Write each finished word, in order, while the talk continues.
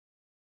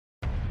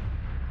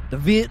The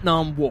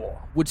Vietnam War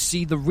would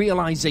see the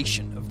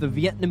realization of the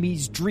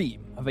Vietnamese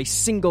dream of a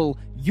single,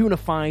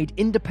 unified,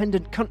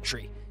 independent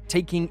country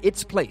taking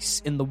its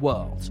place in the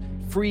world,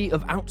 free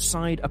of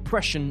outside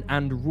oppression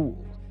and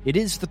rule. It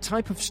is the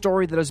type of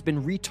story that has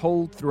been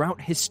retold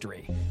throughout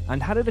history,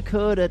 and had it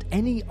occurred at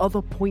any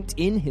other point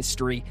in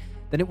history,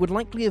 then it would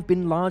likely have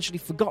been largely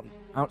forgotten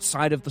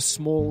outside of the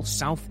small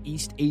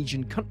Southeast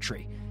Asian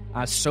country,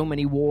 as so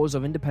many wars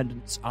of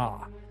independence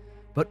are.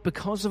 But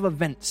because of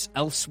events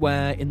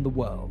elsewhere in the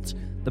world,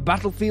 the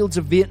battlefields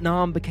of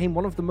Vietnam became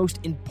one of the most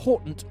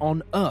important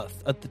on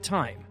Earth at the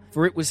time,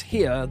 for it was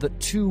here that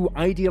two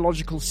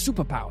ideological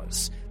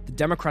superpowers, the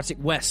Democratic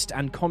West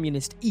and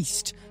Communist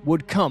East,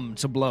 would come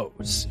to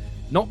blows,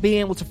 not being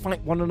able to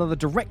fight one another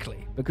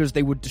directly because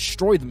they would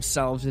destroy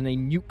themselves in a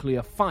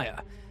nuclear fire.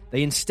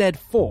 They instead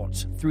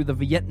fought through the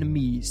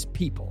Vietnamese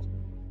people.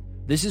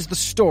 This is the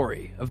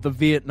story of the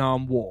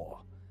Vietnam War.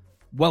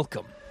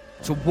 Welcome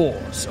to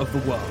Wars of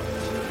the World.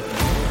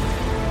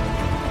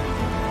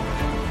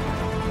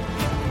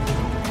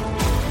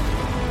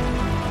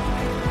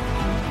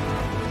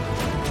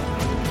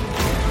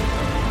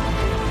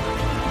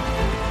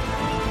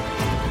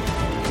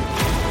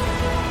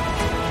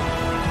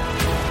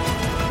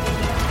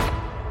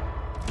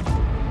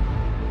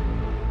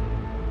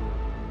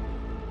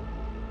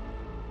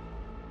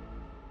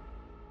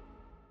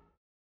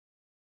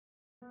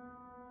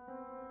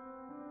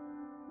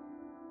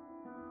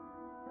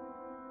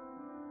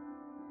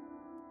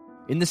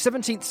 In the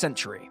 17th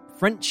century,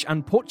 French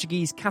and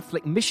Portuguese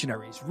Catholic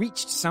missionaries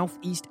reached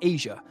Southeast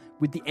Asia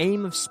with the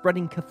aim of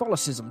spreading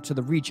Catholicism to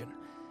the region.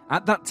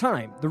 At that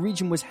time, the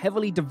region was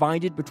heavily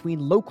divided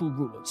between local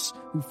rulers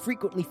who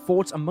frequently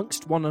fought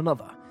amongst one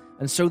another,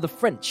 and so the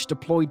French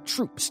deployed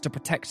troops to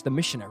protect the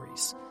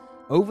missionaries.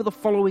 Over the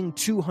following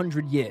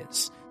 200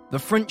 years, the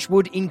French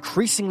would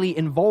increasingly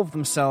involve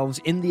themselves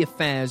in the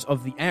affairs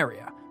of the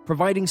area,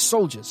 providing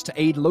soldiers to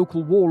aid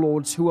local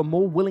warlords who were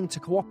more willing to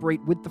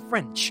cooperate with the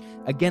French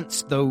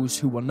against those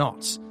who were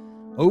not.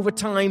 Over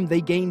time,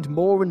 they gained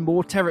more and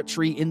more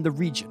territory in the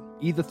region,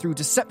 either through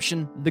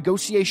deception,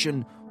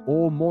 negotiation,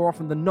 or more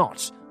often than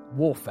not,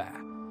 warfare.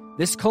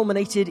 This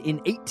culminated in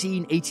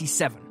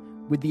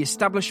 1887 with the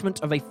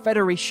establishment of a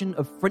federation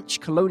of French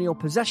colonial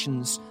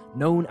possessions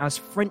known as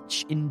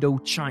French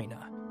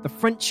Indochina. The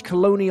French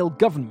colonial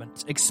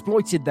government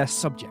exploited their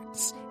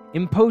subjects,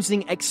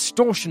 imposing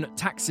extortionate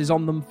taxes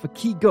on them for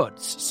key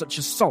goods such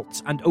as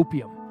salt and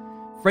opium.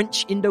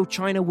 French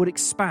Indochina would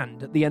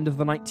expand at the end of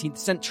the 19th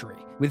century,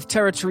 with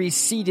territories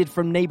ceded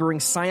from neighbouring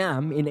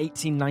Siam in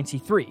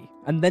 1893,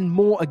 and then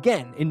more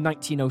again in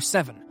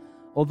 1907,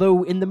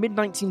 although in the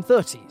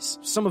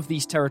mid-1930s, some of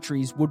these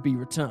territories would be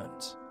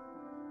returned.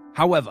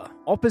 However,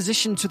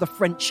 opposition to the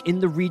French in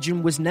the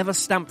region was never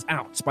stamped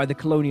out by the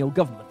colonial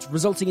government,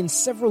 resulting in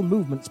several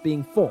movements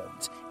being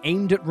formed,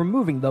 aimed at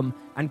removing them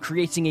and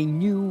creating a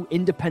new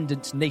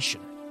independent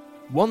nation.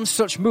 One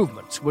such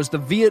movement was the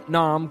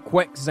Vietnam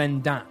Quech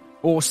Dinh Diem,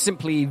 or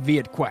simply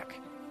Viet Quech.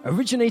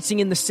 Originating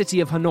in the city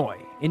of Hanoi,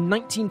 in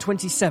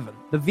 1927,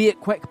 the Viet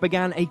Quech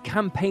began a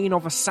campaign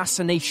of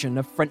assassination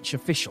of French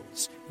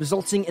officials,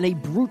 resulting in a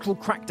brutal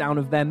crackdown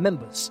of their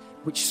members,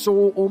 which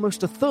saw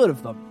almost a third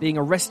of them being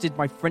arrested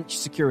by French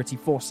security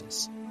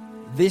forces.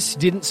 This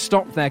didn't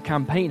stop their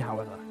campaign,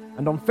 however,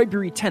 and on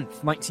February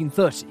 10th,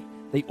 1930,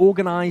 they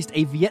organized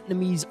a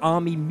Vietnamese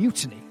army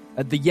mutiny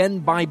at the Yen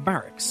Bai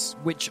barracks,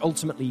 which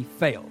ultimately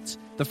failed.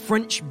 The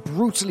French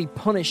brutally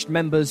punished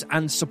members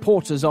and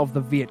supporters of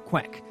the Viet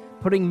Quech,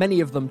 putting many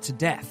of them to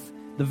death.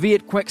 The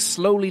Viet Quech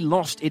slowly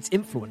lost its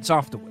influence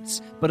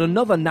afterwards, but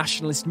another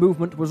nationalist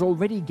movement was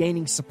already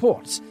gaining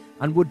support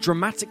and would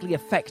dramatically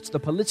affect the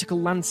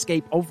political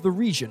landscape of the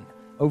region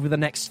over the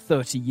next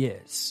 30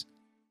 years.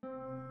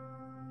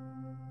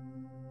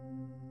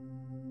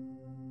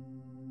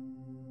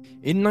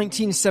 In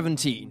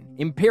 1917,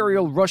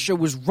 Imperial Russia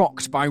was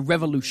rocked by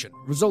revolution,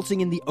 resulting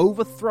in the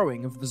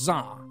overthrowing of the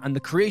Tsar and the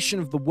creation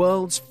of the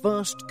world's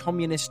first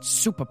communist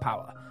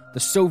superpower, the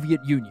Soviet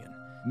Union.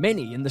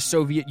 Many in the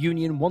Soviet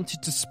Union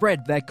wanted to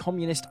spread their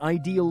communist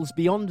ideals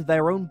beyond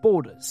their own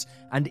borders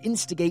and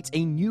instigate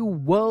a new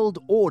world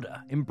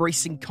order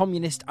embracing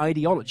communist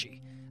ideology.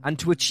 And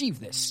to achieve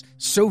this,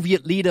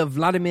 Soviet leader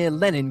Vladimir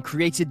Lenin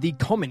created the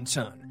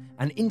Comintern,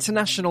 an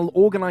international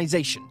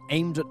organization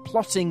aimed at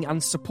plotting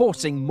and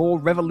supporting more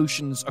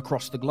revolutions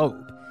across the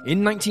globe.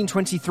 In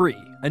 1923,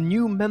 a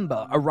new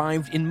member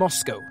arrived in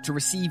Moscow to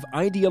receive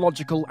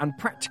ideological and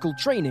practical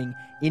training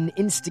in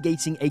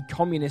instigating a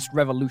communist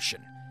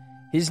revolution.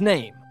 His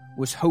name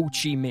was Ho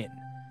Chi Minh.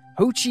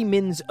 Ho Chi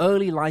Minh's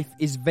early life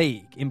is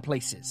vague in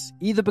places,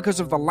 either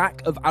because of the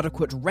lack of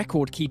adequate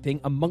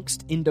record-keeping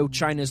amongst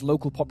Indochina's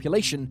local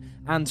population,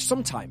 and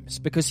sometimes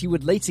because he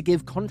would later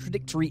give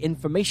contradictory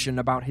information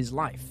about his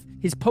life.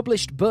 His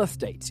published birth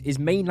date is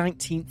May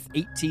 19th,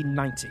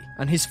 1890,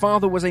 and his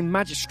father was a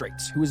magistrate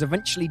who was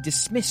eventually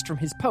dismissed from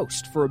his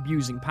post for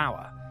abusing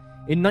power.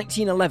 In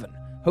 1911,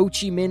 Ho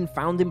Chi Minh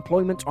found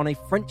employment on a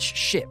French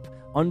ship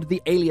under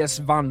the alias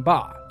Van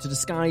Bar to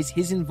disguise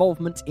his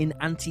involvement in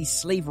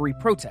anti-slavery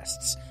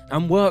protests,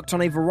 and worked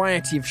on a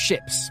variety of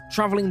ships,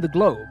 travelling the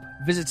globe,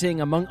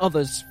 visiting among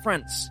others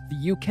France,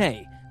 the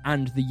UK,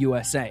 and the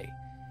USA.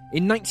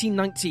 In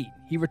 1919,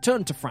 he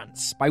returned to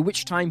France, by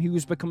which time he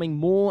was becoming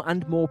more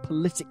and more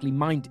politically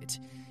minded.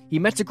 He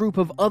met a group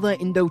of other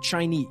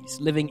Indo-Chinese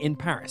living in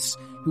Paris,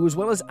 who, as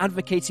well as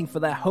advocating for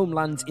their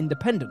homeland's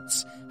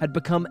independence, had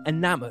become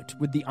enamored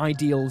with the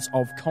ideals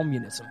of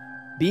communism.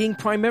 Being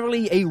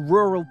primarily a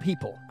rural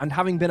people, and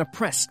having been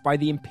oppressed by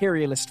the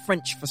imperialist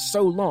French for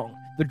so long,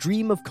 the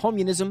dream of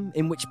communism,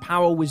 in which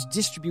power was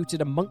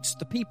distributed amongst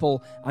the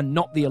people and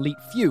not the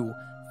elite few,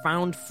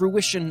 found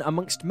fruition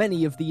amongst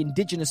many of the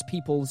indigenous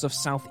peoples of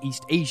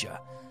Southeast Asia,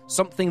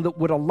 something that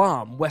would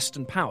alarm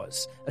Western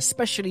powers,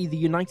 especially the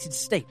United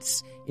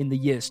States, in the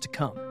years to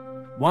come.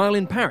 While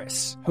in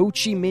Paris, Ho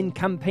Chi Minh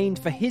campaigned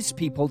for his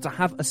people to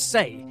have a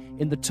say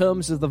in the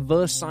terms of the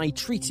Versailles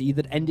Treaty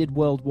that ended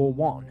World War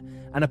I,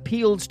 and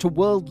appealed to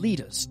world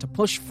leaders to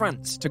push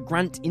France to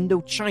grant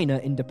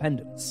Indochina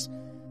independence.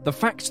 The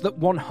fact that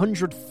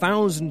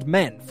 100,000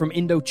 men from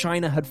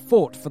Indochina had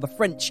fought for the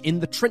French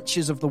in the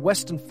trenches of the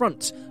Western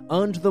Front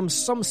earned them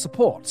some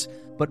support,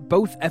 but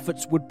both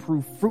efforts would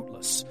prove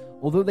fruitless,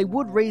 although they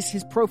would raise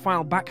his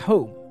profile back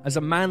home as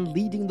a man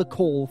leading the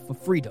call for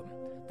freedom.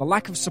 The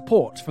lack of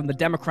support from the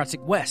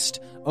democratic West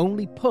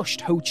only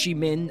pushed Ho Chi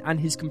Minh and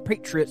his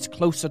compatriots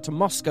closer to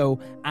Moscow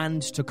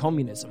and to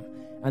communism,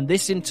 and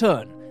this in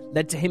turn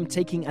led to him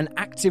taking an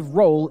active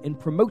role in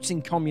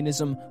promoting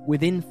communism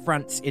within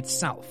France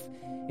itself.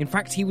 In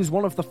fact, he was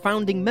one of the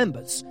founding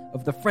members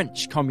of the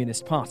French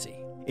Communist Party.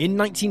 In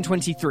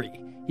 1923,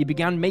 he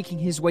began making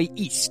his way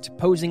east,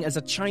 posing as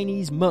a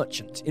Chinese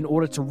merchant in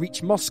order to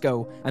reach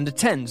Moscow and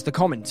attend the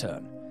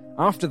Comintern.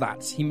 After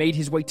that, he made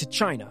his way to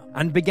China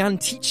and began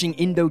teaching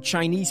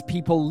Indo-Chinese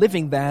people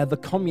living there the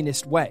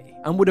communist way,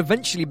 and would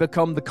eventually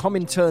become the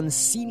Comintern's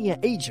senior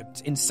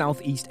agent in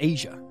Southeast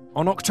Asia.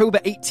 On October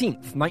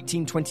 18th,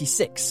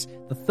 1926,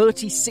 the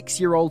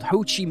 36-year-old Ho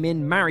Chi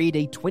Minh married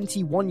a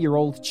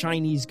 21-year-old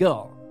Chinese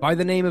girl by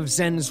the name of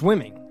Zhen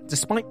Zwiming,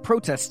 despite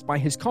protests by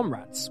his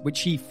comrades,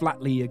 which he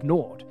flatly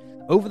ignored.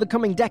 Over the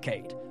coming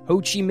decade, Ho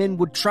Chi Minh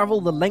would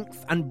travel the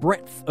length and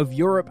breadth of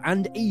Europe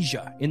and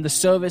Asia in the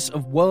service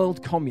of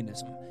world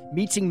communism,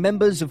 meeting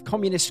members of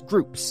communist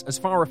groups as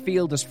far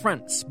afield as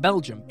France,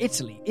 Belgium,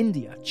 Italy,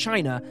 India,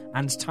 China,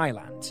 and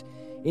Thailand.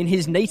 In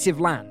his native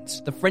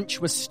land, the French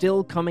were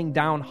still coming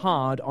down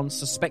hard on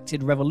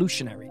suspected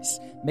revolutionaries,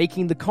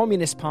 making the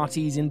communist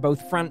parties in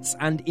both France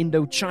and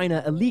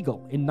Indochina illegal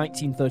in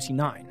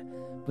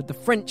 1939. But the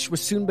French were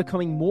soon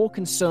becoming more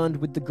concerned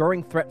with the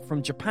growing threat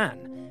from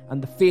Japan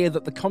and the fear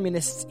that the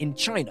communists in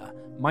China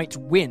might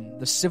win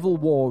the civil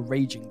war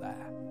raging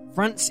there.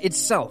 France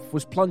itself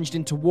was plunged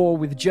into war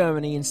with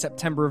Germany in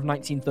September of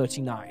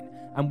 1939,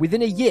 and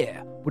within a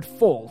year would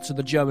fall to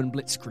the German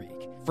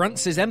Blitzkrieg.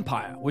 France's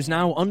empire was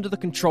now under the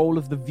control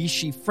of the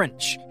Vichy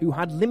French, who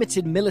had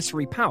limited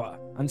military power,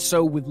 and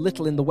so with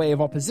little in the way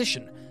of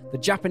opposition, the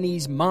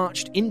Japanese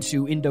marched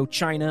into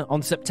Indochina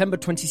on September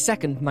 22,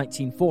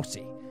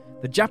 1940.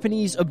 The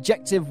Japanese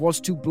objective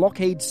was to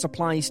blockade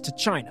supplies to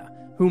China,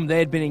 whom they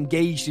had been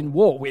engaged in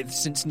war with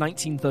since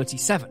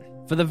 1937.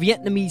 For the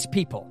Vietnamese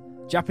people,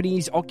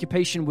 Japanese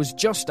occupation was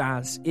just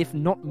as, if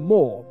not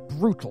more,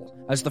 brutal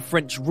as the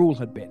French rule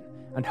had been,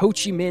 and Ho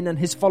Chi Minh and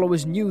his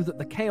followers knew that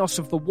the chaos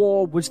of the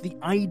war was the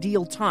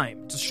ideal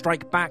time to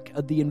strike back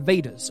at the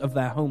invaders of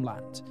their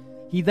homeland.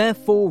 He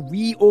therefore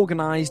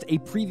reorganized a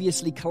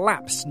previously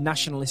collapsed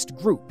nationalist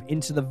group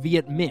into the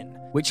Viet Minh,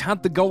 which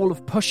had the goal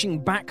of pushing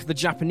back the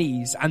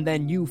Japanese and their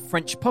new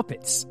French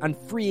puppets and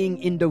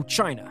freeing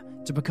Indochina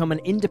to become an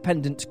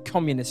independent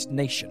communist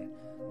nation.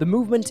 The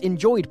movement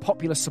enjoyed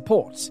popular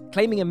support,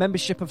 claiming a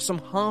membership of some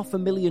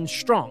 500,000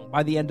 strong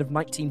by the end of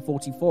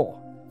 1944.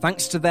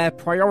 Thanks to their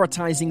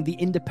prioritizing the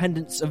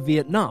independence of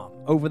Vietnam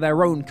over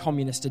their own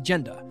communist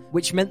agenda,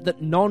 which meant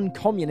that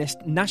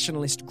non-communist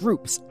nationalist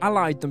groups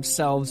allied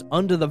themselves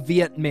under the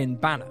Viet Minh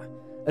banner.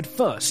 At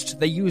first,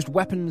 they used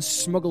weapons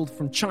smuggled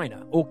from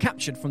China or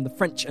captured from the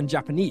French and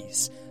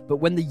Japanese, but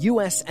when the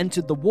US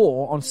entered the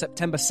war on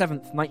September 7,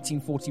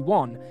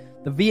 1941,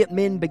 the Viet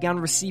Minh began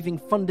receiving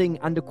funding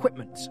and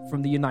equipment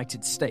from the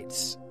United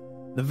States.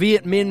 The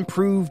Viet Minh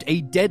proved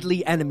a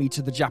deadly enemy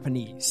to the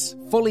Japanese,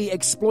 fully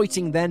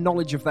exploiting their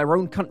knowledge of their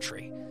own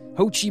country.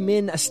 Ho Chi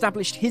Minh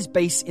established his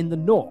base in the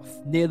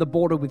north, near the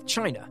border with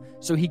China,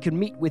 so he could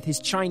meet with his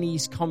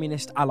Chinese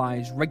communist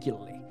allies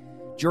regularly.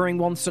 During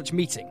one such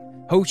meeting,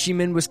 Ho Chi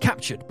Minh was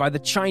captured by the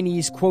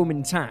Chinese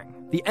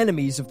Kuomintang, the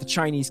enemies of the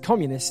Chinese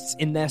communists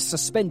in their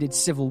suspended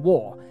civil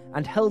war,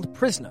 and held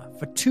prisoner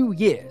for 2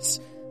 years,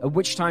 at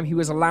which time he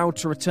was allowed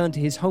to return to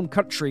his home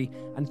country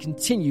and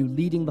continue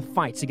leading the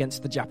fight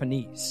against the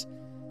Japanese.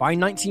 By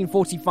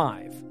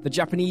 1945, the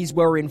Japanese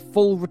were in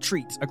full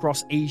retreat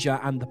across Asia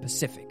and the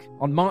Pacific.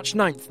 On March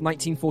 9,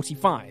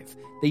 1945,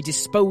 they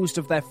disposed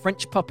of their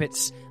French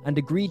puppets and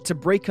agreed to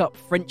break up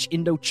French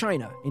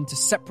Indochina into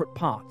separate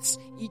parts,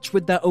 each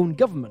with their own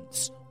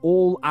governments,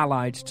 all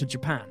allied to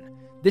Japan.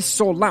 This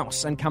saw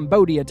Laos and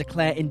Cambodia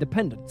declare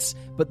independence,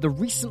 but the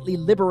recently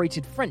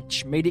liberated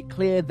French made it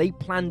clear they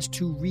planned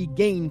to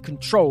regain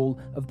control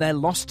of their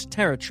lost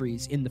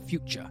territories in the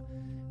future.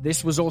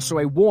 This was also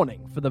a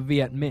warning for the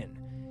Viet Minh.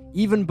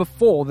 Even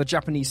before the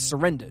Japanese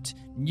surrendered,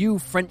 new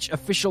French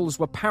officials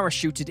were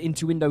parachuted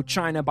into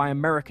Indochina by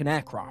American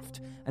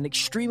aircraft, an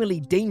extremely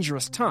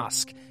dangerous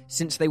task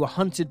since they were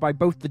hunted by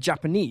both the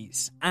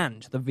Japanese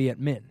and the Viet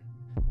Minh.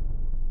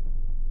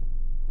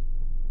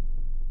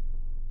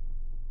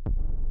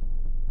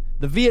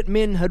 The Viet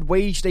Minh had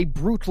waged a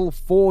brutal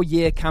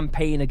 4-year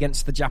campaign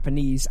against the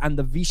Japanese and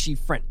the Vichy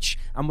French,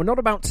 and were not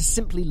about to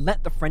simply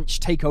let the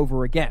French take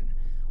over again.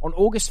 On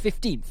August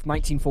 15,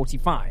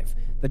 1945,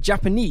 the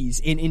Japanese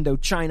in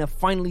Indochina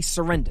finally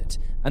surrendered,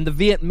 and the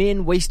Viet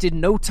Minh wasted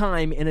no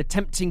time in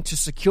attempting to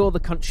secure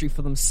the country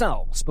for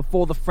themselves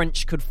before the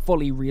French could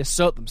fully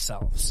reassert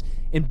themselves.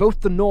 In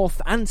both the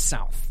north and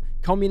south,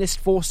 Communist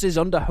forces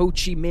under Ho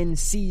Chi Minh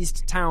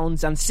seized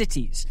towns and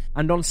cities,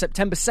 and on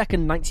September 2,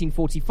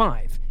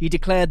 1945, he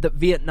declared that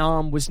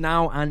Vietnam was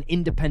now an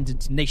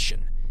independent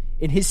nation.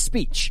 In his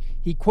speech,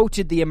 he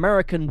quoted the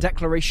American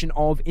Declaration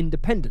of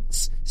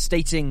Independence,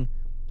 stating,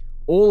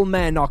 "All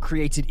men are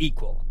created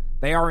equal.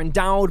 They are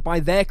endowed by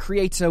their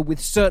Creator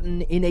with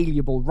certain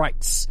inalienable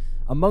rights.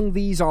 Among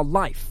these are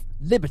life,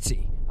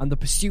 liberty, and the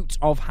pursuit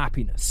of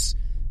happiness."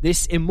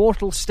 This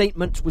immortal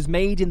statement was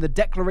made in the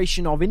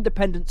Declaration of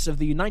Independence of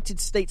the United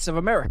States of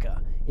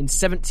America in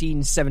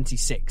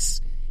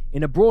 1776.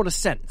 In a broader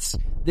sense,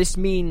 this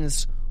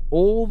means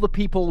all the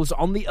peoples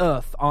on the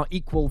earth are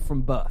equal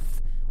from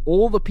birth.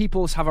 All the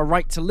peoples have a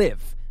right to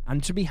live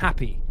and to be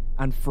happy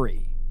and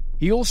free.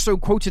 He also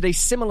quoted a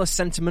similar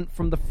sentiment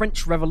from the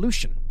French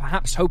Revolution,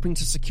 perhaps hoping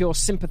to secure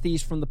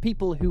sympathies from the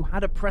people who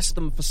had oppressed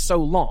them for so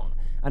long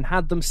and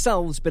had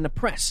themselves been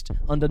oppressed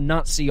under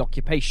Nazi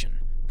occupation.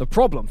 The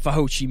problem for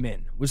Ho Chi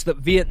Minh was that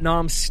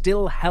Vietnam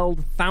still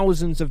held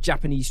thousands of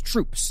Japanese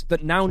troops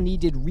that now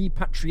needed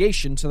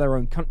repatriation to their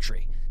own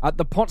country. At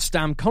the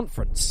Potsdam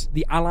Conference,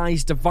 the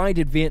Allies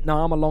divided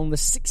Vietnam along the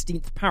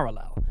 16th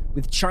parallel,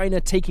 with China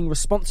taking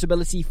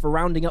responsibility for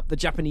rounding up the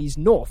Japanese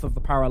north of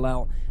the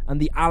parallel, and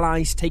the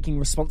Allies taking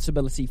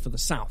responsibility for the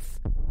south.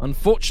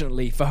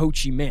 Unfortunately for Ho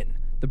Chi Minh,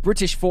 the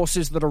British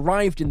forces that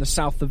arrived in the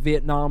south of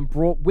Vietnam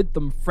brought with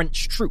them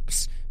French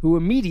troops, who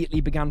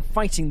immediately began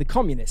fighting the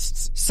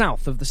communists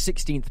south of the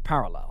 16th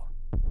parallel.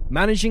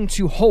 Managing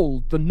to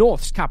hold the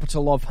North's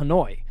capital of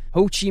Hanoi,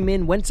 Ho Chi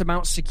Minh went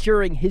about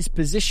securing his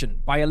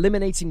position by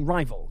eliminating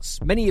rivals,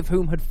 many of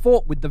whom had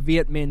fought with the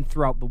Viet Minh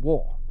throughout the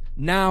war.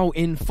 Now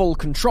in full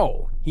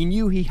control, he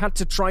knew he had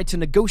to try to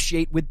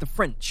negotiate with the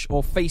French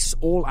or face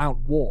all-out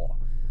war.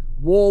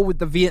 War with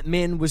the Viet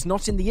Minh was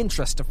not in the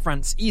interest of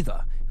France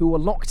either, who were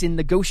locked in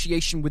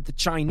negotiation with the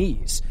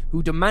Chinese,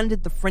 who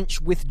demanded the French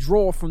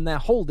withdraw from their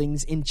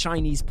holdings in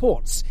Chinese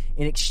ports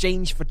in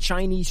exchange for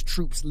Chinese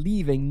troops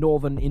leaving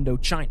northern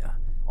Indochina.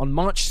 On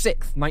March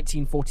 6,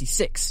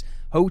 1946,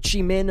 Ho Chi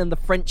Minh and the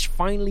French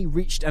finally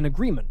reached an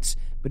agreement,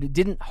 but it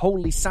didn't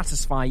wholly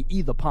satisfy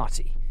either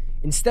party.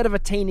 Instead of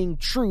attaining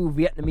true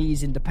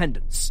Vietnamese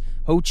independence,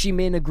 Ho Chi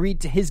Minh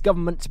agreed to his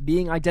government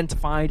being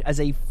identified as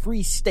a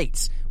free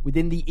state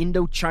within the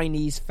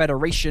Indo-Chinese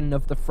Federation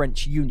of the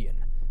French Union.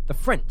 The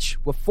French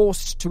were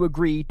forced to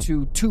agree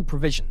to two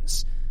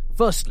provisions.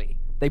 Firstly,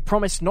 they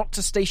promised not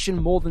to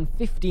station more than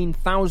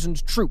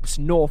 15,000 troops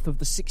north of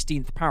the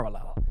 16th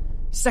parallel.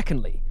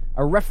 Secondly,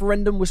 a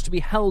referendum was to be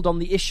held on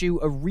the issue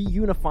of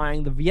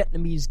reunifying the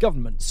Vietnamese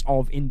governments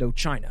of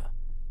Indochina.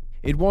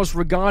 It was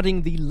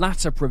regarding the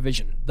latter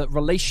provision that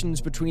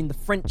relations between the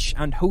French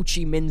and Ho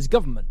Chi Minh's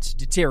government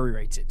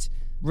deteriorated.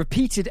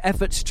 Repeated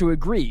efforts to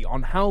agree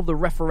on how the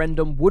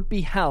referendum would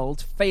be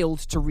held failed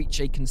to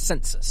reach a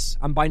consensus,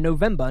 and by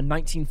November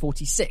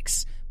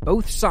 1946,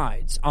 both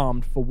sides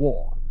armed for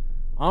war.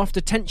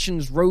 After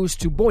tensions rose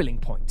to boiling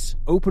point,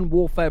 open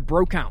warfare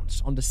broke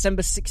out on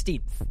December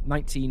 16,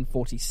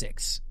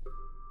 1946.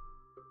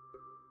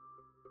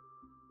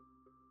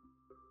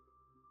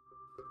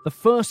 The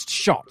first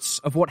shots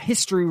of what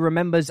history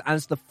remembers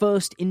as the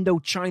First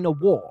Indochina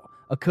War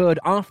occurred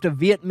after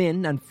Viet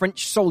Minh and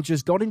French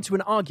soldiers got into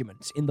an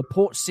argument in the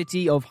port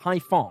city of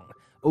Haiphong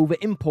over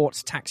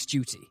import tax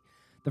duty.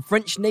 The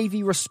French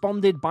Navy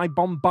responded by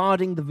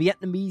bombarding the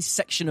Vietnamese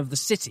section of the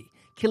city,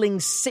 killing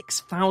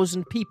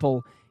 6,000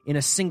 people in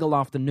a single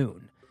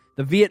afternoon.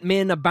 The Viet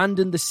Minh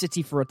abandoned the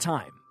city for a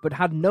time, but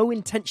had no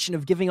intention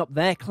of giving up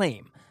their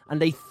claim,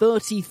 and a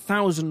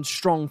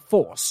 30,000-strong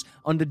force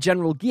under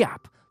General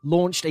Giap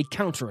launched a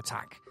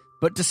counterattack.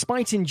 But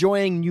despite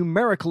enjoying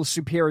numerical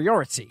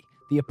superiority,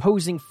 the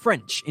opposing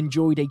French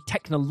enjoyed a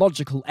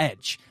technological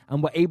edge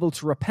and were able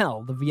to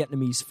repel the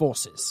Vietnamese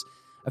forces.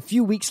 A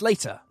few weeks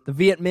later, the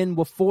Viet Minh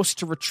were forced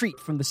to retreat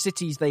from the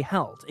cities they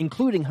held,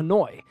 including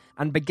Hanoi,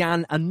 and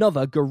began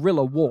another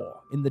guerrilla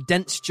war in the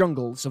dense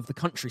jungles of the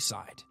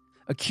countryside.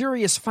 A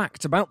curious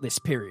fact about this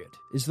period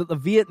is that the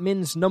Viet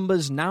Minh's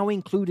numbers now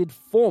included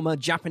former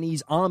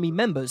Japanese army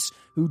members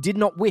who did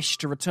not wish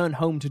to return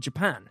home to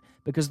Japan,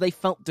 because they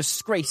felt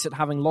disgrace at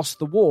having lost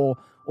the war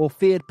or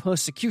feared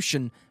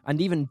persecution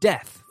and even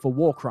death for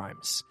war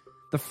crimes.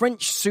 The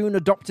French soon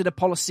adopted a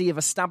policy of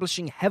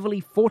establishing heavily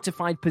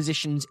fortified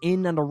positions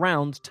in and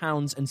around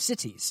towns and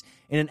cities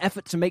in an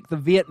effort to make the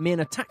Viet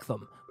Minh attack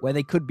them where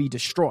they could be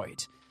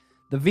destroyed.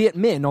 The Viet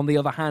Minh, on the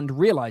other hand,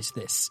 realized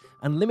this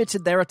and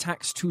limited their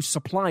attacks to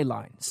supply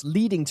lines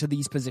leading to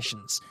these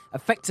positions,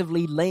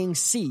 effectively laying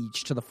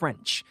siege to the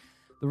French.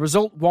 The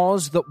result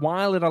was that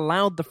while it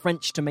allowed the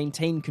French to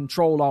maintain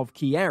control of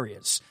key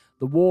areas,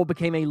 the war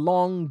became a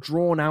long,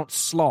 drawn-out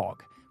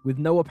slog with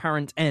no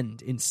apparent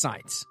end in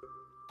sight.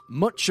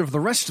 Much of the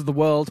rest of the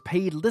world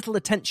paid little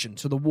attention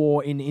to the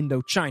war in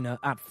Indochina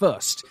at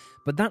first,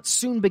 but that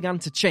soon began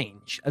to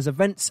change as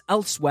events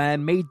elsewhere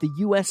made the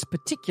US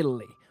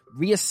particularly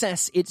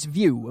reassess its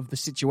view of the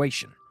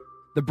situation.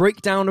 The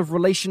breakdown of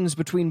relations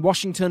between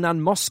Washington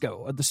and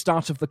Moscow at the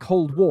start of the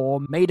Cold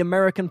War made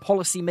American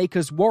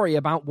policymakers worry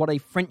about what a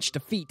French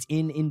defeat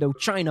in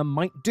Indochina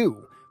might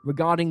do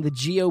regarding the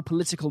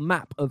geopolitical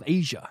map of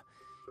Asia.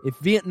 If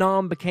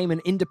Vietnam became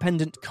an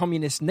independent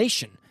communist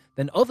nation,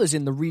 then others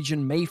in the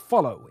region may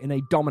follow in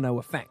a domino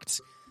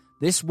effect.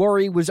 This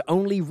worry was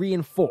only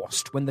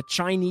reinforced when the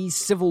Chinese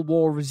Civil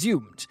War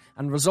resumed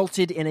and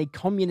resulted in a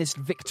communist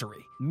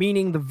victory,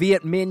 meaning the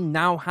Viet Minh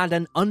now had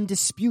an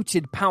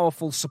undisputed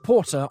powerful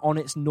supporter on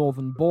its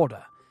northern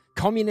border.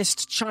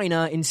 Communist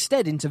China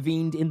instead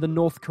intervened in the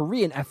North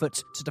Korean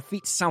effort to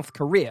defeat South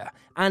Korea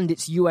and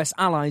its US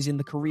allies in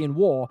the Korean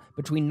War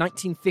between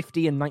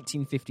 1950 and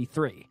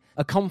 1953,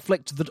 a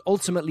conflict that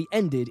ultimately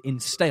ended in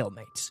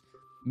stalemate.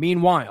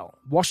 Meanwhile,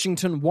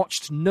 Washington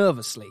watched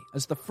nervously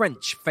as the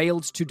French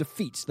failed to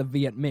defeat the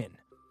Viet Minh.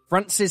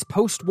 France's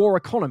post-war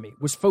economy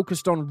was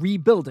focused on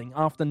rebuilding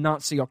after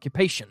Nazi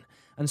occupation,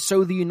 and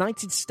so the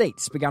United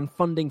States began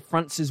funding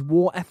France's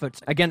war effort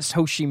against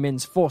Ho Chi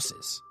Minh's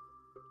forces.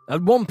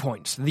 At one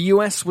point, the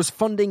US was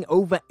funding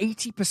over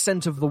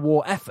 80% of the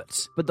war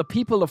effort, but the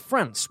people of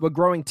France were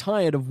growing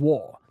tired of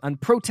war, and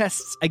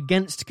protests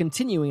against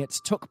continuing it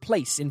took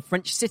place in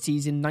French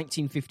cities in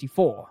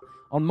 1954.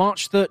 On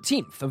March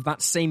 13th of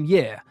that same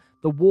year,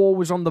 the war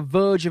was on the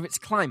verge of its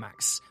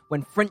climax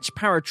when French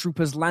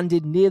paratroopers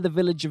landed near the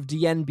village of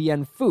Dien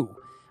Bien Phu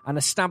and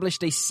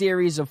established a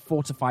series of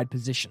fortified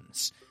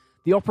positions.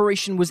 The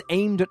operation was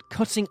aimed at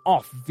cutting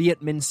off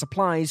Viet Minh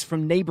supplies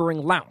from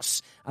neighboring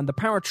Laos, and the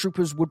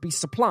paratroopers would be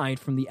supplied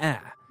from the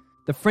air.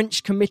 The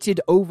French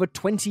committed over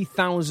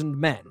 20,000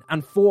 men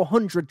and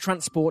 400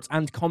 transport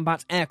and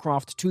combat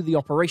aircraft to the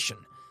operation,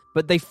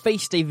 but they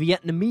faced a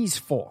Vietnamese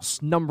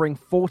force numbering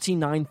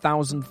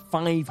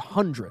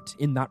 49,500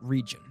 in that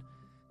region.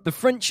 The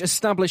French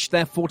established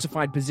their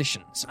fortified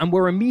positions and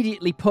were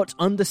immediately put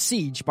under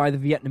siege by the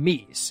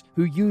Vietnamese,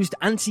 who used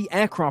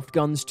anti-aircraft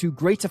guns to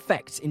great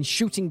effect in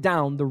shooting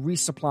down the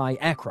resupply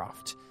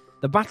aircraft.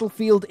 The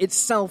battlefield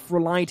itself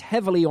relied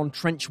heavily on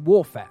trench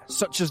warfare,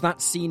 such as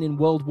that seen in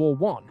World War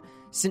I,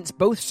 since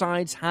both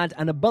sides had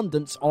an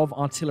abundance of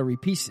artillery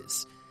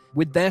pieces.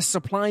 With their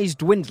supplies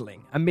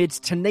dwindling amid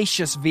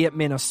tenacious Viet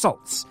Minh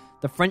assaults,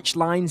 the French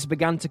lines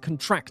began to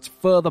contract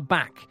further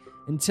back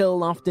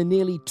until, after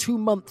nearly 2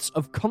 months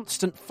of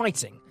constant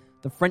fighting,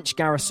 the French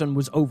garrison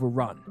was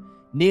overrun.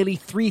 Nearly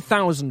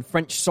 3,000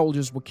 French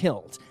soldiers were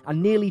killed,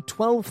 and nearly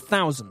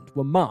 12,000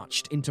 were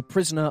marched into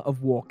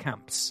prisoner-of-war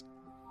camps.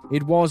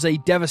 It was a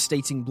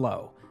devastating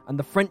blow, and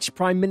the French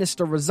Prime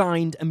Minister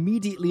resigned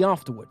immediately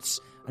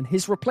afterwards, and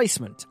his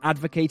replacement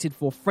advocated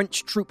for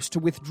French troops to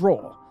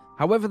withdraw.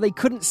 However, they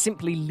couldn't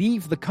simply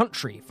leave the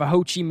country for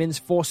Ho Chi Minh's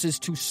forces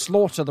to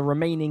slaughter the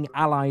remaining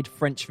allied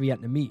French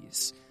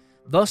Vietnamese.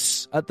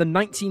 Thus, at the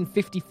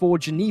 1954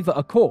 Geneva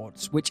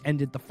Accords, which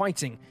ended the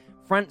fighting,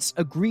 France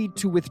agreed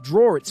to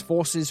withdraw its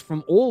forces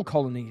from all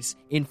colonies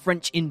in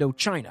French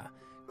Indochina,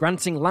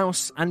 granting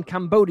Laos and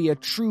Cambodia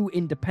true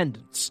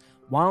independence,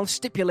 while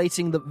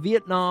stipulating that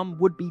Vietnam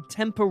would be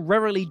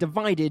temporarily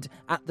divided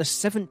at the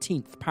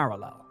 17th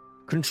parallel.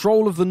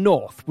 Control of the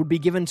north would be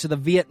given to the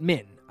Viet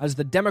Minh as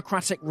the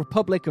Democratic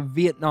Republic of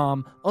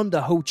Vietnam under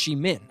Ho Chi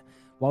Minh,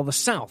 while the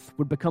south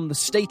would become the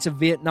state of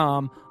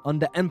Vietnam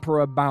under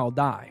Emperor Bao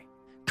Dai.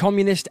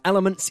 Communist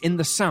elements in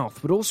the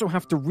south would also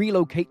have to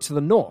relocate to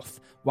the north,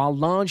 while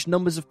large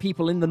numbers of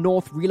people in the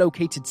north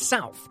relocated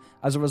south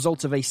as a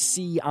result of a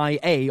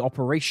CIA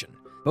operation.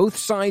 Both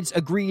sides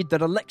agreed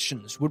that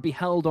elections would be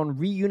held on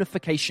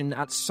reunification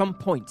at some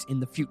point in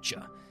the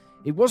future.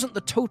 It wasn't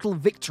the total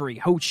victory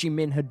Ho Chi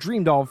Minh had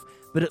dreamed of,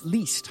 but at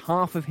least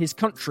half of his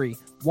country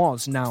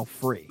was now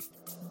free.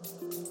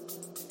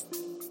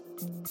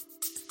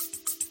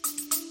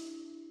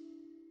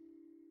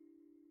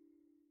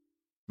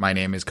 My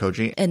name is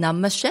Koji. And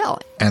I'm Michelle.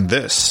 And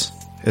this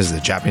is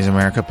the Japanese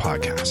America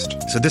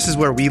Podcast. So this is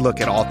where we look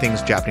at all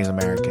things Japanese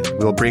American.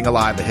 We will bring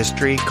alive the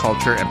history,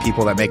 culture, and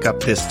people that make up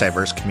this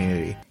diverse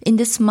community. In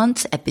this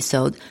month's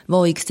episode,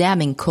 we'll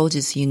examine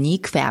Koji's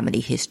unique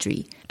family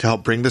history. To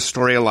help bring this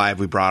story alive,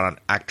 we brought on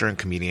actor and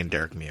comedian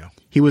Derek Mew.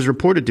 He was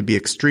reported to be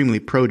extremely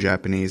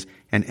pro-Japanese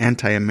and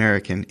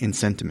anti-American in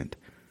sentiment.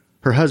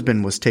 Her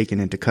husband was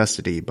taken into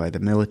custody by the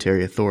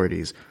military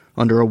authorities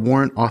under a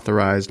warrant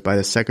authorized by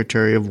the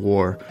Secretary of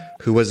War.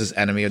 Who was this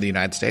enemy of the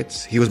United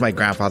States? He was my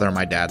grandfather on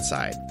my dad's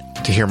side.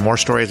 To hear more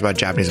stories about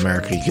Japanese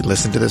America, you can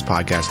listen to this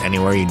podcast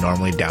anywhere you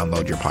normally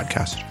download your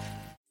podcast.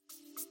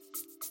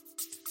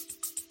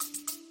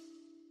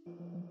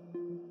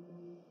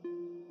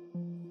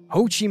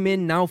 Ho Chi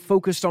Minh now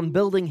focused on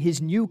building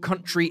his new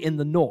country in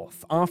the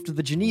north after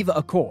the Geneva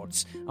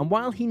Accords, and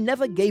while he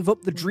never gave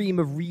up the dream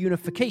of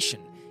reunification,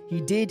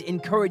 he did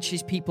encourage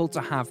his people to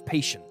have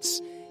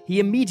patience. He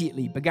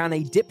immediately began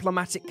a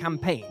diplomatic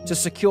campaign to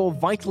secure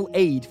vital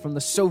aid from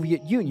the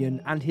Soviet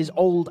Union and his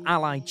old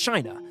ally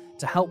China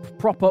to help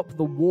prop up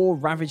the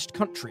war-ravaged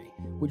country,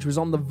 which was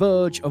on the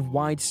verge of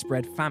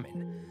widespread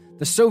famine.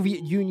 The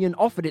Soviet Union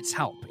offered its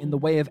help in the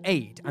way of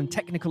aid and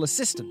technical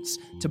assistance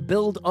to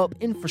build up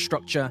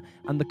infrastructure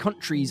and the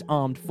country's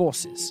armed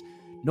forces.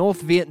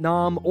 North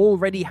Vietnam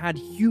already had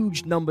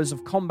huge numbers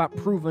of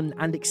combat-proven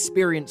and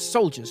experienced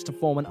soldiers to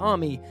form an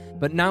army,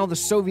 but now the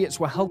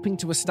Soviets were helping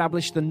to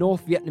establish the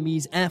North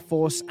Vietnamese Air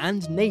Force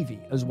and Navy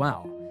as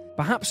well.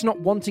 Perhaps not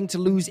wanting to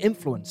lose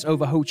influence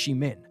over Ho Chi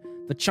Minh,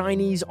 the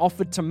Chinese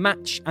offered to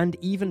match and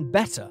even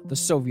better the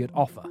Soviet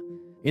offer.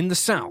 In the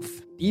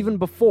south, even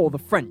before the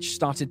French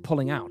started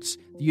pulling out,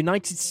 the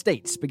United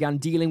States began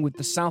dealing with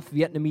the South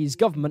Vietnamese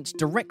government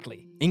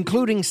directly,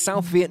 including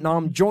South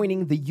Vietnam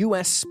joining the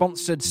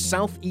US-sponsored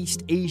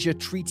Southeast Asia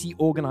Treaty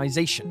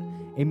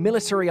Organization, a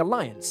military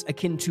alliance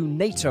akin to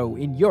NATO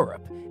in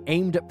Europe,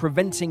 aimed at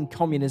preventing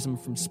communism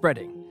from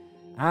spreading.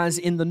 As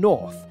in the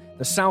north,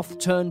 the South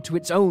turned to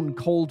its own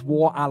Cold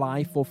War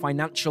ally for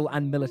financial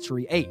and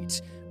military aid,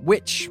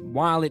 which,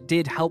 while it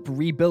did help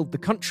rebuild the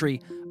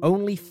country,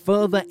 only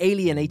further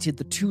alienated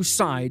the two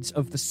sides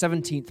of the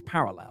 17th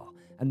parallel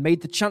and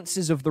made the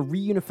chances of the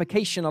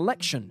reunification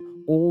election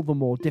all the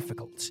more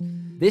difficult.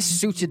 This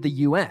suited the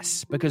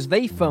US because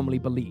they firmly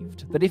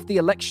believed that if the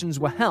elections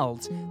were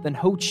held, then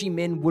Ho Chi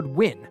Minh would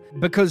win,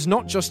 because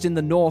not just in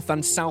the north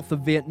and south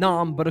of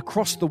Vietnam, but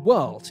across the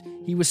world,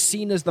 he was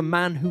seen as the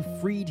man who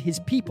freed his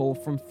people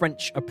from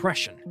French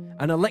oppression.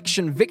 An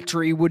election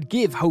victory would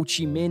give Ho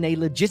Chi Minh a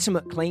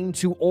legitimate claim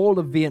to all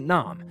of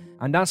Vietnam,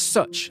 and as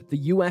such, the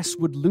US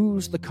would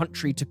lose the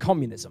country to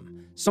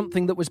communism,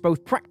 something that was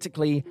both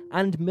practically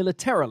and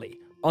militarily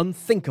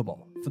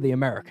unthinkable for the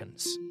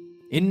Americans.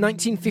 In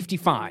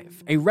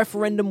 1955, a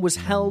referendum was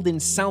held in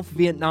South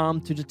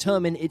Vietnam to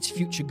determine its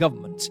future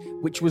government,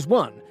 which was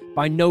won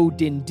by Ngo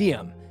Dinh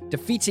Diem,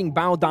 defeating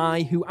Bao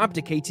Dai, who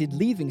abdicated,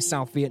 leaving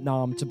South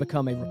Vietnam to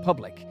become a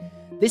republic.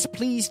 This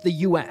pleased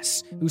the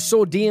US, who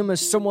saw Diem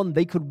as someone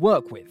they could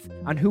work with,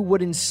 and who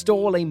would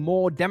install a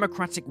more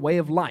democratic way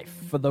of life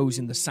for those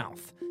in the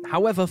South.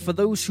 However, for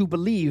those who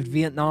believed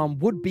Vietnam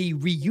would be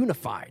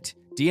reunified,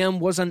 Diem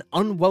was an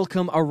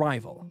unwelcome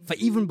arrival, for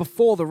even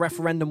before the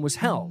referendum was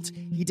held,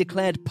 he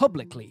declared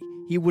publicly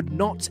he would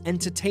not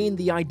entertain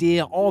the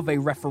idea of a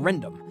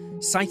referendum,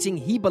 citing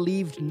he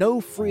believed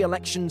no free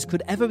elections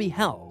could ever be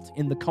held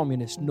in the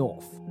communist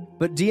North.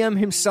 But Diem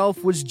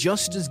himself was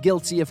just as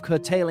guilty of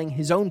curtailing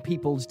his own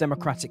people's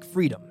democratic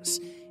freedoms.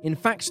 In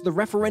fact, the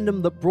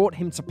referendum that brought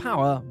him to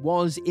power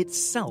was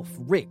itself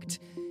rigged.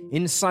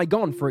 In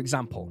Saigon, for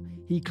example,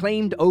 he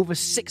claimed over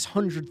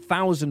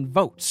 600,000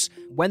 votes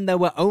when there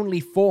were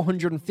only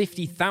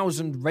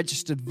 450,000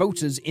 registered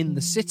voters in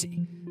the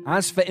city.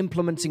 As for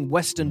implementing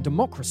Western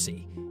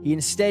democracy, he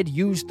instead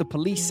used the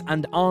police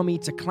and army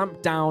to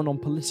clamp down on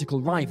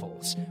political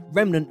rivals,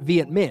 remnant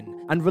Viet Minh,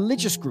 and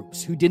religious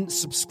groups who didn't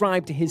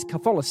subscribe to his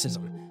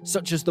Catholicism,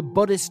 such as the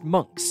Buddhist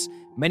monks,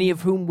 many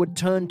of whom would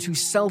turn to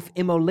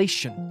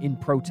self-immolation in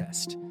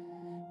protest.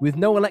 With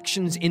no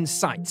elections in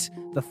sight,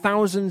 the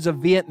thousands of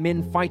Viet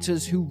Minh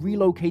fighters who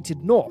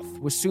relocated north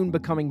were soon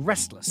becoming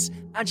restless,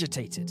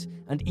 agitated,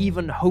 and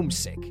even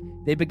homesick.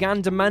 They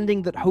began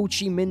demanding that Ho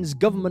Chi Minh's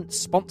government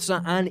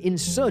sponsor an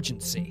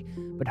insurgency,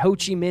 but Ho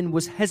Chi Minh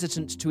was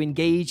hesitant to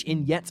engage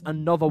in yet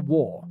another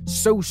war,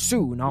 so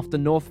soon after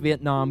North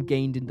Vietnam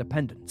gained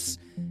independence.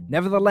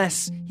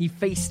 Nevertheless, he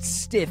faced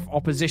stiff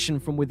opposition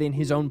from within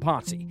his own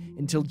party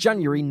until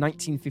January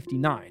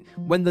 1959,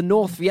 when the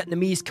North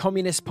Vietnamese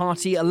Communist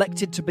Party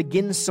elected to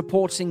begin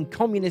supporting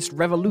communist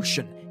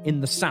revolution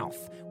in the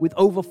south, with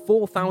over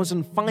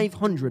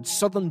 4,500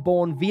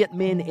 southern-born Viet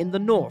Minh in the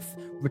north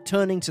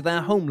returning to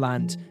their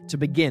homeland to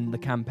begin the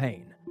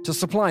campaign. To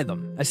supply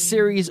them, a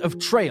series of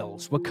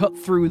trails were cut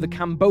through the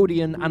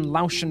Cambodian and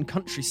Laotian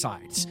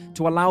countrysides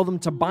to allow them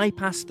to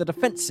bypass the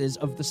defenses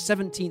of the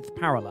 17th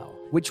parallel,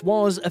 which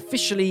was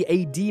officially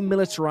a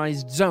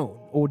demilitarized zone,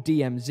 or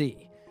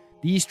DMZ.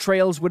 These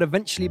trails would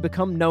eventually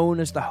become known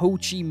as the Ho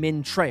Chi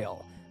Minh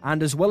Trail,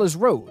 and as well as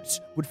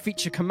roads, would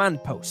feature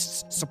command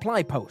posts,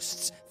 supply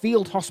posts,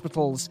 field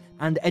hospitals,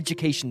 and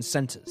education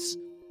centers.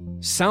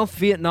 South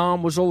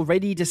Vietnam was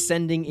already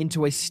descending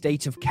into a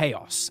state of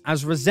chaos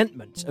as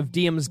resentment of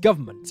Diem's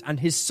government and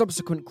his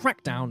subsequent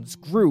crackdowns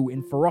grew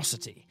in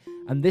ferocity,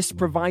 and this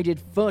provided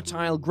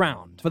fertile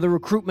ground for the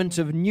recruitment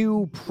of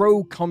new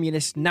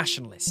pro-communist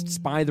nationalists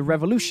by the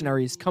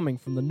revolutionaries coming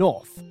from the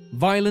north.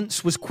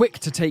 Violence was quick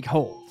to take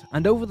hold,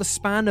 and over the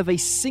span of a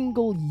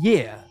single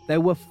year,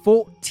 there were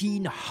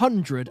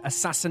 1,400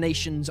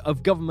 assassinations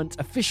of government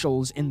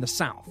officials in the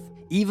South.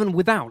 Even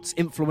without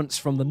influence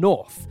from the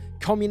North,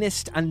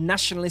 communist and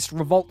nationalist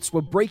revolts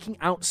were breaking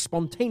out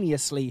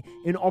spontaneously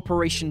in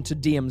opposition to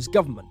Diem's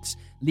government,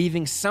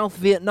 leaving South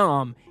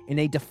Vietnam in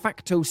a de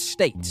facto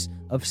state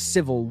of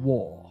civil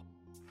war.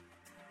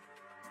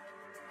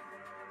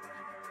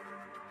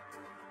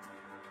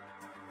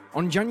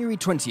 On January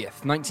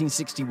 20th,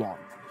 1961,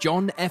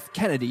 John F.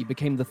 Kennedy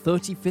became the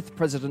 35th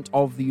President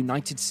of the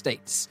United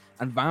States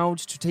and vowed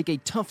to take a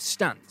tough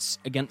stance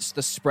against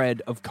the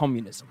spread of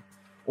communism.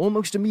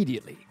 Almost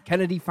immediately,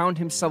 Kennedy found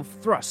himself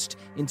thrust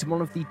into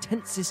one of the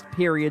tensest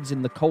periods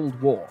in the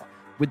Cold War,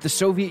 with the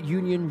Soviet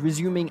Union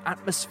resuming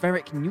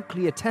atmospheric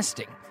nuclear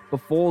testing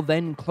before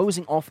then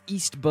closing off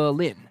East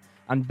Berlin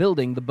and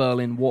building the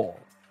Berlin Wall.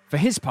 For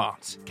his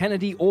part,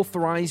 Kennedy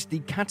authorized the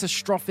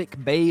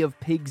catastrophic Bay of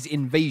Pigs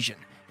invasion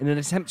in an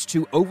attempt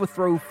to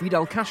overthrow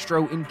Fidel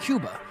Castro in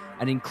Cuba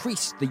and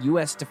increased the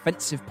US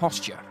defensive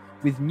posture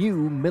with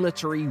new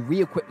military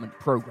re-equipment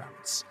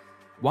programs.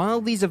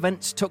 While these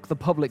events took the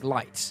public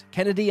light,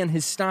 Kennedy and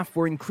his staff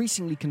were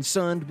increasingly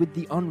concerned with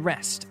the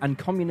unrest and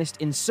communist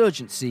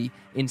insurgency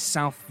in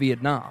South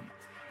Vietnam.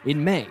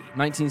 In May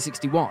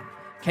 1961,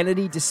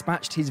 Kennedy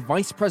dispatched his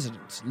vice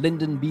president,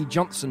 Lyndon B.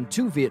 Johnson,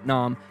 to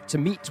Vietnam to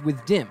meet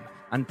with Diem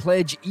and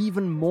pledge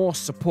even more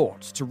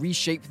support to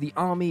reshape the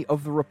Army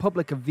of the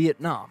Republic of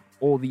Vietnam,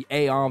 or the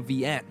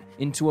ARVN,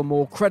 into a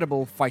more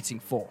credible fighting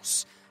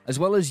force. As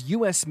well as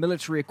US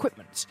military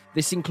equipment,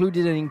 this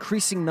included an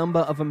increasing number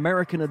of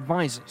American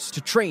advisors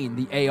to train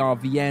the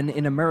ARVN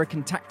in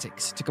American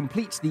tactics to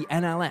complete the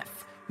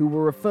NLF, who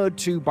were referred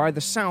to by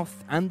the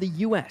South and the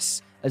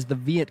US as the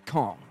Viet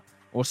Cong,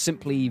 or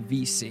simply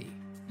VC.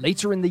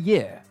 Later in the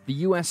year, the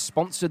US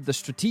sponsored the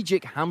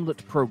Strategic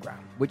Hamlet Program,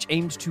 which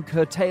aimed to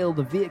curtail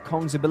the Viet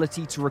Cong's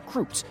ability to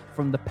recruit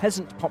from the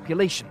peasant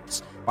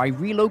populations by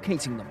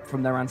relocating them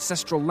from their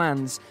ancestral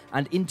lands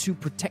and into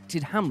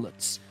protected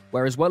hamlets,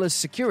 where as well as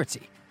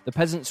security, the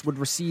peasants would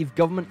receive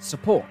government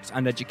support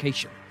and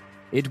education.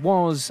 It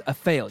was a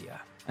failure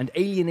and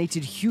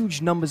alienated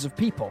huge numbers of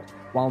people,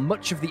 while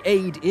much of the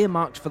aid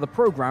earmarked for the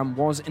program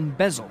was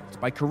embezzled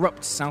by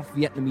corrupt South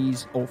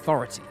Vietnamese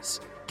authorities.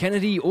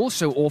 Kennedy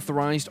also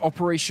authorized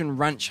Operation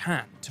Ranch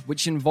Hand,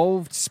 which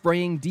involved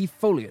spraying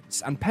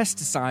defoliants and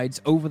pesticides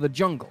over the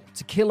jungle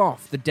to kill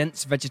off the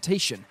dense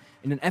vegetation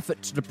in an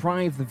effort to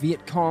deprive the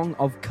Viet Cong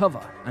of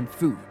cover and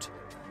food.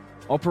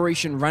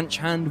 Operation Ranch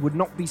Hand would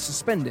not be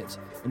suspended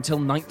until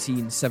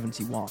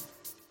 1971.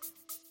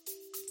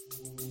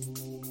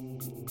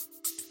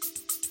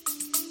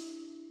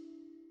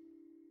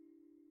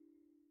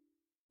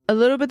 A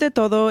Little Bit de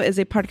Todo is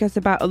a podcast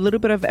about a little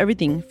bit of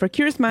everything for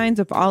curious minds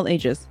of all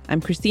ages. I'm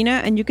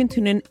Christina, and you can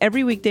tune in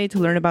every weekday to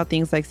learn about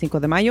things like Cinco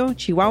de Mayo,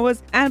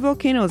 Chihuahuas, and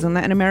volcanoes in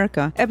Latin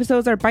America.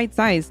 Episodes are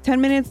bite-sized,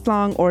 10 minutes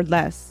long or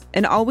less,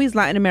 and always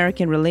Latin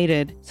American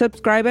related.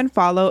 Subscribe and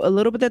follow A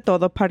Little Bit de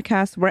Todo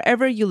podcast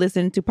wherever you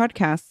listen to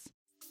podcasts.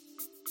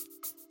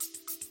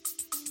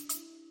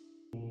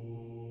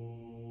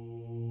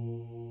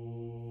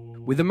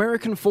 With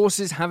American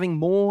forces having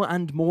more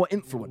and more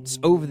influence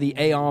over the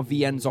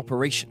ARVN's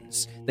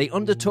operations, they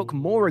undertook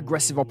more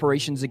aggressive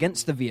operations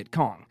against the Viet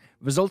Cong,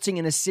 resulting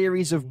in a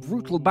series of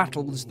brutal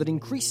battles that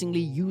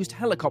increasingly used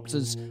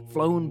helicopters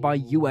flown by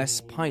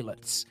US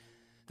pilots.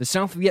 The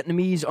South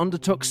Vietnamese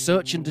undertook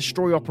search and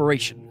destroy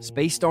operations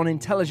based on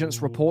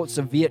intelligence reports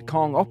of Viet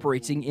Cong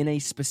operating in a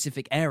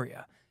specific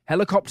area.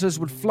 Helicopters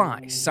would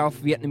fly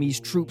South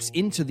Vietnamese troops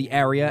into the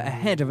area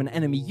ahead of an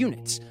enemy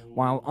unit,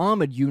 while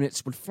armored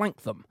units would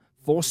flank them,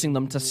 forcing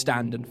them to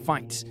stand and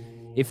fight.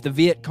 If the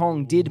Viet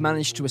Cong did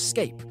manage to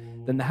escape,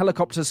 then the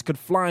helicopters could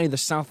fly the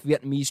South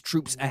Vietnamese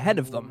troops ahead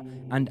of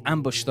them and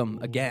ambush them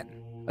again.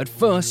 At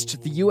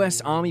first, the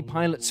US Army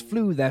pilots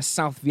flew their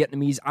South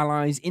Vietnamese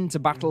allies into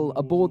battle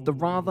aboard the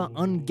rather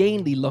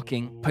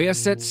ungainly-looking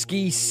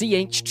Piasecki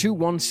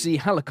CH-21C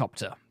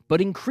helicopter,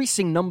 but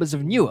increasing numbers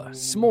of newer,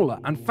 smaller,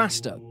 and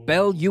faster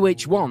Bell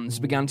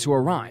UH-1s began to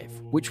arrive,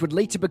 which would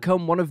later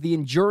become one of the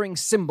enduring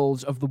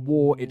symbols of the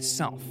war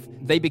itself.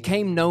 They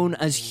became known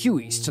as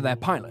Hueys to their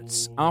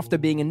pilots, after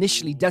being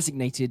initially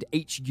designated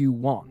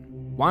HU-1.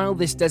 While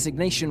this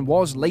designation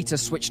was later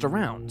switched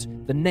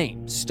around, the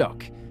name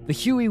stuck. The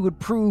Huey would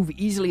prove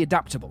easily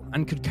adaptable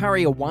and could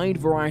carry a wide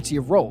variety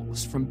of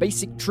roles, from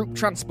basic troop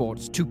transport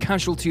to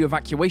casualty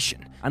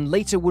evacuation, and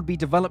later would be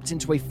developed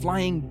into a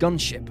flying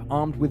gunship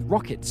armed with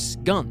rockets,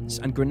 guns,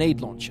 and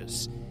grenade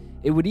launchers.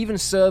 It would even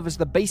serve as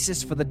the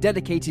basis for the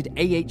dedicated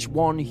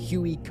AH-1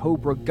 Huey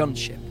Cobra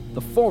gunship,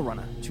 the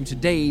forerunner to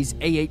today's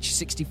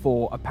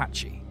AH-64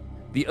 Apache.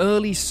 The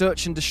early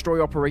search and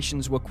destroy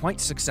operations were quite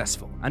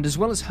successful, and as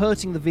well as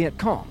hurting the Viet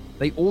Cong,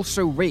 they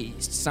also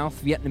raised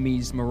South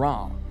Vietnamese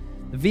morale.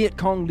 The Viet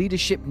Cong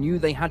leadership knew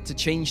they had to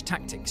change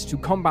tactics to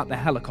combat the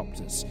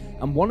helicopters,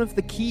 and one of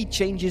the key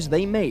changes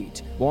they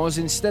made was,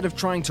 instead of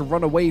trying to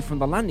run away from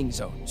the landing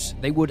zones,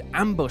 they would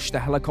ambush the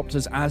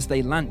helicopters as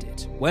they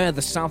landed, where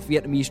the South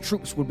Vietnamese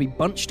troops would be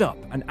bunched up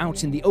and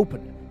out in the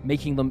open,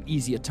 making them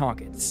easier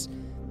targets.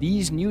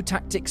 These new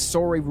tactics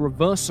saw a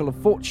reversal of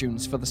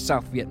fortunes for the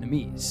South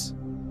Vietnamese.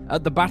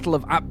 At the Battle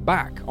of Ap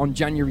Bac on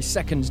January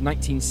 2nd,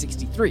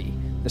 1963,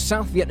 the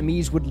South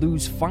Vietnamese would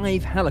lose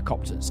 5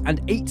 helicopters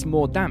and 8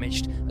 more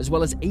damaged, as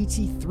well as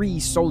 83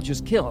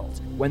 soldiers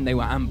killed when they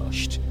were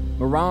ambushed.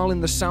 Morale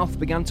in the South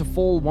began to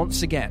fall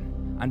once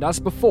again, and as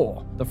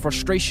before, the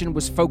frustration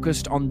was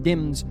focused on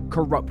Dim's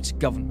corrupt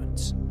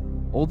government.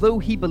 Although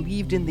he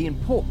believed in the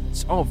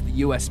importance of the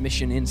US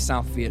mission in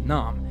South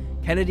Vietnam,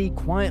 Kennedy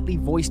quietly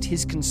voiced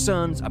his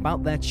concerns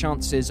about their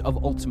chances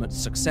of ultimate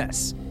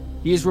success.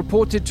 He is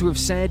reported to have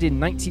said in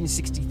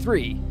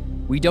 1963,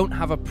 "We don't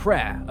have a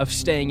prayer of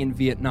staying in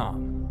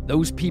Vietnam.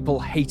 Those people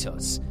hate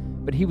us."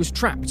 But he was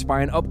trapped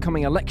by an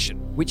upcoming election,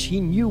 which he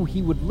knew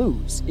he would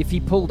lose if he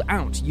pulled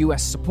out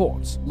US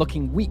support,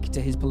 looking weak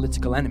to his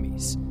political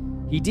enemies.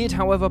 He did,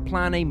 however,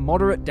 plan a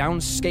moderate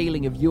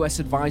downscaling of US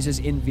advisors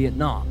in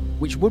Vietnam,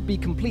 which would be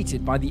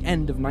completed by the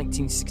end of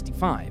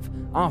 1965,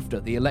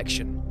 after the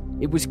election.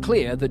 It was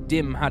clear that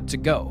Dim had to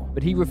go,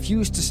 but he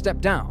refused to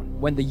step down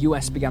when the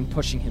US began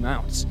pushing him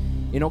out.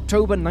 In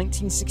October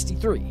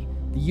 1963,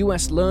 the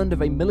US learned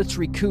of a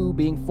military coup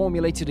being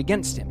formulated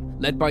against him,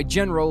 led by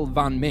General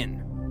Van Minh.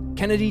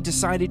 Kennedy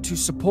decided to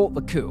support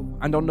the coup,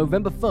 and on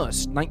November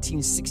 1st,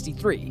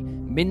 1963,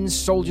 Minh's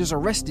soldiers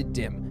arrested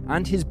Dim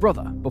and his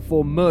brother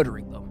before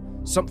murdering them,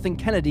 something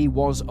Kennedy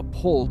was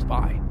appalled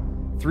by.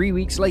 3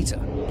 weeks later,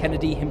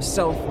 Kennedy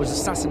himself was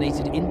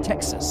assassinated in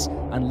Texas,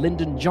 and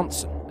Lyndon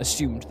Johnson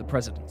assumed the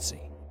presidency.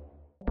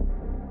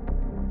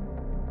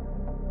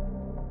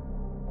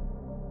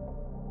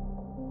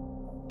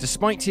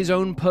 Despite his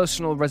own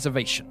personal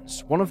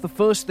reservations, one of the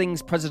first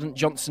things President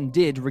Johnson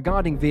did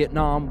regarding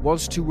Vietnam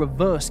was to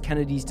reverse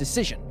Kennedy's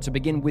decision to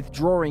begin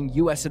withdrawing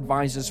US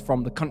advisors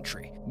from the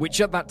country,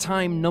 which at that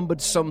time numbered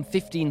some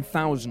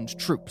 15,000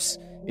 troops.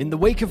 In the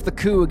wake of the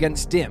coup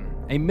against Diem,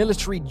 a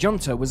military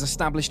junta was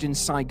established in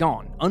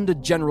Saigon under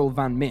General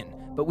Van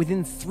Minh, but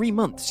within 3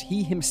 months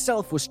he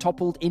himself was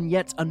toppled in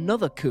yet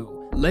another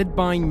coup, led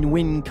by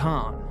Nguyen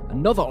Khan,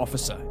 another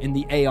officer in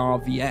the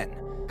ARVN.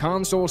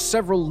 Khan saw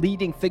several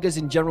leading figures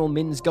in General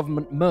Minh's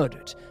government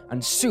murdered,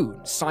 and soon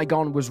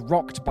Saigon was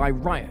rocked by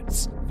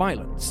riots,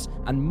 violence,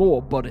 and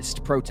more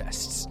Buddhist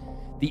protests.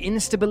 The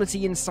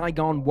instability in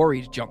Saigon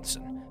worried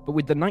Johnson, but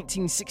with the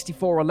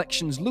 1964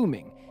 elections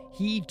looming,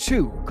 he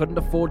too couldn't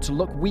afford to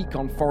look weak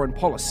on foreign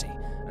policy,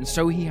 and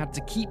so he had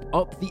to keep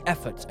up the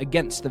effort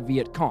against the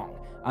Viet Cong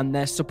and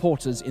their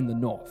supporters in the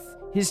north.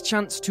 His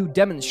chance to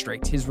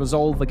demonstrate his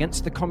resolve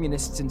against the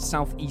communists in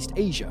Southeast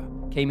Asia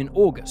came in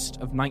August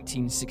of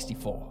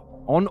 1964.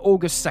 On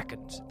August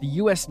 2nd, the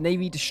US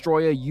Navy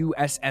destroyer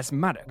USS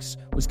Maddox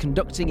was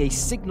conducting a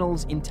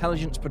signals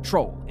intelligence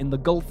patrol in the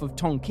Gulf of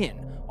Tonkin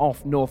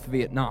off North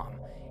Vietnam,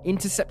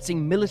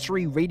 intercepting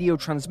military radio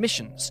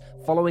transmissions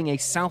following a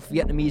South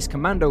Vietnamese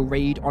commando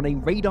raid on a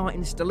radar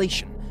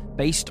installation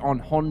based on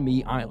Hon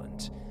Mi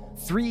Island.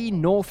 3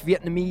 North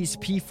Vietnamese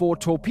P-4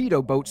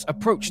 torpedo boats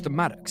approached the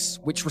Maddox,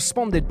 which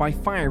responded by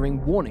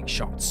firing warning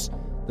shots.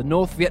 The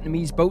North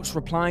Vietnamese boats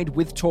replied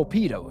with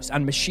torpedoes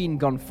and machine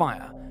gun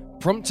fire,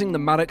 prompting the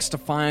Maddox to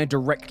fire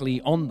directly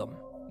on them.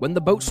 When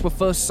the boats were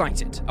first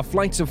sighted, a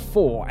flight of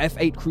 4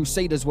 F-8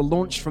 Crusaders were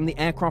launched from the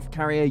aircraft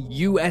carrier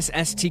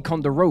USS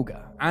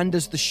Ticonderoga, and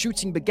as the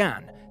shooting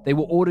began, they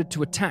were ordered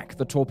to attack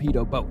the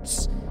torpedo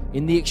boats.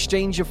 In the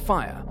exchange of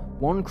fire,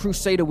 1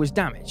 Crusader was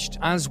damaged,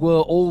 as were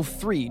all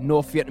 3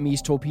 North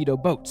Vietnamese torpedo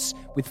boats,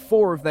 with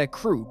 4 of their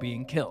crew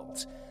being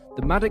killed.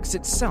 The Maddox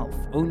itself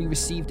only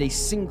received a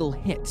single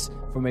hit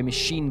from a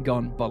machine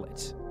gun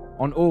bullet.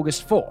 On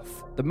August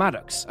 4th, the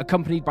Maddox,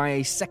 accompanied by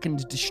a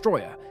second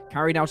destroyer,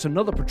 carried out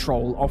another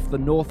patrol off the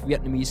North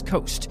Vietnamese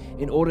coast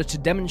in order to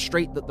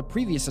demonstrate that the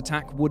previous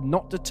attack would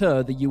not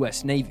deter the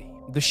US Navy.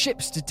 The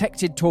ships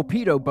detected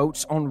torpedo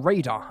boats on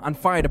radar and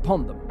fired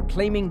upon them,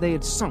 claiming they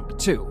had sunk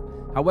too.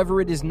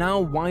 However, it is now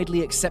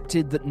widely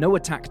accepted that no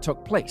attack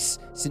took place,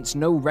 since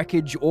no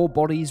wreckage or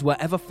bodies were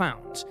ever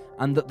found,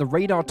 and that the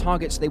radar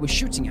targets they were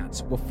shooting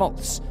at were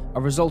false,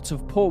 a result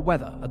of poor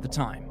weather at the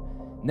time.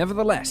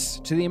 Nevertheless,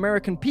 to the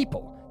American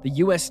people, the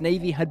US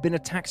Navy had been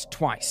attacked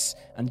twice,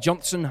 and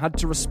Johnson had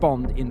to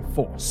respond in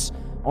force.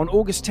 On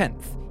August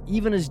 10th,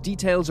 even as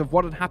details of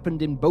what had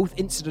happened in both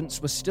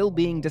incidents were still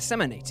being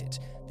disseminated,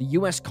 the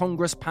US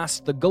Congress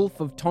passed the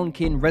Gulf of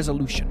Tonkin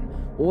Resolution,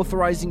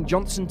 authorizing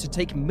Johnson to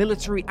take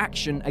military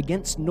action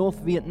against North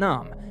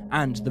Vietnam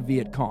and the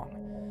Viet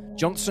Cong.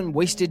 Johnson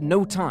wasted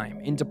no time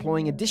in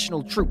deploying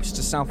additional troops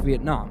to South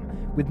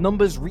Vietnam, with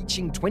numbers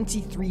reaching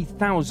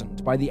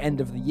 23,000 by the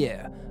end of the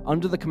year,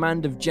 under the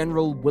command of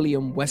General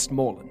William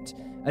Westmoreland.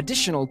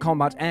 Additional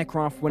combat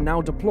aircraft were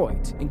now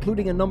deployed,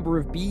 including a number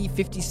of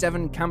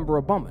B-57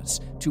 Canberra bombers,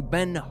 to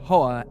Ben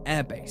Hoa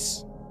Air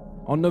Base.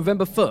 On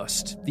November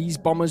 1st, these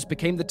bombers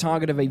became the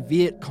target of a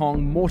Viet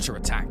Cong mortar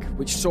attack,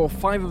 which saw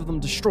 5 of them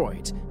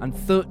destroyed and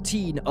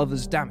 13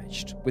 others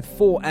damaged, with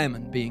 4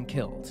 airmen being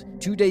killed.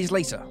 2 days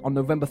later, on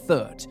November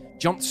 3rd,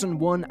 Johnson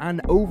won an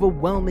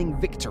overwhelming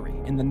victory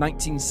in the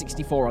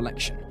 1964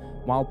 election,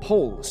 while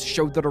polls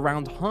showed that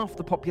around half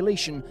the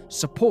population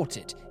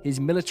supported his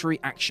military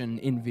action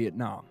in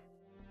Vietnam.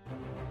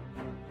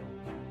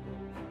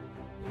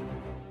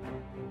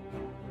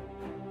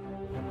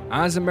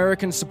 As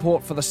American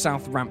support for the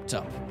South ramped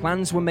up,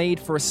 plans were made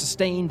for a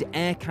sustained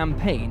air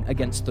campaign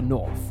against the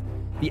North.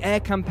 The air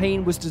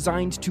campaign was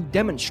designed to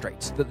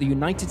demonstrate that the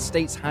United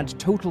States had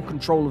total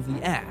control of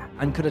the air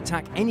and could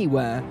attack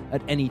anywhere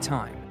at any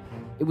time.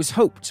 It was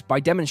hoped, by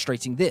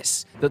demonstrating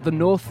this, that the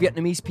North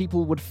Vietnamese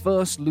people would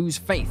first lose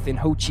faith in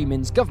Ho Chi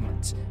Minh's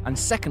government, and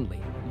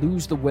secondly,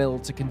 lose the will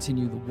to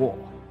continue the war.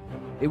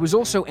 It was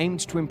also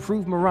aimed to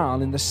improve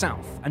morale in the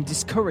South and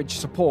discourage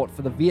support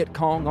for the Viet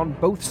Cong on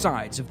both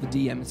sides of the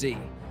DMZ.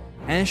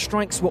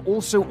 Airstrikes were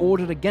also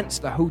ordered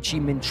against the Ho Chi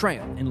Minh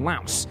Trail in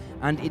Laos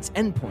and its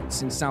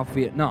endpoints in South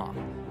Vietnam,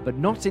 but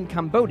not in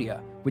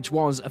Cambodia, which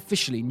was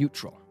officially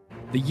neutral.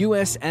 The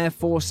US Air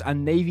Force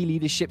and Navy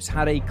leaderships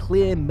had a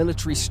clear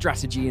military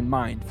strategy in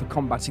mind for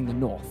combating the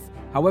North.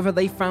 However,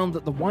 they found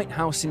that the White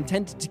House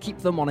intended to keep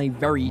them on a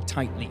very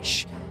tight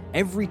leash.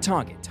 Every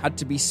target had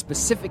to be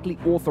specifically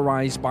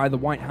authorized by the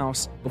White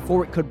House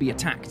before it could be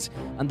attacked,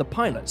 and the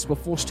pilots were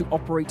forced to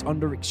operate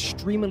under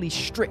extremely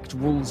strict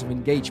rules of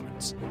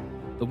engagement.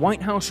 The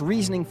White House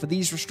reasoning for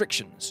these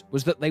restrictions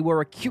was that they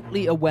were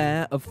acutely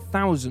aware of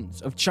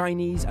thousands of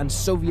Chinese and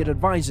Soviet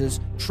advisors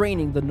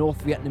training the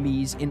North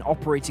Vietnamese in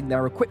operating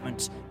their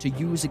equipment to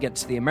use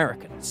against the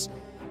Americans.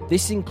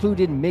 This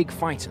included MiG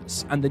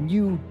fighters and the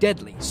new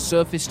deadly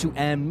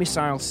surface-to-air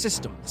missile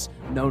systems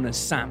known as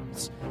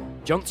SAMs.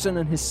 Johnson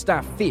and his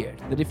staff feared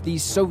that if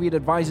these Soviet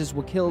advisors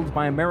were killed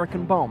by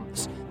American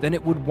bombs, then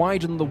it would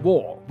widen the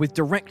war with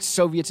direct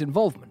Soviet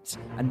involvement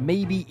and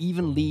maybe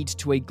even lead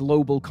to a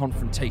global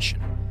confrontation.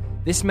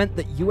 This meant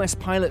that US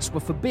pilots were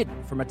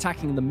forbidden from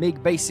attacking the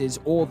MiG bases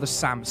or the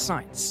SAM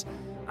sites.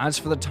 As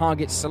for the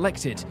targets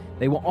selected,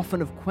 they were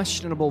often of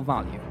questionable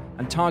value,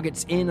 and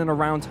targets in and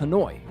around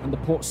Hanoi and the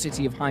port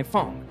city of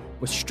Haiphong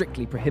were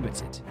strictly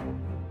prohibited.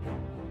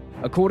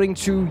 According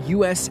to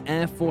US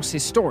Air Force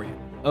historian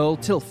Earl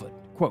Tilford,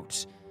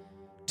 quote,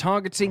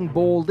 "Targeting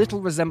bore little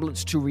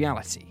resemblance to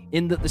reality,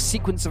 in that the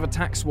sequence of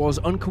attacks was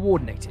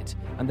uncoordinated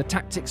and the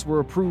tactics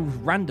were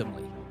approved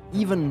randomly,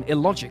 even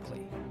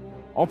illogically.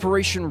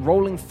 Operation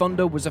Rolling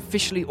Thunder was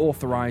officially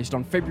authorized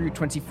on February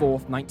 24,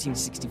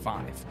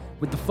 1965,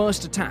 with the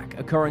first attack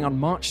occurring on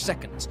March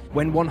 2nd,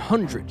 when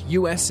 100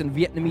 US and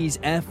Vietnamese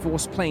Air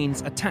Force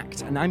planes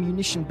attacked an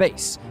ammunition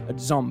base at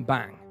Zom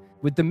Bang.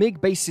 With the MiG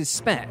bases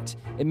spared,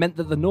 it meant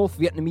that the North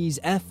Vietnamese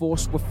Air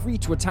Force were free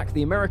to attack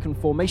the American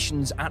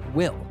formations at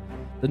will.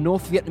 The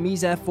North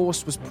Vietnamese Air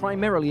Force was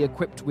primarily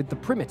equipped with the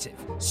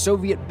primitive,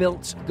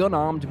 Soviet-built,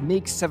 gun-armed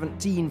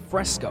MiG-17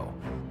 Fresco,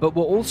 but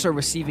were also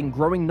receiving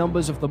growing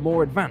numbers of the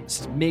more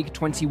advanced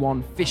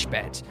MiG-21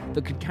 Fishbed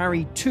that could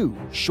carry 2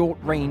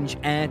 short-range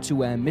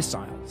air-to-air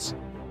missiles.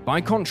 By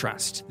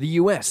contrast, the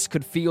US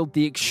could field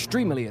the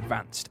extremely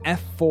advanced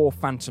F-4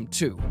 Phantom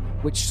II,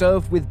 which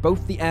served with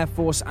both the Air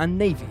Force and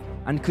Navy,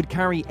 and could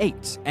carry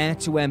 8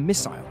 air-to-air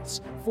missiles,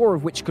 4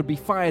 of which could be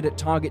fired at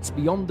targets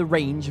beyond the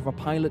range of a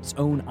pilot's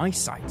own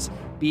eyesight,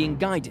 being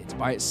guided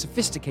by its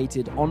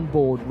sophisticated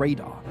onboard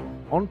radar.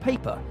 On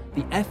paper,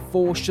 the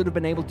F-4 should have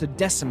been able to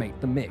decimate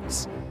the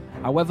MiGs.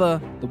 However,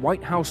 the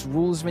White House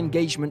rules of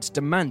engagement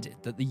demanded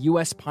that the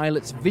US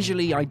pilots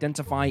visually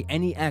identify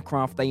any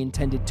aircraft they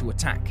intended to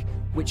attack,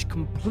 which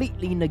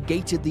completely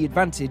negated the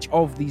advantage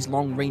of these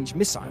long-range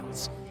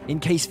missiles, in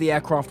case the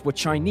aircraft were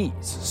Chinese,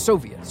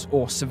 Soviet,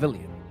 or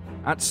civilian.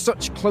 At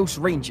such close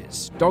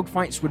ranges,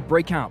 dogfights would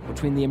break out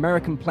between the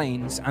American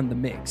planes and the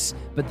MiGs,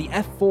 but the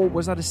F-4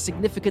 was at a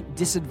significant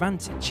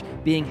disadvantage,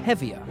 being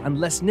heavier and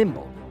less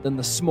nimble than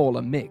the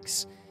smaller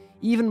MiGs.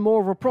 Even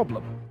more of a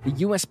problem,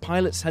 the US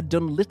pilots had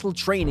done little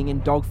training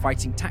in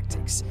dogfighting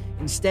tactics,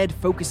 instead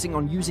focusing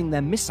on using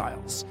their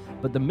missiles,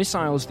 but the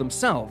missiles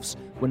themselves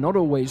were not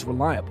always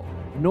reliable.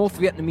 North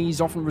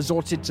Vietnamese often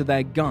resorted to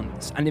their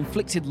guns and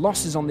inflicted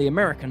losses on the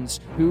Americans,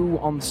 who,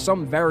 on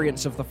some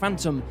variants of the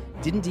Phantom,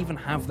 didn't even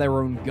have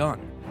their own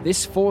gun.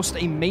 This forced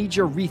a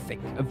major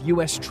rethink of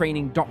US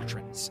training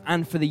doctrines,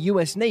 and for the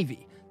US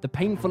Navy, the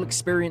painful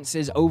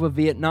experiences over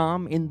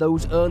Vietnam in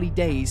those early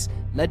days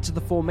led to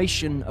the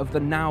formation of the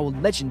now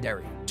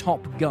legendary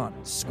Top Gun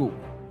School.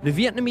 The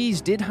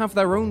Vietnamese did have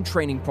their own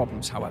training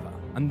problems, however,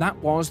 and that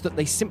was that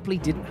they simply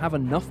didn't have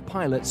enough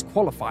pilots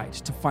qualified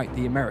to fight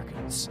the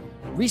Americans.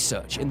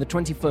 Research in the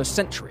 21st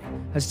century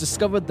has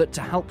discovered that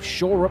to help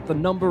shore up the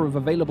number of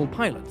available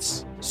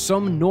pilots,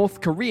 some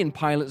North Korean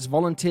pilots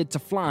volunteered to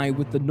fly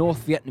with the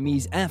North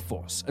Vietnamese Air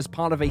Force as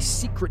part of a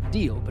secret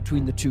deal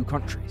between the two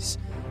countries.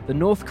 The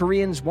North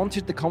Koreans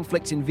wanted the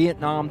conflict in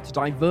Vietnam to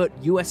divert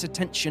US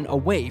attention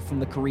away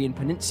from the Korean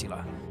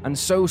peninsula, and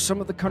so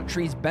some of the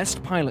country's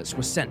best pilots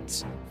were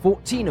sent,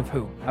 14 of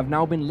whom have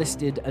now been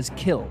listed as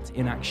killed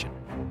in action.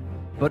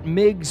 But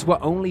MiGs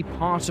were only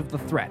part of the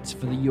threat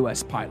for the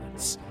US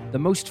pilots. The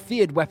most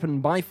feared weapon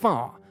by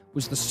far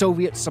was the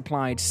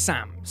Soviet-supplied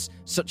SAMs,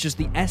 such as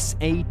the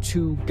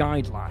SA-2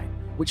 Guideline,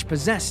 which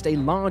possessed a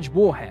large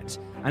warhead,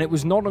 and it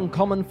was not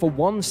uncommon for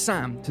one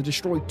SAM to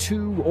destroy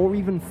 2 or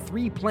even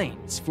 3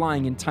 planes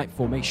flying in tight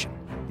formation.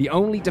 The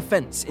only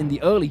defense in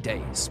the early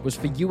days was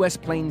for US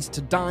planes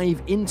to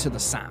dive into the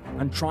SAM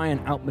and try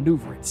and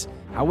outmaneuver it.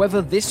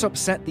 However, this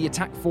upset the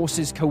attack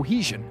force's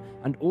cohesion,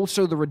 and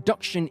also the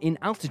reduction in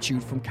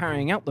altitude from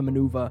carrying out the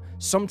maneuver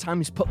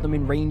sometimes put them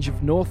in range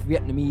of North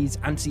Vietnamese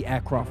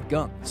anti-aircraft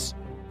guns.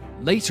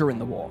 Later in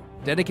the war,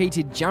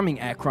 dedicated jamming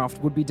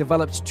aircraft would be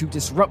developed to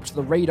disrupt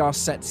the radar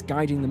sets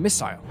guiding the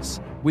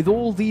missiles. With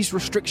all these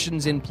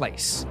restrictions in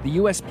place, the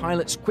US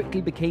pilots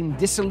quickly became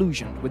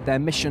disillusioned with their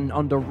mission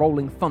under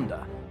Rolling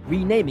Thunder,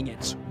 renaming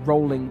it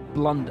Rolling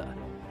Blunder.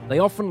 They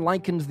often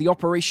likened the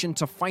operation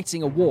to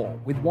fighting a war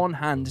with one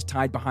hand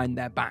tied behind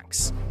their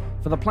backs.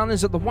 For the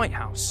planners at the White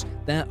House,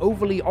 their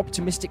overly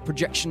optimistic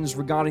projections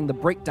regarding the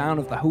breakdown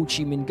of the Ho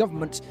Chi Minh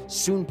government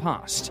soon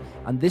passed,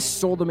 and this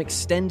saw them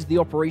extend the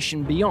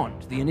operation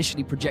beyond the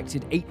initially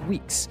projected 8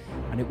 weeks,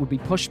 and it would be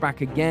pushed back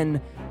again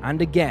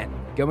and again,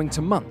 going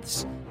to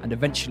months and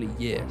eventually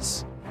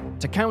years.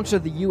 To counter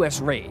the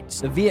US raids,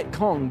 the Viet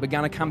Cong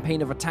began a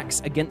campaign of attacks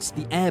against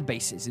the air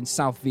bases in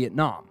South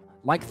Vietnam,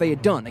 like they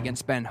had done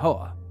against Ben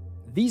Hoa.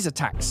 These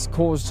attacks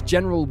caused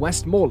General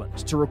Westmoreland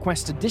to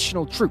request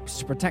additional troops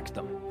to protect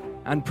them,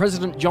 and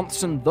President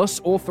Johnson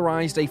thus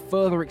authorized a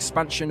further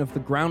expansion of the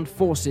ground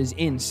forces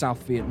in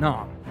South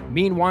Vietnam.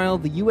 Meanwhile,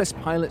 the US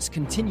pilots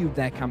continued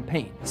their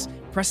campaigns,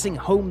 pressing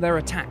home their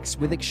attacks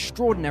with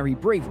extraordinary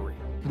bravery,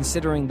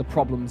 considering the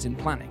problems in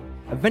planning.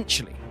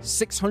 Eventually,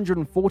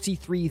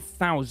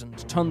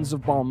 643,000 tons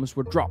of bombs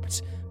were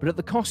dropped, but at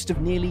the cost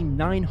of nearly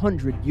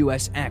 900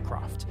 US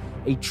aircraft,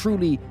 a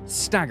truly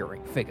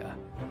staggering figure.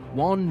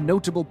 One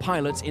notable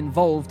pilot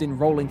involved in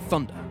Rolling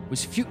Thunder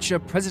was future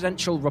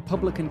presidential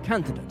Republican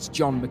candidate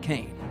John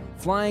McCain.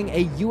 Flying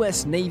a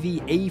US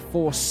Navy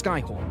A-4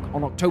 Skyhawk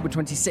on October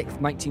 26,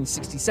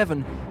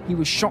 1967, he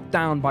was shot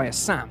down by a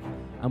SAM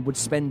and would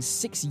spend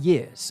 6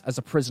 years as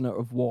a prisoner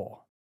of war.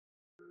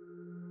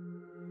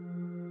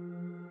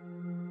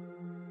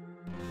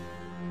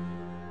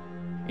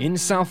 In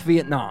South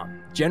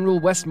Vietnam, General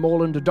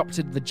Westmoreland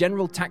adopted the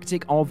general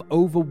tactic of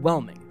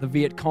overwhelming the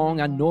Viet Cong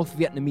and North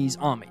Vietnamese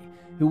army,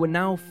 who were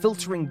now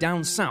filtering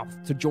down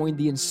south to join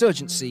the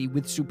insurgency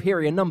with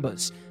superior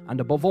numbers and,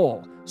 above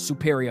all,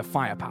 superior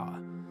firepower.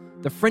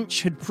 The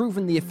French had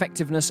proven the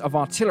effectiveness of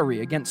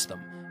artillery against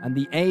them, and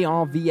the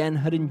ARVN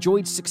had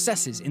enjoyed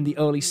successes in the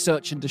early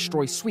search and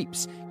destroy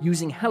sweeps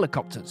using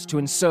helicopters to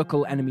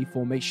encircle enemy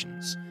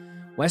formations.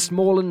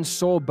 Westmoreland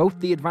saw both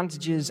the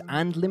advantages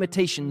and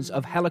limitations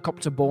of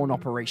helicopter-borne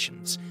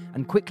operations,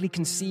 and quickly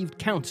conceived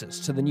counters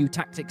to the new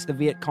tactics the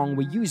Viet Cong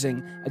were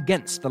using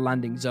against the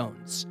landing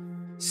zones.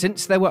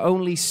 Since there were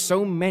only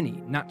so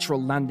many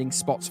natural landing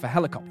spots for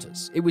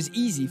helicopters, it was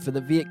easy for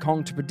the Viet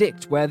Cong to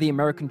predict where the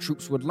American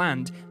troops would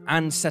land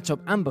and set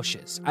up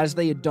ambushes, as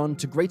they had done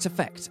to great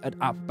effect at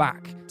Ap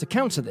Bac. To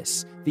counter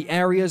this, the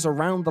areas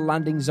around the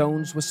landing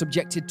zones were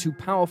subjected to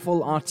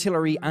powerful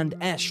artillery and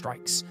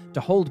airstrikes to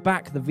hold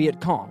back the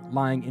Viet Cong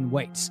lying in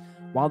wait,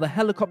 while the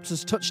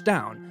helicopters touched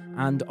down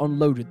and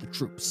unloaded the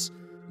troops.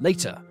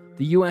 Later,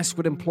 the US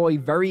would employ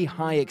very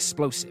high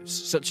explosives,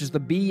 such as the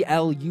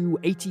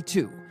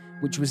BLU-82,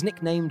 which was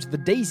nicknamed the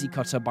Daisy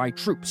Cutter by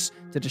troops,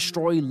 to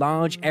destroy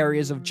large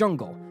areas of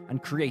jungle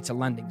and create a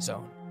landing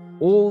zone.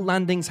 All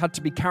landings had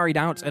to be carried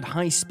out at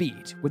high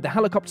speed, with the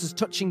helicopters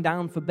touching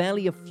down for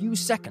barely a few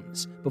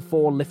seconds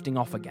before lifting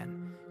off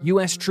again.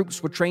 US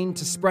troops were trained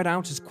to spread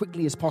out as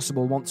quickly as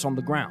possible once on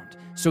the ground,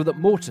 so that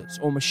mortars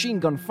or machine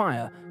gun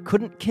fire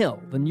couldn't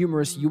kill the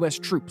numerous US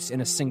troops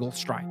in a single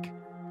strike.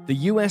 The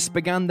US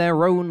began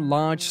their own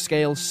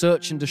large-scale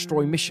search and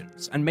destroy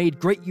missions and made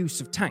great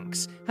use of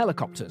tanks,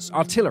 helicopters,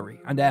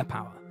 artillery, and air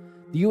power.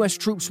 The US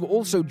troops were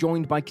also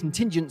joined by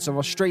contingents of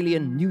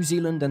Australian, New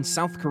Zealand, and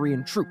South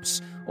Korean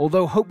troops,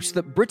 although hopes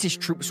that British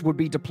troops would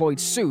be deployed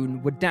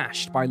soon were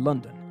dashed by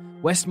London.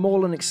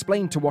 Westmoreland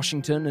explained to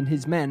Washington and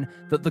his men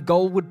that the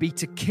goal would be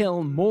to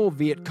kill more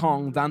Viet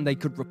Cong than they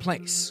could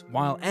replace,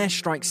 while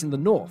airstrikes in the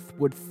north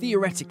would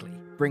theoretically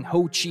bring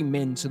Ho Chi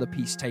Minh to the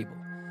peace table.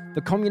 The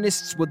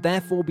communists would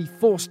therefore be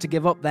forced to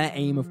give up their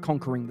aim of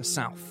conquering the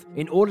South.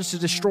 In order to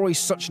destroy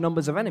such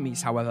numbers of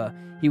enemies, however,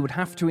 he would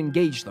have to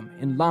engage them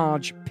in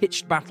large,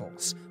 pitched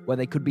battles where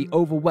they could be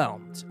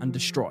overwhelmed and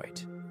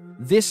destroyed.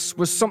 This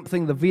was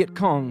something the Viet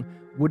Cong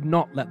would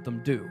not let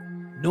them do.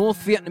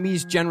 North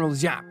Vietnamese General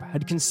Giap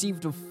had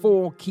conceived of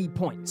 4 key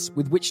points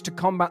with which to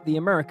combat the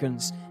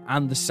Americans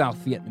and the South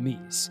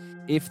Vietnamese.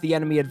 If the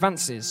enemy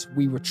advances,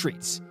 we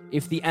retreat.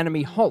 If the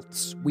enemy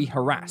halts, we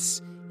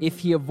harass. If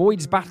he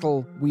avoids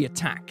battle, we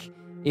attack.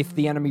 If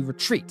the enemy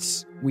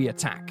retreats, we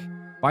attack.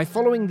 By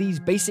following these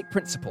basic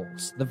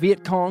principles, the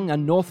Viet Cong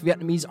and North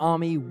Vietnamese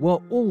army were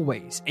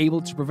always able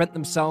to prevent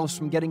themselves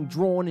from getting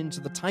drawn into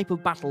the type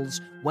of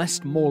battles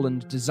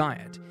Westmoreland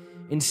desired.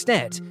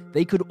 Instead,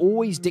 they could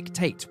always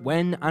dictate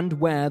when and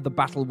where the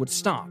battle would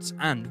start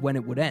and when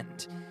it would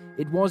end.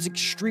 It was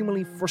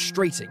extremely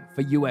frustrating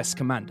for US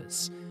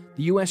commanders.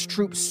 The US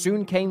troops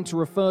soon came to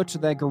refer to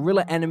their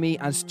guerrilla enemy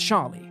as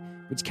Charlie,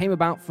 which came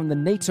about from the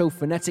NATO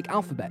phonetic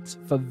alphabet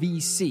for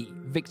VC,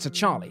 Victor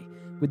Charlie,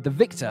 with the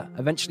Victor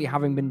eventually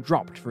having been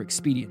dropped for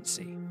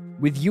expediency.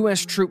 With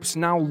US troops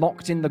now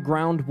locked in the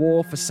ground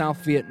war for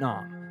South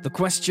Vietnam, the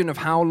question of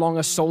how long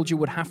a soldier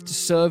would have to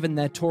serve in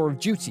their tour of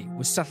duty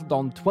was settled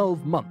on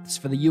 12 months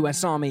for the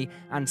US Army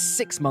and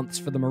 6 months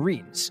for the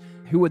Marines,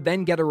 who would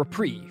then get a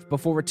reprieve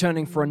before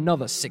returning for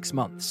another 6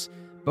 months.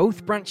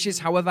 Both branches,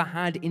 however,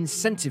 had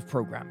incentive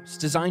programs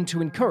designed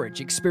to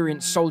encourage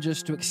experienced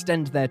soldiers to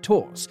extend their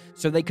tours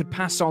so they could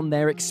pass on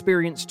their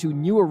experience to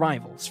new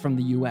arrivals from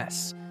the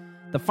US.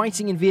 The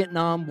fighting in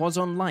Vietnam was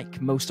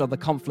unlike most other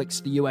conflicts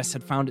the US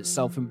had found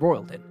itself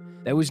embroiled in.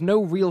 There was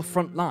no real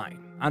front line,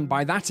 and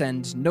by that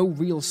end, no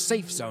real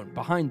safe zone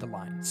behind the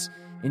lines.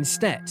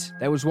 Instead,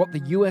 there was what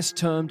the US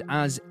termed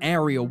as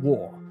area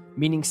war,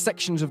 meaning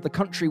sections of the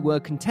country were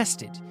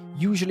contested,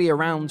 usually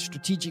around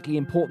strategically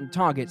important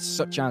targets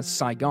such as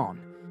Saigon.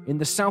 In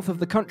the south of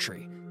the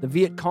country, the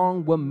Viet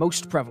Cong were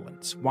most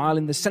prevalent, while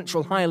in the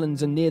Central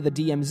Highlands and near the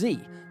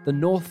DMZ, the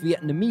North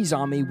Vietnamese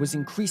army was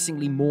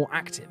increasingly more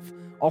active,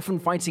 often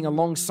fighting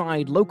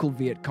alongside local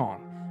Viet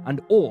Cong,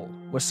 and all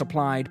were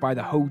supplied by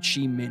the Ho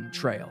Chi Minh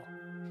Trail.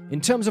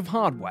 In terms of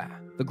hardware,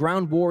 the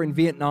ground war in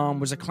Vietnam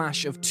was a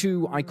clash of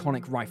two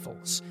iconic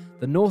rifles.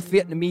 The North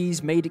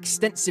Vietnamese made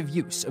extensive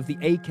use of the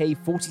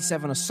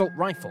AK-47 assault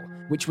rifle,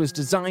 which was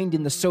designed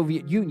in the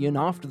Soviet Union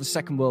after the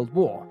Second World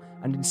War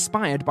and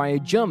inspired by a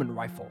German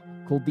rifle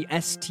called the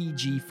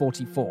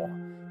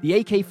STG-44. The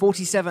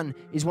AK-47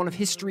 is one of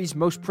history's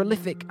most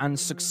prolific and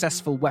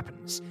successful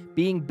weapons,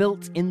 being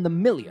built in the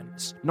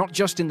millions, not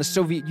just in the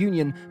Soviet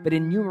Union, but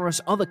in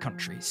numerous other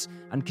countries,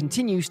 and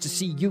continues to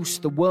see use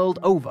the world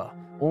over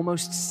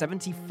almost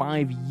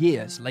 75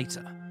 years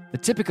later. The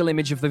typical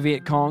image of the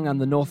Viet Cong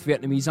and the North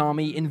Vietnamese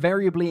army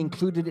invariably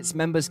included its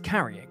members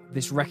carrying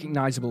this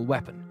recognizable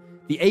weapon.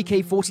 The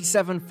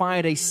AK-47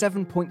 fired a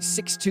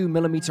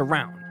 7.62mm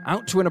round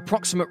out to an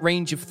approximate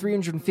range of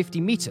 350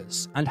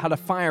 meters and had a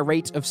fire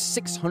rate of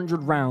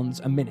 600 rounds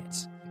a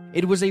minute.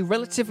 It was a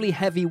relatively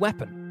heavy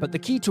weapon, but the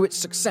key to its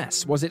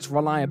success was its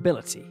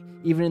reliability,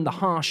 even in the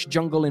harsh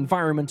jungle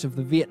environment of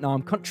the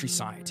Vietnam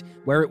countryside,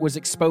 where it was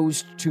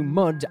exposed to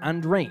mud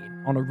and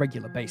rain on a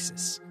regular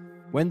basis.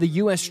 When the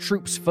US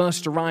troops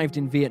first arrived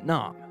in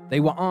Vietnam, they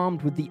were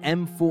armed with the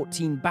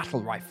M14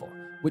 battle rifle,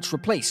 which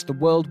replaced the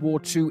World War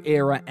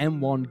II-era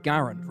M1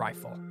 Garand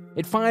rifle.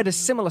 It fired a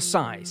similar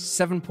size,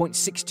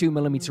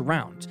 7.62mm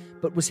round,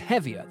 but was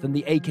heavier than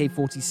the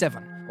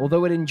AK-47,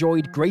 although it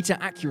enjoyed greater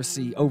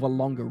accuracy over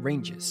longer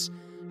ranges.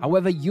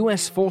 However,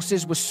 US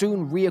forces were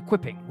soon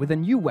re-equipping with a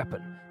new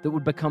weapon that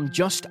would become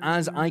just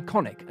as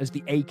iconic as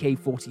the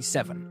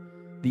AK-47,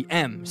 the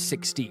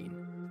M16.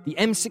 The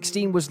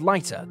M16 was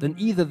lighter than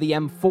either the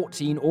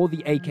M14 or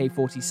the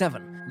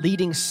AK-47,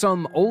 leading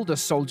some older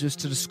soldiers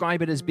to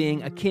describe it as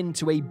being akin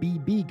to a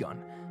BB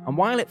gun, and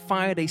while it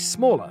fired a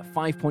smaller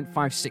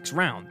 5.56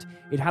 round,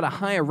 it had a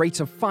higher rate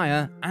of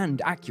fire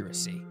and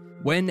accuracy.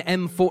 When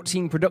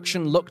M14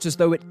 production looked as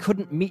though it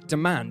couldn't meet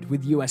demand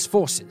with US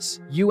forces,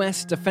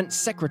 US Defense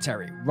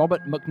Secretary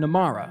Robert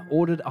McNamara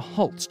ordered a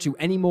halt to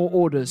any more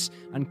orders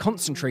and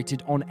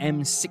concentrated on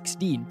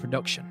M16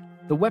 production.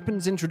 The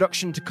weapon's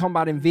introduction to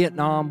combat in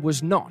Vietnam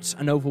was not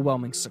an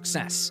overwhelming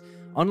success.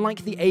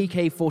 Unlike the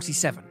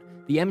AK-47,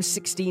 the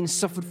M16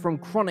 suffered from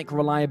chronic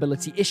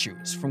reliability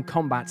issues from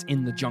combat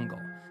in the jungle.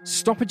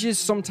 Stoppages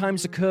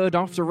sometimes occurred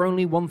after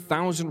only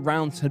 1,000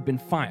 rounds had been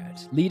fired,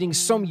 leading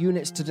some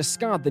units to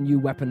discard the new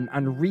weapon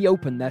and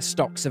reopen their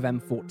stocks of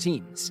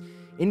M14s.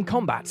 In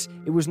combat,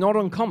 it was not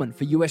uncommon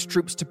for US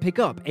troops to pick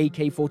up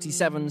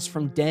AK-47s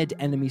from dead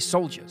enemy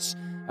soldiers.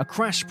 A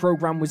crash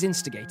program was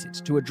instigated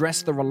to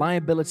address the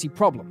reliability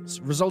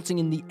problems, resulting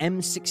in the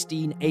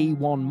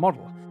M16A1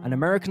 model, and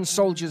American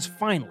soldiers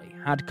finally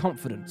had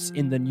confidence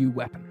in the new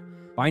weapon.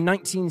 By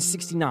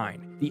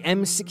 1969, the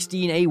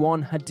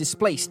M16A1 had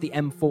displaced the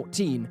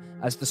M14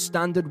 as the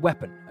standard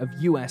weapon of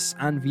US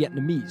and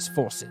Vietnamese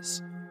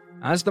forces.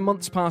 As the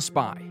months passed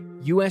by,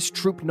 US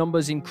troop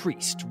numbers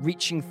increased,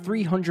 reaching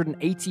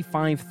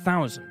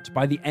 385,000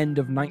 by the end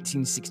of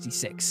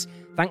 1966,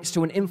 thanks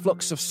to an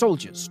influx of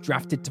soldiers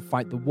drafted to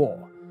fight the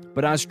war.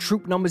 But as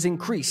troop numbers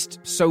increased,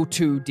 so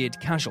too did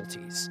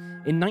casualties.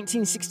 In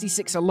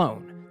 1966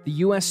 alone, the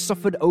US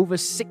suffered over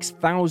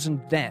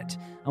 6,000 dead,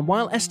 and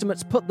while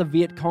estimates put the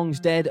Viet Cong's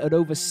dead at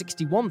over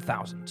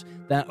 61,000,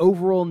 their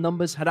overall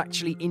numbers had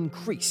actually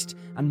increased,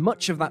 and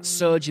much of that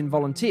surge in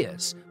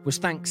volunteers was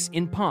thanks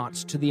in part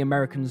to the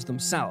Americans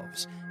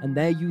themselves and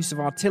their use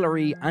of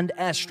artillery and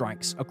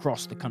airstrikes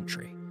across the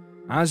country.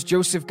 As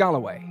Joseph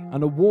Galloway,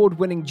 an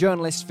award-winning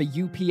journalist for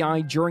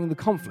UPI during the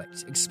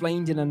conflict,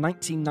 explained in a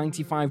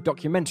 1995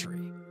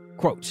 documentary,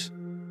 quote,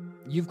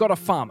 "You've got a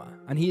farmer,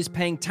 and he is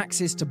paying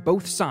taxes to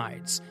both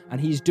sides, and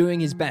he is doing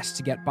his best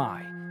to get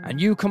by. And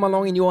you come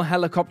along in your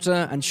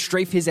helicopter and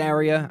strafe his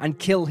area and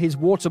kill his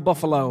water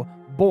buffalo.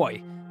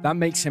 Boy, that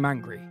makes him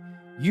angry.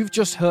 You've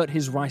just hurt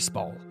his rice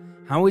bowl.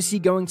 How is he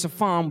going to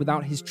farm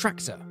without his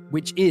tractor,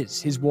 which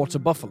is his water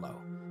buffalo?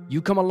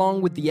 You come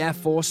along with the Air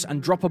Force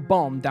and drop a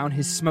bomb down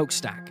his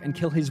smokestack and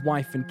kill his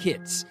wife and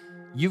kids.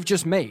 You've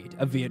just made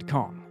a Viet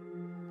Cong.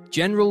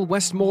 General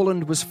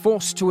Westmoreland was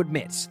forced to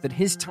admit that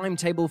his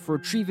timetable for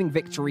achieving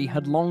victory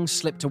had long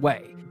slipped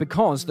away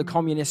because the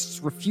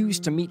communists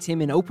refused to meet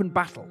him in open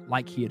battle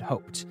like he had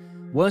hoped.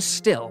 Worse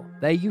still,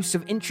 their use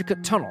of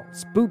intricate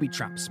tunnels, booby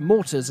traps,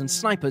 mortars, and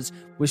snipers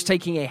was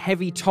taking a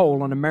heavy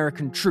toll on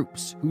American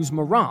troops, whose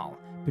morale,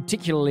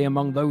 particularly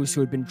among those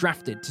who had been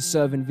drafted to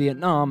serve in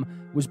Vietnam,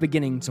 was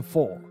beginning to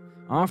fall.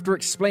 After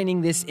explaining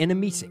this in a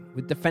meeting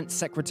with Defense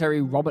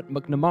Secretary Robert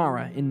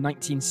McNamara in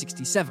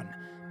 1967,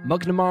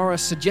 McNamara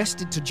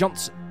suggested to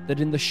Johnson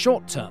that in the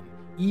short term,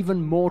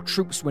 even more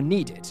troops were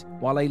needed,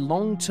 while a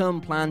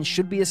long-term plan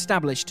should be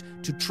established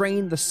to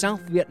train the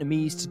South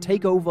Vietnamese to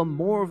take over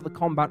more of the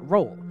combat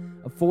role,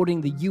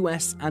 affording the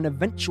US an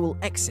eventual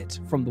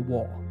exit from the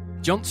war.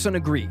 Johnson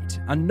agreed,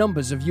 and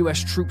numbers of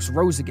US troops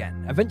rose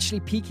again, eventually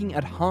peaking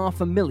at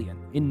 500,000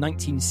 in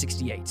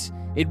 1968.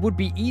 It would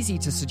be easy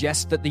to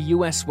suggest that the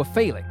US were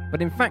failing,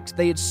 but in fact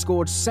they had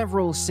scored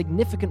several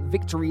significant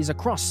victories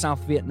across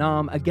South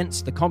Vietnam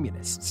against the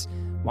communists.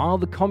 While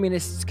the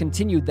communists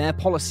continued their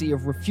policy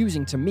of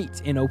refusing to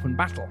meet in open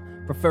battle,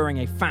 preferring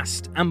a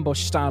fast,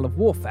 ambush style of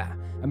warfare,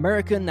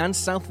 American and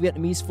South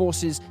Vietnamese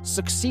forces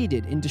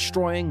succeeded in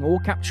destroying or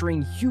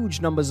capturing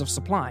huge numbers of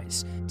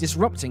supplies,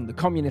 disrupting the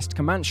communist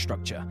command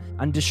structure,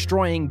 and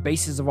destroying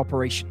bases of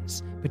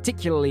operations,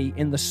 particularly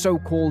in the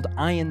so-called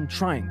Iron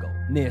Triangle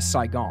near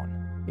Saigon.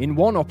 In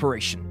one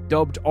operation,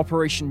 dubbed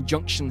Operation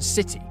Junction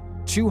City,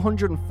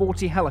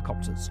 240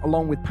 helicopters,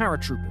 along with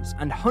paratroopers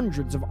and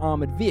hundreds of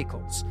armored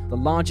vehicles, the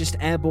largest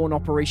airborne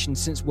operation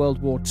since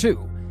World War II,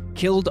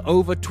 killed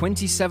over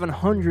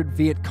 2,700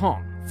 Viet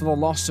Cong for the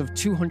loss of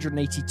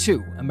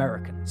 282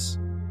 Americans.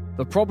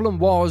 The problem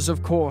was,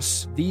 of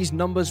course, these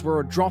numbers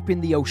were a drop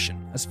in the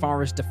ocean as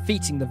far as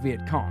defeating the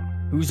Viet Cong,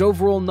 whose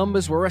overall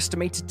numbers were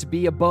estimated to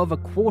be above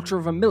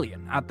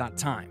 250,000 at that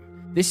time.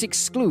 This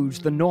excludes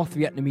the North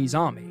Vietnamese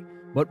army.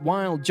 But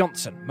while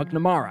Johnson,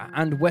 McNamara,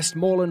 and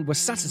Westmoreland were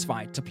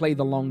satisfied to play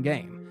the long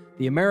game,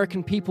 the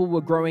American people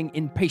were growing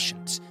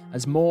impatient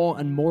as more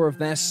and more of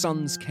their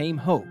sons came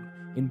home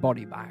in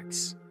body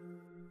bags.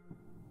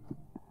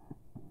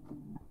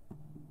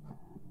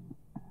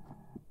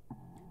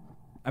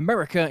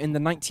 America in the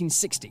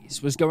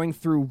 1960s was going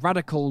through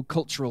radical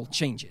cultural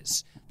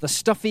changes. The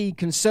stuffy,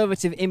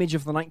 conservative image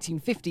of the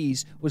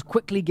 1950s was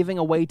quickly giving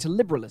way to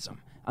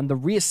liberalism and the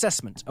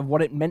reassessment of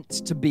what it meant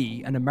to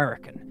be an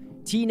American.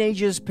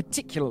 Teenagers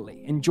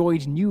particularly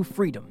enjoyed new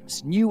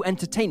freedoms, new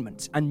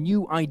entertainment, and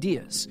new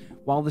ideas,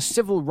 while the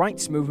civil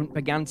rights movement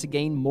began to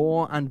gain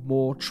more and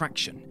more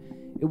traction.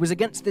 It was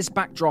against this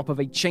backdrop of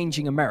a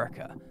changing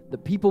America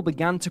that people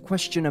began to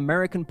question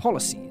American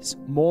policies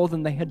more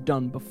than they had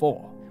done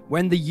before.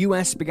 When the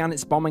US began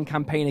its bombing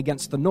campaign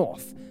against the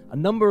North, a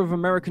number of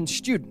American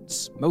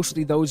students,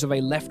 mostly those of a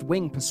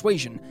left-wing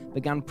persuasion,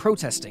 began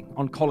protesting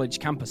on college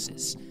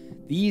campuses.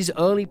 These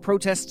early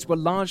protests were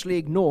largely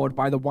ignored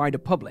by the wider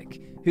public,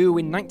 who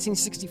in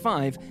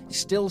 1965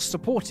 still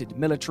supported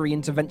military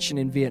intervention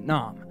in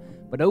Vietnam.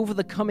 But over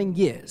the coming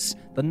years,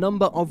 the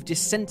number of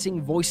dissenting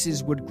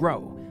voices would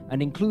grow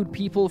and include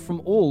people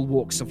from all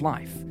walks of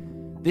life.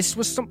 This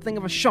was something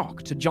of a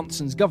shock to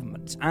Johnson's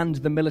government and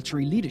the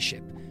military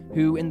leadership,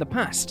 who in the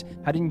past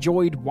had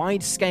enjoyed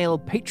wide-scale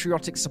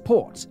patriotic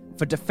support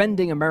for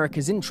defending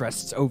America's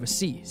interests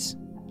overseas.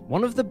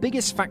 One of the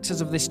biggest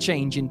factors of this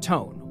change in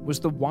tone was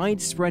the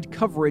widespread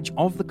coverage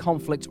of the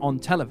conflict on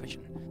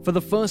television. For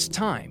the first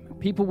time,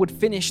 people would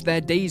finish their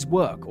day's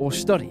work or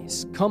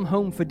studies, come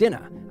home for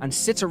dinner, and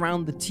sit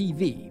around the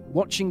TV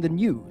watching the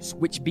news,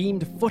 which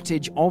beamed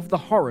footage of the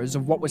horrors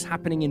of what was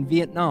happening in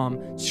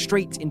Vietnam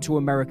straight into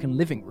American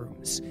living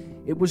rooms.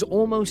 It was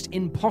almost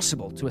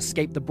impossible to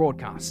escape the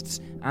broadcasts,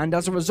 and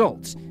as a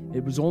result,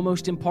 it was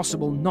almost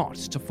impossible not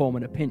to form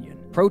an opinion.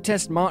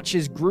 Protest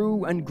marches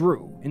grew and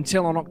grew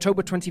until on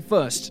October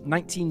 21st,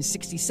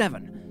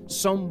 1967,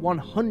 some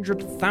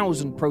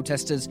 100,000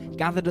 protesters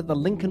gathered at the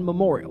Lincoln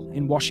Memorial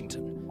in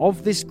Washington.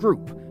 Of this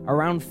group,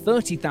 around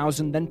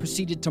 30,000 then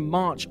proceeded to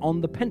march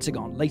on the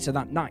Pentagon later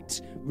that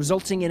night,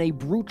 resulting in a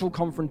brutal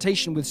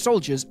confrontation with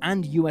soldiers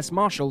and US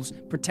Marshals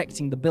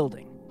protecting the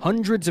building.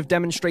 Hundreds of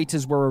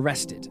demonstrators were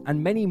arrested,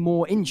 and many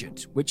more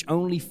injured, which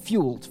only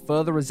fueled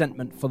further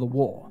resentment for the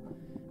war.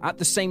 At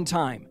the same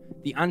time,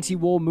 the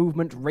anti-war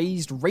movement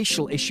raised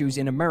racial issues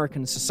in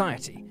American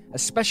society,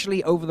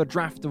 especially over the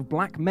draft of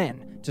black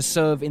men to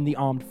serve in the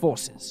armed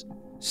forces.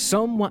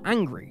 Some were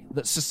angry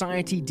that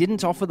society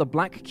didn't offer the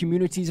black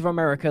communities of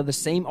America the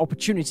same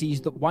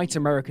opportunities that white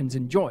Americans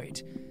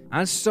enjoyed.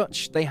 As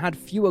such, they had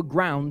fewer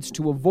grounds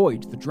to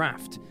avoid the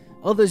draft.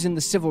 Others in the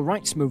civil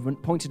rights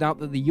movement pointed out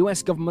that the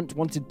US government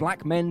wanted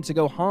black men to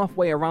go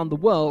halfway around the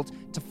world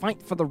to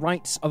fight for the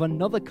rights of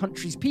another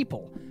country's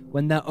people,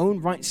 when their own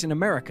rights in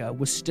America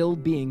were still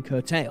being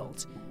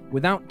curtailed.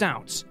 Without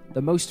doubt,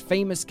 the most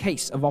famous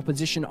case of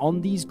opposition on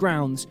these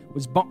grounds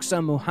was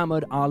boxer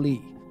Muhammad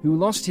Ali, who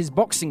lost his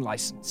boxing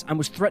license and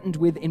was threatened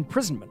with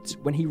imprisonment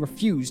when he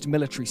refused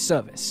military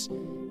service.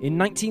 In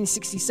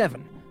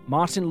 1967,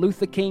 Martin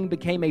Luther King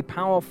became a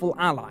powerful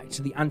ally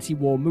to the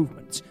anti-war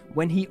movement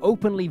when he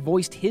openly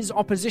voiced his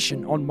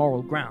opposition on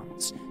moral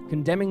grounds,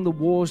 condemning the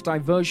war's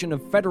diversion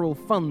of federal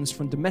funds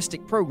from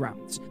domestic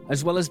programs,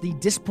 as well as the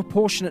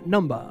disproportionate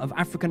number of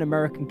African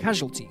American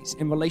casualties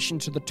in relation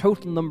to the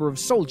total number of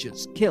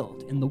soldiers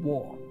killed in the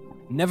war.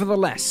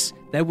 Nevertheless,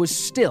 there was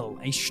still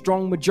a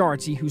strong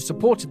majority who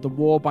supported the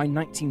war by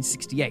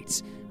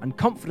 1968, and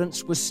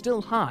confidence was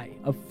still high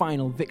of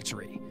final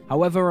victory.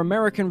 However,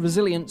 American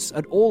resilience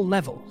at all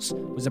levels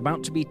was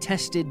about to be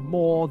tested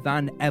more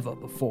than ever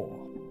before.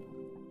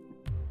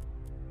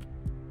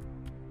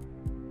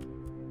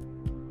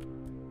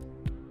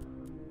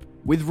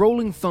 With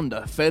Rolling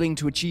Thunder failing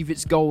to achieve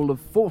its goal of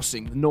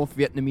forcing the North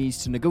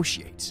Vietnamese to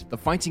negotiate, the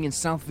fighting in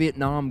South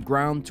Vietnam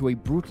ground to a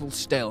brutal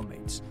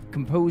stalemate,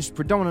 composed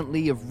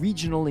predominantly of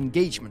regional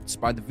engagements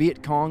by the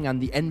Viet Cong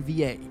and the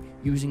NVA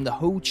using the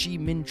Ho Chi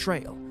Minh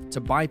Trail to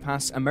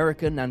bypass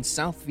American and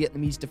South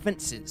Vietnamese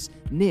defenses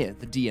near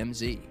the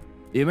DMZ.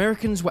 The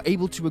Americans were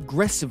able to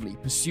aggressively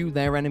pursue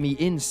their enemy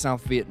in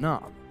South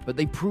Vietnam, but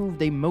they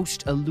proved a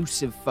most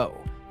elusive foe,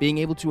 being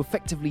able to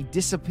effectively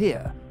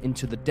disappear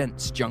into the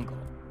dense jungle.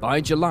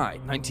 By July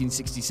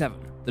 1967,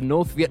 the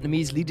North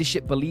Vietnamese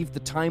leadership believed the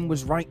time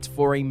was right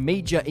for a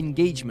major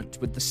engagement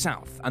with the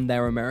South and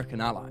their American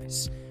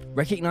allies.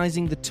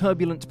 Recognizing the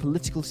turbulent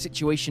political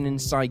situation in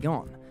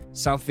Saigon,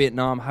 South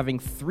Vietnam having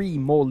 3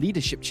 more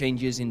leadership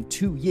changes in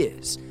 2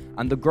 years,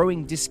 and the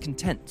growing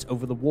discontent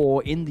over the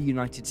war in the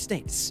United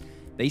States,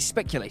 they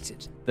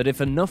speculated that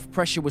if enough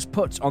pressure was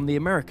put on the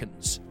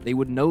Americans, they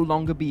would no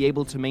longer be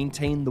able to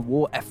maintain the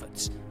war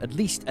effort, at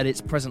least at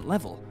its present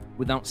level,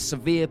 without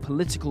severe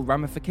political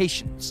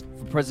ramifications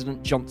for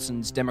President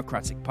Johnson's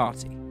Democratic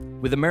Party.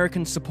 With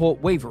American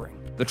support wavering,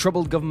 the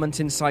troubled government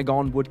in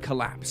Saigon would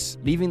collapse,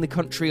 leaving the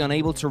country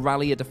unable to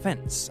rally a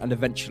defense and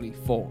eventually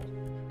fall.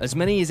 As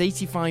many as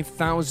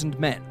 85,000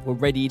 men were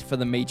readied for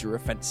the major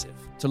offensive.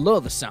 To lure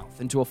the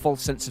South into a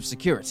false sense of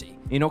security,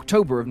 in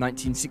October of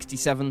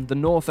 1967, the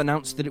North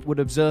announced that it would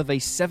observe a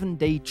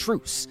 7-day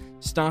truce,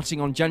 starting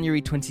on January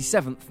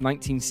 27,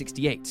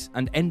 1968,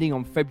 and ending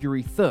on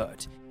February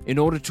 3rd, in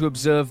order to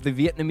observe the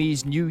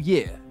Vietnamese New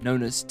Year,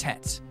 known as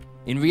Tet.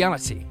 In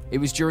reality, it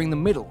was during the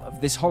middle of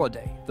this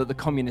holiday that the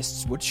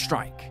communists would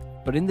strike.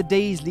 But in the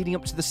days leading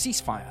up to the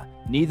ceasefire,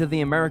 neither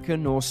the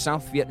American nor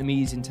South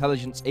Vietnamese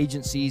intelligence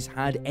agencies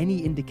had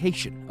any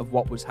indication of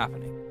what was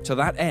happening. To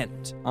that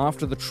end,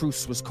 after the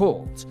truce was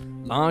called,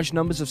 large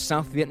numbers of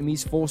South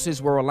Vietnamese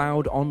forces were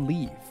allowed on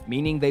leave,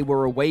 meaning they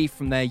were away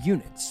from their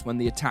units when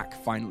the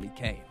attack finally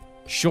came.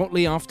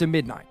 Shortly after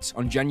midnight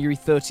on January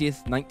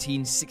 30th,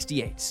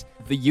 1968,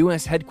 the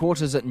US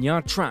headquarters at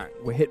Nha Trang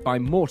were hit by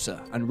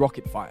mortar and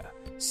rocket fire.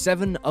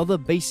 7 other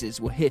bases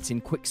were hit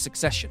in quick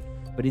succession,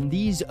 but in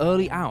these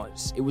early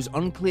hours, it was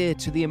unclear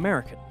to the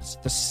Americans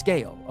the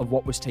scale of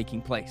what was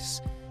taking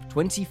place.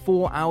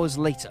 24 hours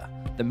later,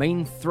 the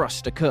main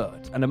thrust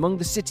occurred, and among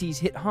the cities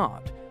hit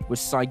hard was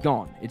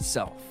Saigon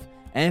itself.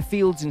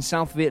 Airfields in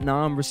South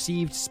Vietnam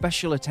received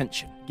special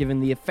attention given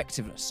the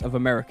effectiveness of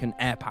American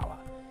air power.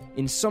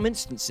 In some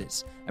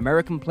instances,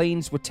 American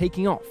planes were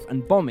taking off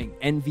and bombing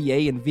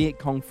NVA and Viet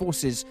Cong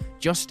forces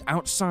just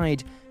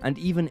outside and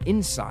even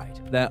inside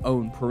their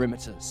own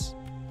perimeters.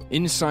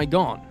 In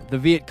Saigon, the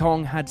Viet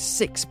Cong had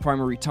 6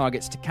 primary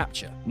targets to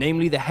capture,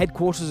 namely the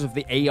headquarters of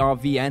the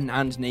ARVN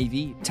and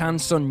Navy, Tan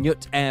Son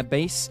Nhut Air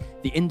Base,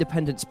 the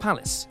Independence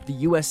Palace,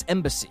 the US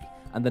Embassy,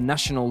 and the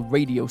National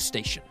Radio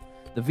Station.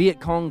 The Viet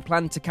Cong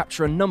planned to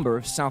capture a number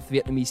of South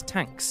Vietnamese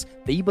tanks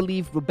they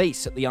believed were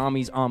based at the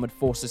Army's Armored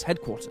Forces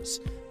headquarters,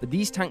 but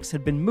these tanks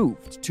had been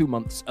moved 2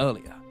 months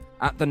earlier.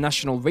 At the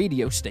National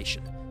Radio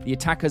Station, the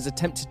attackers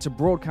attempted to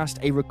broadcast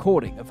a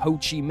recording of Ho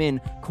Chi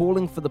Minh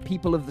calling for the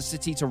people of the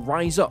city to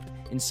rise up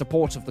in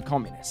support of the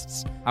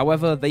communists.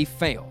 However, they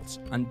failed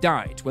and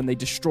died when they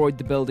destroyed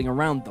the building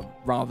around them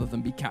rather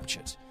than be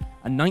captured.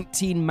 A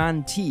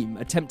 19-man team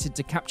attempted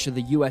to capture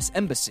the US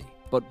Embassy,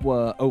 but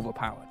were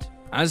overpowered.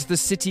 As the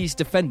city's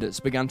defenders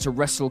began to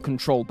wrestle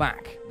control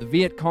back, the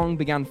Viet Cong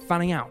began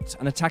fanning out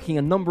and attacking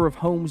a number of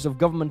homes of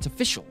government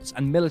officials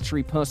and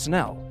military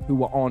personnel who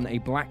were on a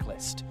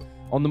blacklist.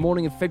 On the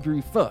morning of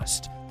February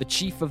 1st, the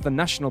chief of the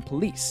National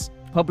Police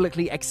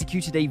publicly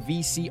executed a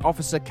VC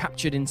officer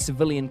captured in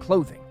civilian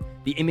clothing,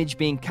 the image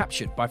being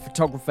captured by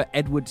photographer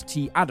Edward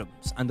T.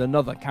 Adams and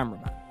another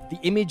cameraman. The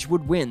image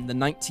would win the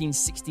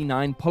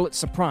 1969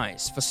 Pulitzer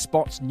Prize for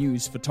spot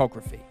news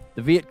photography.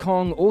 The Viet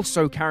Cong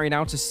also carried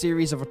out a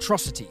series of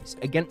atrocities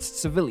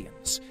against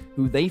civilians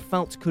who they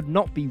felt could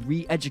not be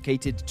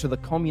re-educated to the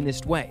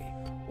communist way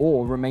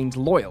or remained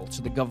loyal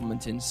to the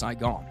government in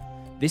Saigon.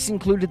 This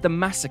included the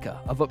massacre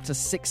of up to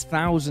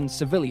 6,000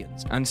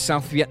 civilians and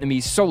South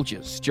Vietnamese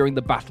soldiers during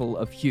the Battle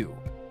of Hue.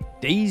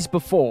 Days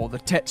before the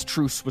Tet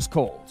Truce was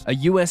called, a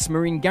US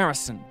Marine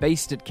garrison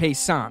based at Khe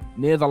Sanh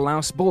near the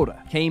Laos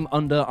border came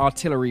under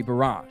artillery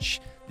barrage.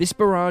 This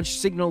barrage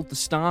signaled the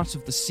start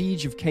of the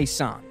Siege of Khe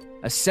Sanh,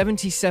 a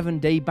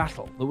 77-day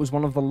battle that was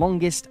one of the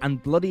longest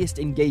and bloodiest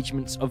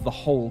engagements of the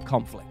whole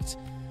conflict.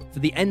 For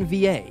the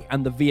NVA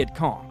and the Viet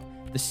Cong,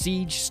 The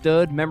siege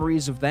stirred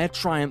memories of their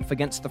triumph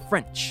against the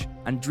French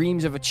and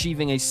dreams of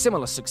achieving a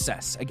similar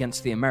success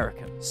against the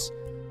Americans.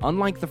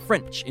 Unlike the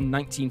French in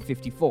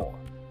 1954,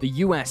 the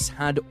US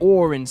had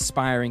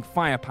awe-inspiring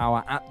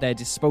firepower at their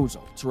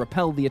disposal to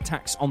repel the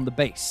attacks on the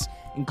base,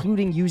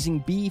 including using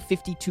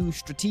B-52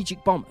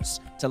 strategic bombers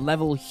to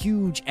level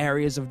huge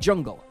areas of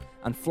jungle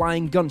and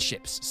flying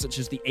gunships such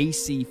as the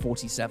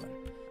AC-47.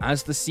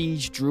 As the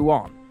siege drew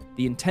on,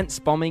 the intense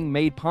bombing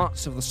made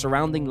parts of the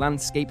surrounding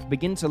landscape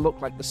begin to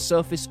look like the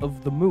surface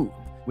of the moon,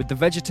 with the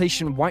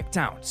vegetation wiped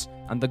out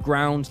and the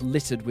ground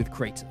littered with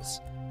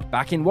craters.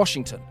 Back in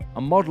Washington,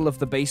 a model of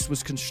the base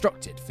was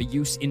constructed for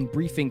use in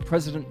briefing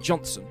President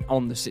Johnson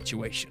on the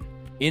situation.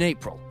 In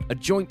April, a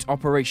joint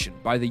operation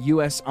by the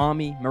US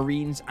Army,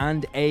 Marines,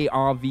 and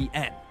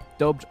ARVN,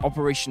 dubbed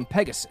Operation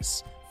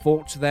Pegasus,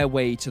 fought their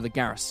way to the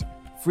garrison,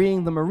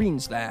 freeing the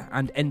Marines there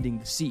and ending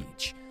the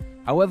siege.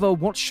 However,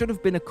 what should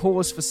have been a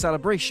cause for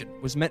celebration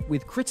was met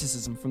with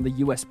criticism from the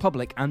US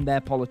public and their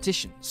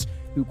politicians,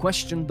 who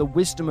questioned the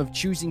wisdom of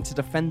choosing to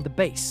defend the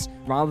base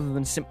rather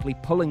than simply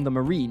pulling the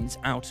Marines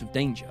out of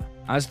danger.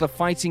 As the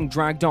fighting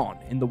dragged on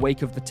in the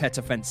wake of the Tet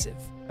Offensive,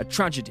 a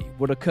tragedy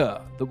would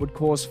occur that would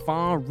cause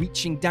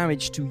far-reaching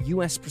damage to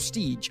US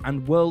prestige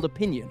and world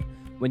opinion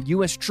when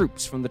US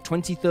troops from the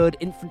 23rd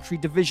Infantry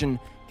Division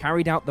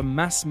carried out the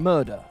mass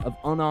murder of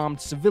unarmed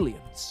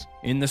civilians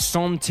in the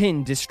Son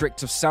Tin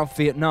district of South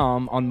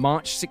Vietnam on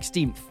March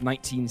 16,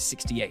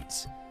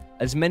 1968.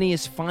 As many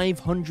as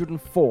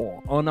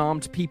 504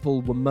 unarmed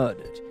people were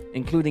murdered,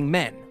 including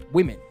men,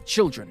 women,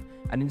 children,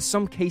 and in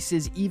some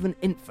cases even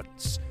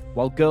infants,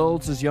 while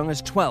girls as young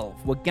as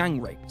 12 were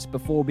gang-raped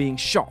before being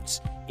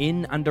shot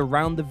in and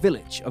around the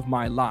village of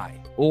My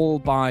Lai, all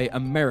by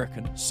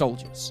American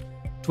soldiers.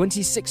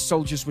 26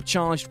 soldiers were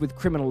charged with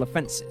criminal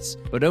offenses,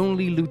 but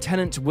only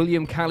Lieutenant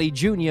William Calley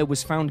Jr.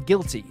 was found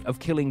guilty of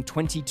killing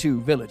 22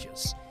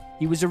 villagers.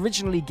 He was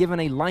originally given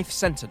a life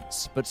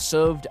sentence, but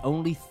served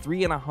only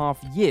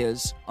 3.5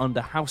 years under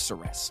house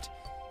arrest.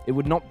 It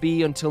would not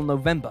be until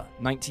November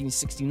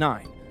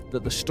 1969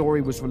 that the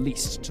story was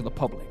released to the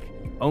public,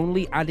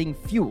 only adding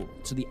fuel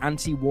to the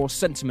anti-war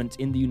sentiment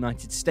in the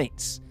United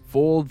States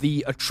for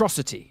the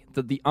atrocity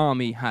that the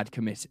army had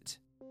committed.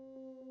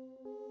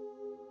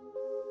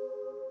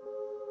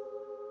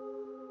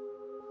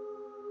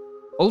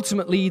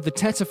 Ultimately, the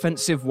Tet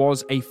Offensive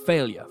was a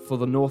failure for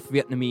the North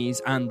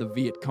Vietnamese and the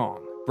Viet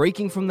Cong.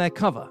 Breaking from their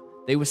cover,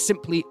 they were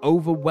simply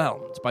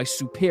overwhelmed by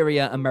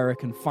superior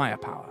American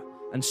firepower,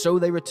 and so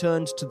they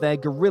returned to their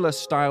guerrilla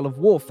style of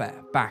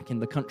warfare back in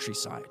the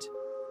countryside.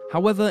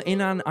 However,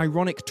 in an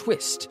ironic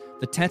twist,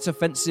 the Tet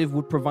Offensive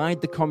would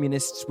provide the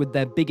communists with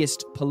their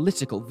biggest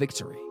political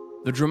victory.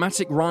 The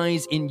dramatic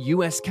rise in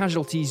US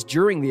casualties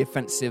during the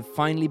offensive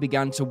finally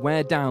began to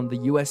wear down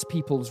the US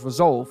people's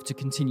resolve to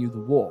continue the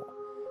war.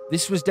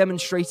 This was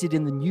demonstrated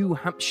in the New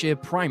Hampshire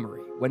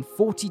primary, when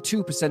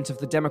 42% of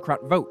the Democrat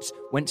vote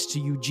went to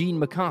Eugene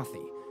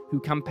McCarthy,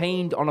 who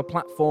campaigned on a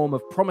platform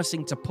of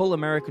promising to pull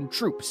American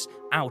troops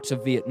out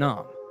of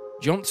Vietnam.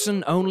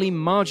 Johnson only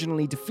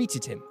marginally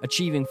defeated him,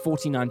 achieving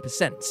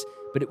 49%,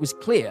 but it was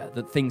clear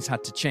that things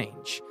had to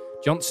change.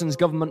 Johnson's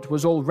government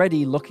was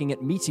already looking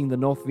at meeting the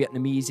North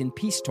Vietnamese in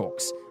peace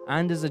talks,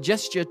 and as a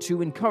gesture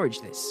to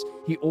encourage this,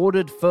 he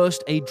ordered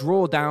first a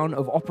drawdown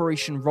of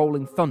Operation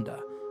Rolling Thunder,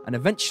 and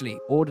eventually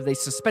ordered a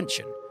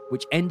suspension,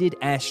 which ended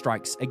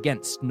airstrikes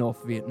against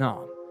North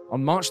Vietnam.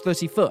 On March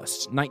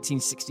 31st,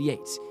 1968,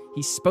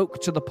 he spoke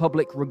to the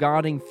public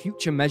regarding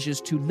future measures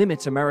to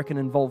limit American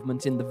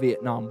involvement in the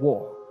Vietnam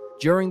War.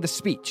 During the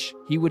speech,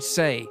 he would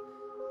say,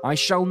 "I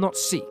shall not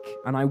seek,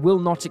 and I will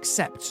not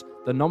accept,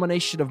 the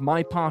nomination of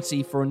my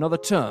party for another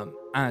term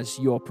as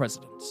your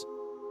president."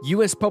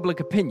 US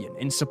public opinion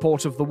in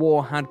support of the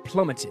war had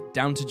plummeted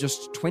down to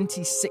just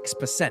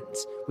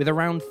 26%, with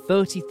around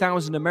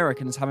 30,000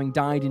 Americans having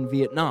died in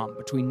Vietnam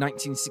between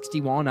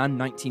 1961 and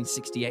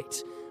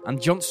 1968,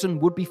 and Johnson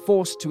would be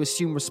forced to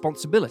assume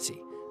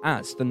responsibility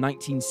as the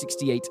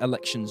 1968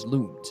 elections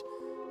loomed.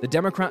 The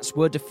Democrats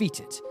were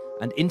defeated,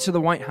 and into the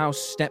White House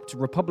stepped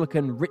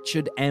Republican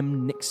Richard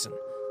M. Nixon,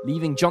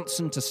 leaving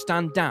Johnson to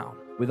stand down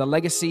with a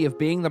legacy of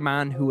being the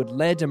man who had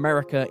led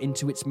America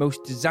into its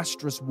most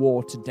disastrous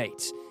war to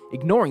date,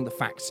 ignoring the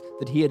fact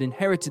that he had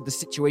inherited the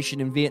situation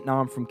in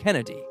Vietnam from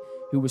Kennedy,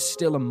 who was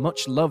still a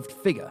much-loved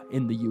figure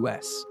in the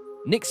US.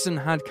 Nixon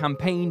had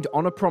campaigned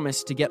on a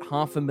promise to get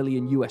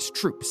 500,000 US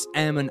troops,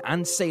 airmen,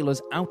 and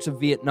sailors out of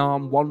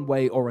Vietnam one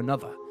way or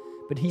another,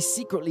 but he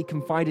secretly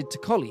confided to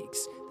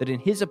colleagues that in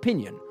his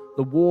opinion,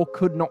 the war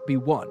could not be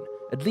won,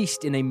 at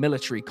least in a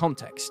military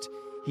context.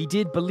 He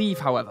did believe,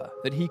 however,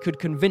 that he could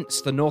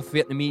convince the North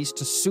Vietnamese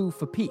to sue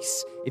for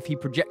peace if he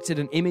projected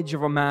an image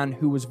of a man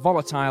who was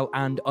volatile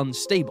and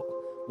unstable,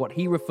 what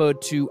he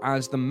referred to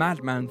as the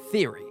madman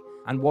theory,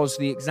 and was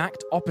the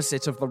exact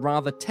opposite of the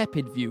rather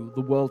tepid view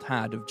the world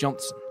had of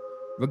Johnson.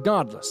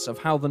 Regardless of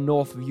how the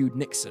North viewed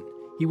Nixon,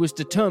 he was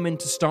determined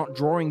to start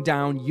drawing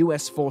down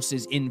US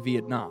forces in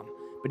Vietnam,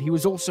 but he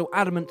was also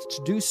adamant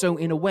to do so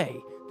in a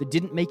way that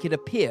didn't make it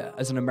appear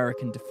as an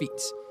American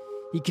defeat.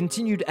 He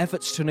continued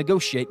efforts to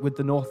negotiate with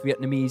the North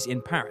Vietnamese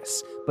in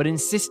Paris, but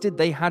insisted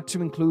they had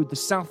to include the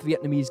South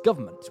Vietnamese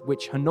government,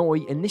 which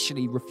Hanoi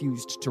initially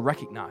refused to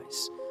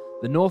recognize.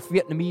 The North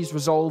Vietnamese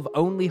resolve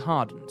only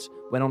hardened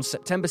when on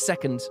September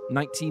 2nd,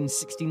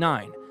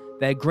 1969,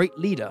 their great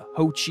leader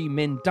Ho Chi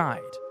Minh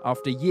died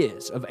after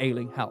years of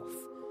ailing health.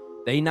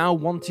 They now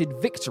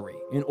wanted victory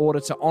in order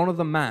to honor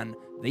the man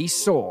they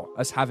saw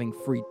as having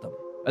freed them.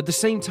 At the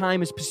same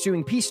time as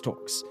pursuing peace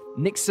talks,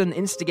 Nixon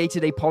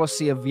instigated a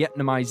policy of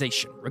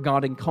Vietnamization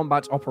regarding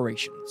combat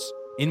operations,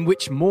 in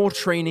which more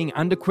training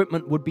and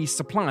equipment would be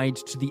supplied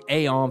to the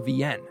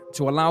ARVN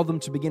to allow them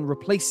to begin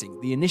replacing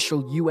the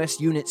initial US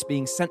units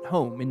being sent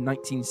home in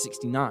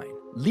 1969.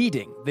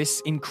 Leading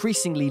this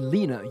increasingly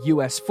leaner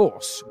US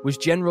force was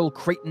General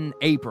Creighton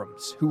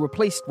Abrams, who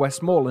replaced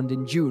Westmoreland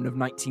in June of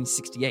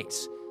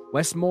 1968.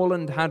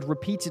 Westmoreland had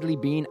repeatedly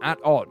been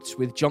at odds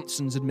with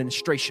Johnson's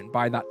administration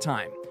by that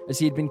time, as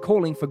he had been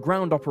calling for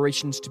ground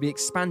operations to be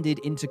expanded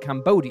into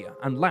Cambodia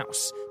and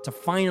Laos to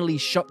finally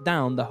shut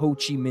down the Ho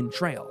Chi Minh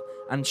Trail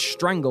and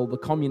strangle the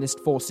communist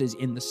forces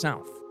in the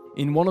south.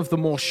 In one of the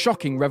more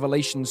shocking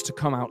revelations to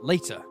come out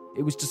later,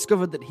 it was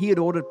discovered that he had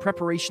ordered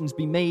preparations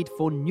be made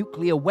for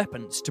nuclear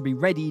weapons to be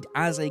readied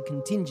as a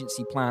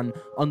contingency plan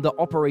under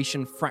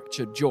Operation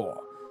Fractured Jaw,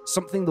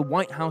 something the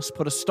White House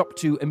put a stop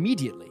to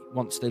immediately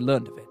once they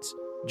learned of it.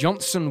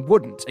 Johnson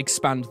wouldn't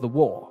expand the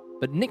war,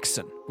 but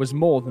Nixon was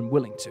more than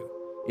willing to.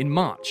 In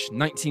March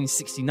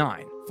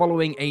 1969,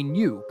 following a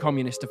new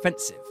communist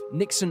offensive,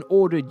 Nixon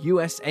ordered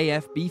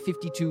USAF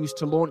B-52s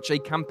to launch a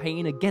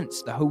campaign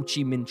against the Ho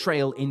Chi Minh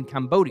Trail in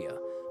Cambodia,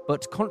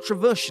 but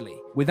controversially,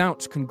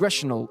 without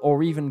congressional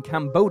or even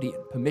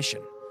Cambodian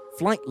permission.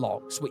 Flight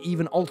logs were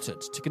even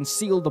altered to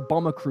conceal the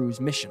bomber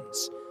crew's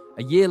missions.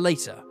 A year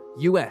later,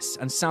 US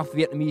and South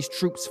Vietnamese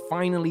troops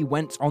finally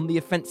went on the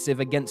offensive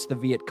against the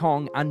Viet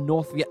Cong and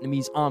North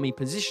Vietnamese army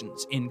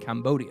positions in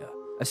Cambodia.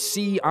 A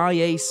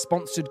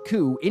CIA-sponsored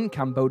coup in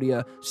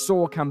Cambodia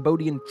saw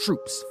Cambodian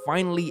troops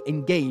finally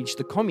engage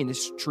the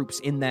communist troops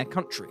in their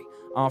country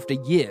after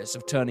years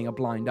of turning a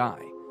blind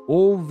eye.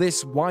 All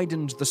this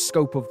widened the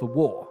scope of the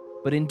war,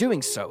 but in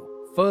doing so,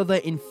 further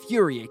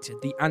infuriated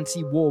the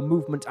anti-war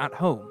movement at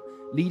home,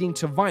 leading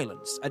to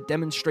violence at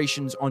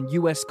demonstrations on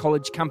US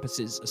college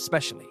campuses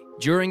especially.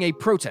 During a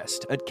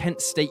protest at Kent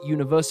State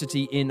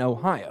University in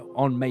Ohio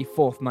on May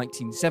 4,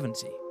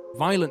 1970,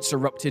 violence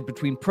erupted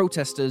between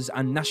protesters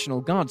and National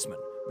Guardsmen,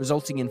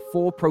 resulting in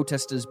 4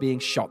 protesters being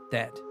shot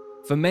dead.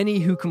 For many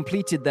who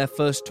completed their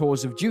first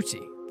tours of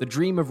duty, the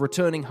dream of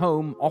returning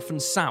home often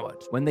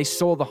soured when they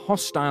saw the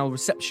hostile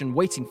reception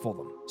waiting for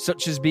them,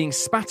 such as being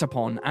spat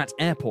upon at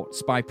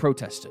airports by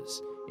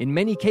protesters. In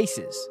many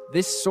cases,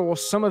 this saw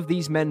some of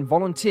these men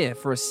volunteer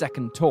for a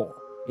second tour.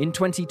 In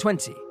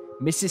 2020,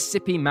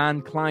 Mississippi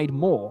man Clyde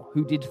Moore,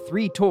 who did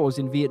 3 tours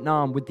in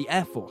Vietnam with the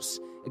Air Force,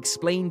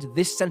 explained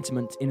this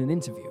sentiment in an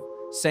interview,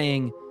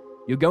 saying,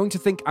 "You're going to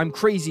think I'm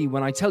crazy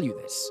when I tell you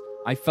this.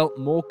 I felt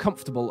more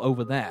comfortable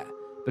over there,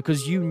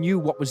 because you knew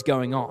what was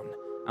going on,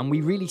 and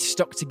we really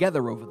stuck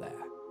together over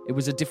there. It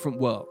was a different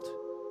world."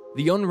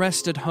 The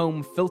unrest at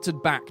home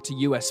filtered back to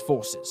US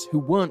forces, who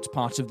weren't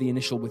part of the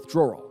initial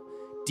withdrawal.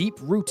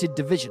 Deep-rooted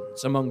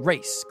divisions among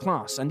race,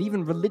 class, and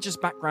even religious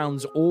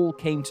backgrounds all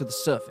came to the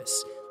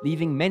surface,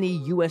 leaving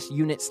many US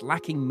units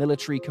lacking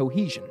military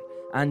cohesion,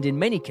 and in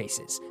many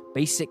cases,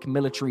 basic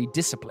military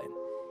discipline.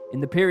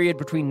 In the period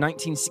between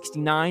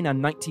 1969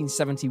 and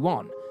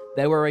 1971,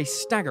 there were a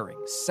staggering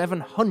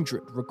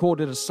 700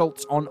 recorded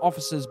assaults on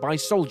officers by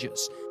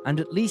soldiers, and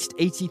at least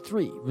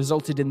 83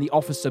 resulted in the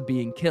officer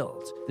being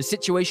killed. The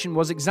situation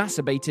was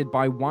exacerbated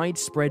by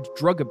widespread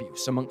drug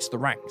abuse amongst the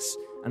ranks,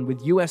 and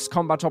with US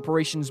combat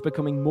operations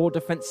becoming more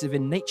defensive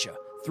in nature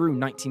through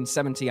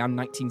 1970 and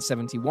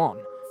 1971,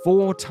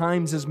 4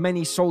 times as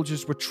many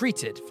soldiers were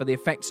treated for the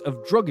effects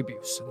of drug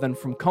abuse than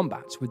from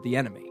combat with the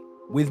enemy.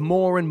 With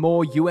more and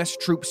more US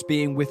troops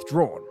being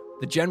withdrawn,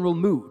 the general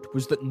mood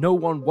was that no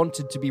one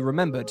wanted to be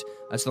remembered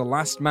as the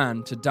last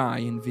man to die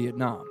in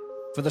Vietnam.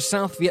 For the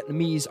South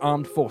Vietnamese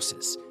armed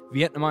forces,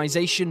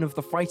 Vietnamization of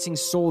the fighting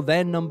saw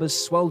their numbers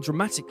swell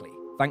dramatically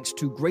thanks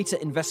to greater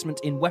investment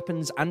in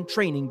weapons and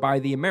training by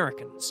the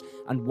Americans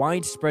and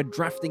widespread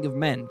drafting of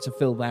men to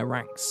fill their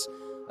ranks.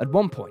 At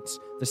one point,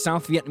 the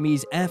South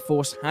Vietnamese Air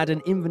Force had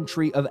an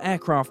inventory of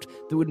aircraft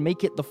that would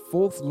make it the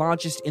 4th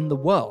largest in the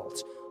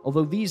world,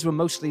 although these were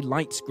mostly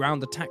light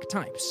ground attack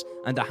types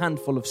and a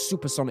handful of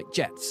supersonic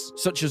jets,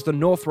 such as the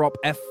Northrop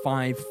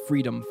F-5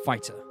 Freedom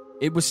fighter.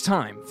 It was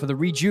time for the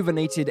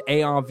rejuvenated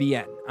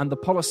ARVN and the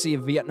policy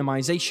of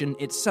Vietnamization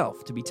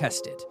itself to be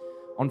tested.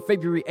 On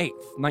February 8,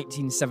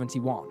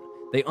 1971,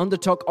 they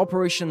undertook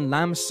Operation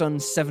Lam Son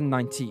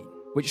 719,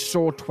 which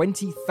saw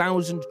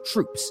 20,000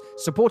 troops,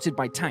 supported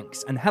by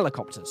tanks and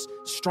helicopters,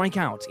 strike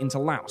out into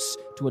Laos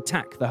to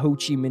attack the Ho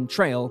Chi Minh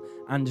Trail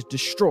and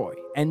destroy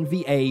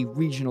NVA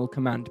regional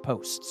command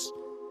posts.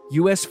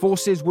 US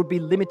forces would be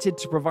limited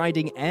to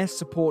providing air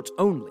support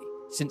only,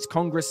 since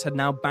Congress had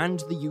now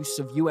banned the use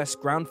of US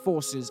ground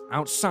forces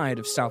outside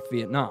of South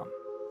Vietnam.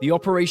 The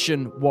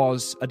operation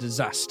was a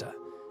disaster.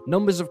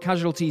 Numbers of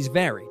casualties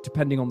vary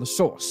depending on the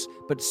source,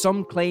 but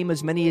some claim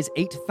as many as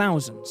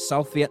 8,000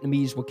 South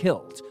Vietnamese were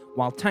killed,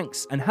 while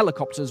tanks and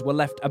helicopters were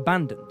left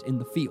abandoned in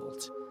the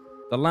field.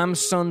 The Lam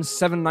Son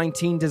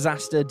 719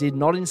 disaster did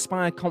not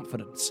inspire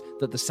confidence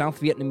that the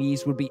South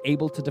Vietnamese would be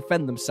able to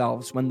defend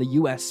themselves when the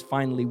US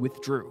finally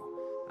withdrew,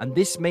 and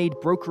this made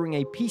brokering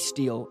a peace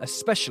deal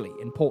especially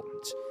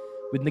important.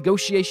 With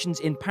negotiations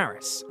in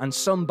Paris and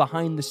some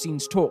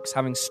behind-the-scenes talks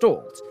having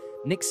stalled,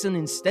 Nixon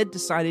instead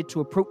decided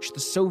to approach the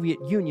Soviet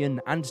Union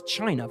and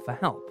China for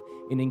help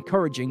in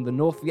encouraging the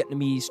North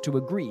Vietnamese to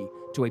agree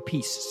to a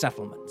peace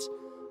settlement.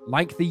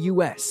 Like the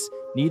US,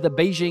 neither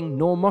Beijing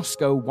nor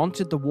Moscow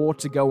wanted the war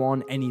to go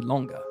on any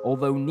longer,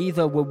 although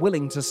neither were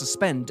willing to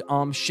suspend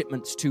arms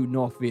shipments to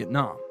North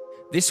Vietnam.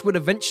 This would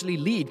eventually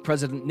lead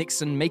President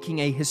Nixon making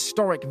a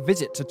historic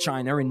visit to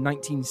China in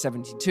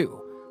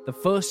 1972, the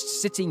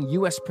first sitting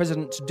US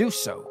president to do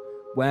so,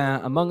 where,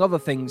 among other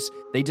things,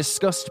 they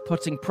discussed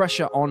putting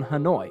pressure on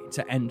Hanoi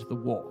to end the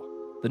war.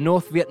 The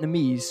North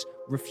Vietnamese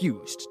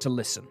refused to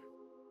listen.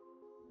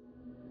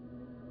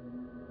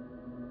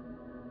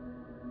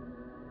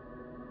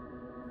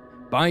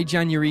 By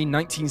January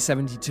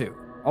 1972,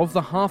 of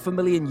the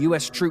 500,000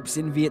 US troops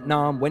in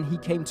Vietnam when he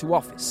came to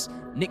office,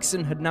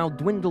 Nixon had now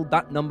dwindled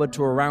that number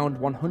to around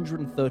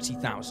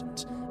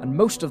 130,000, and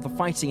most of the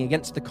fighting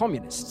against the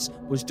communists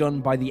was done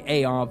by the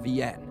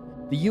ARVN.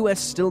 The US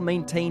still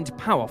maintained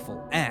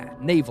powerful air,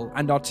 naval,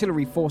 and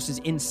artillery forces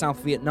in South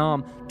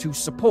Vietnam to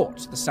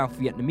support the South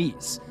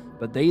Vietnamese,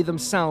 but they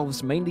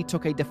themselves mainly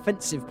took a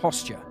defensive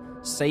posture,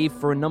 save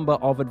for a number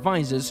of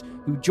advisors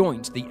who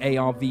joined the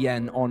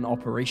ARVN on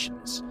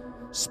operations.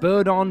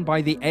 Spurred on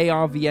by the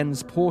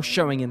ARVN's poor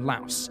showing in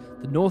Laos,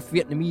 the North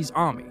Vietnamese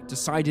army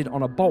decided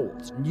on a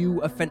bold,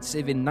 new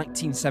offensive in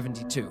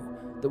 1972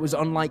 that was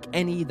unlike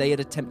any they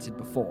had attempted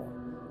before.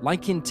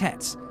 Like in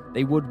Tet,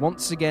 they would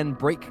once again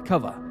break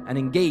cover and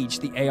engage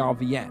the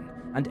ARVN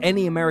and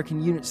any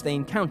American units they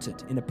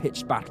encountered in a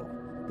pitched battle.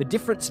 The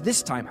difference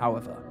this time,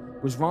 however,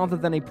 was rather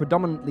than a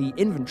predominantly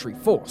infantry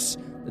force,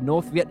 the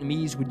North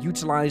Vietnamese would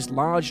utilize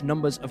large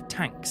numbers of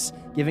tanks,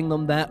 giving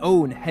them their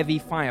own heavy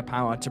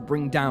firepower to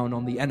bring down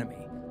on the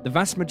enemy. The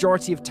vast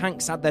majority of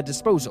tanks at their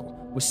disposal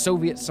were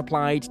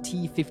Soviet-supplied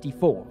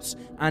T-54s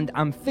and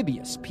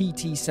amphibious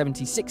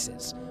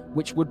PT-76s,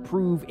 which would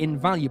prove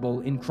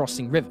invaluable in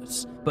crossing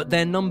rivers, but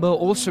their number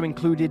also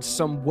included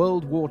some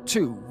World War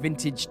II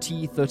vintage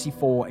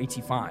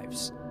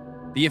T-34-85s.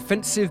 The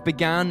offensive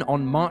began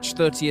on March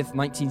 30th,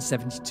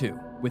 1972,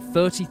 with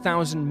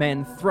 30,000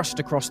 men thrust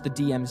across the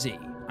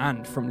DMZ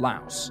and from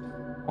Laos.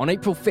 On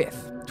April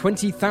 5th,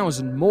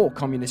 20,000 more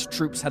communist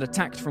troops had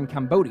attacked from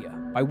Cambodia,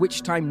 by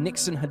which time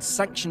Nixon had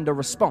sanctioned a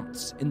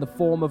response in the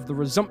form of the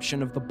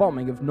resumption of the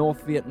bombing of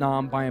North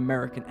Vietnam by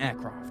American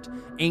aircraft,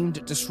 aimed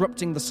at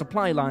disrupting the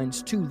supply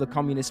lines to the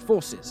communist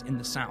forces in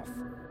the south.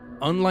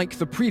 Unlike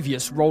the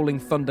previous Rolling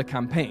Thunder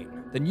campaign,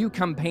 the new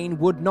campaign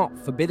would not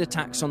forbid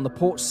attacks on the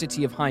port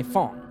city of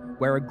Haiphong,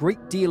 where a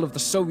great deal of the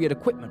Soviet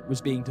equipment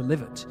was being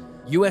delivered.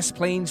 US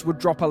planes would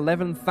drop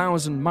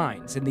 11,000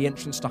 mines in the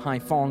entrance to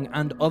Haiphong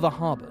and other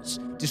harbors,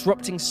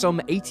 disrupting some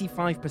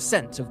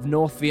 85% of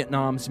North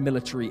Vietnam's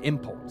military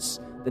imports.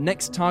 The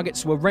next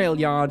targets were rail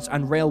yards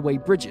and railway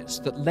bridges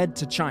that led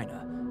to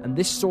China, and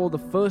this saw the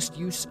first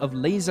use of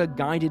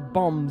laser-guided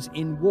bombs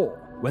in war,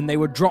 when they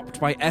were dropped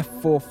by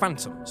F-4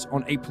 Phantoms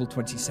on April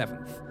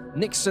 27th.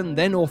 Nixon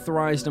then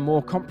authorized a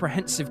more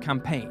comprehensive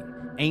campaign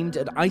aimed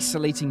at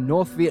isolating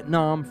North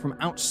Vietnam from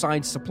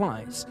outside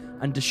supplies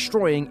and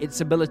destroying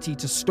its ability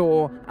to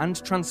store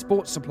and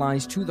transport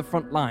supplies to the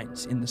front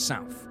lines in the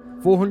south.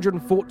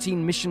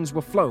 414 missions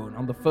were flown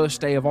on the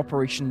first day of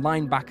Operation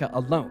Linebacker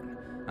alone,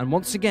 and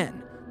once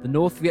again, the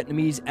North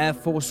Vietnamese Air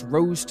Force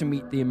rose to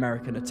meet the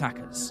American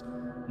attackers.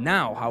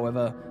 Now,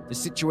 however, the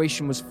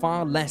situation was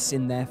far less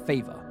in their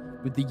favor,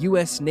 with the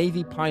US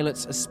Navy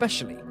pilots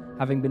especially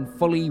having been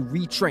fully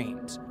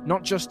retrained,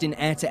 not just in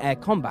air-to-air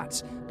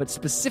combat, but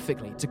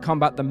specifically to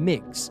combat the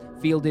MiGs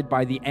fielded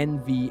by the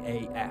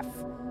NVAF.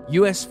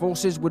 US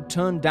forces would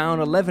turn down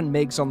 11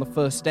 MiGs on the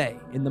first day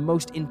in the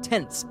most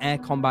intense air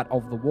combat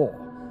of the war,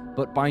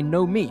 but by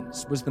no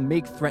means was the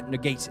MiG threat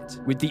negated,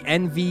 with the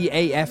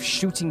NVAF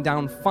shooting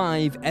down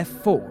 5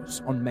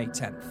 F-4s on May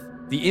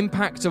 10th. The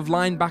impact of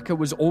Linebacker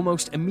was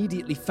almost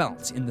immediately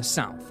felt in the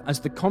south,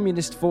 as the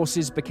communist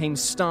forces became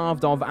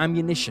starved of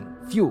ammunition,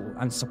 fuel,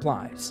 and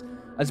supplies.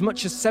 As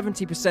much as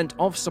 70%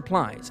 of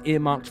supplies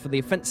earmarked for the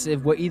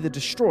offensive were either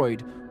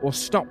destroyed or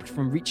stopped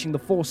from reaching the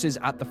forces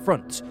at the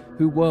front,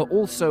 who were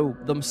also,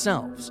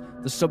 themselves,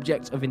 the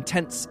subject of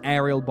intense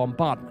aerial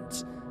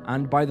bombardment,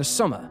 and by the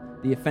summer,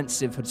 the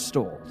offensive had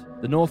stalled.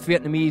 The North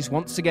Vietnamese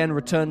once again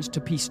returned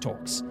to peace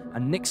talks,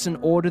 and Nixon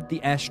ordered the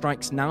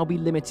airstrikes now be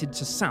limited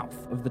to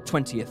south of the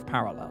 20th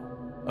parallel.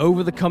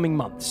 Over the coming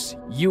months,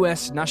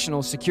 US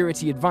National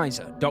Security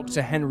Advisor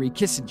Dr. Henry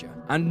Kissinger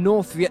and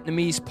North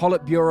Vietnamese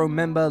Politburo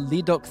member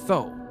Le Duc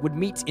Tho would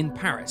meet in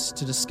Paris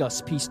to discuss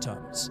peace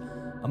terms.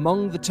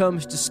 Among the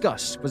terms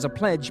discussed was a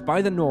pledge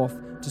by the North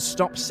to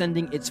stop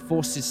sending its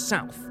forces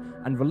south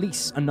and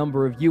release a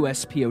number of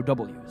US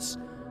POWs.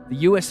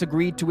 the US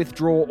agreed to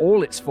withdraw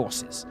all its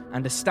forces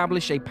and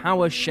establish a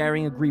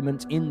power-sharing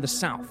agreement in the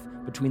south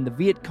between the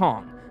Viet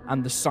Cong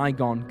and the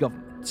Saigon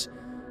government.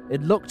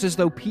 It looked as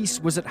though peace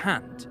was at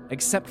hand,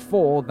 except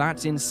for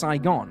that in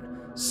Saigon,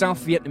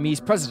 South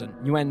Vietnamese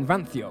President Nguyen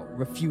Van Thieu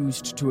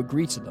refused to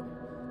agree to them.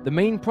 The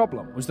main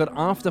problem was that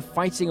after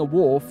fighting a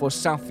war for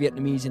South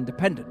Vietnamese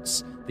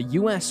independence, the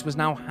US was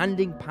now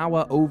handing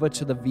power over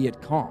to the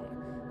Viet Cong.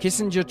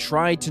 Kissinger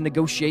tried to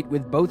negotiate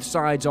with both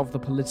sides of the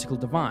political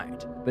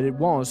divide, but it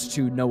was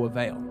to no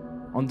avail.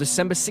 On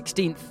December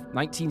 16,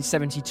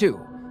 1972,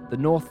 the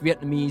North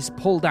Vietnamese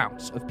pulled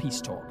out of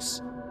peace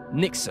talks.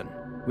 Nixon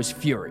was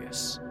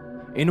furious.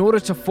 In order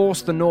to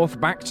force the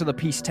North back to the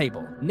peace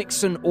table,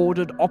 Nixon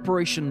ordered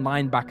Operation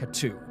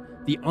Linebacker II,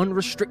 the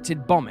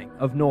unrestricted bombing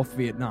of North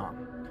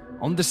Vietnam.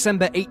 On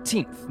December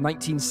 18,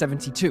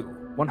 1972,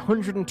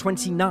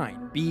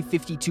 129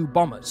 B-52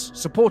 bombers,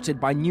 supported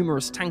by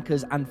numerous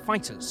tankers and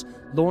fighters,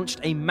 launched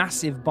a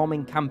massive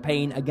bombing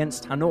campaign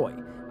against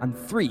Hanoi and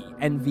 3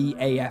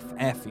 NVAF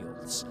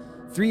airfields.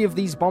 3 of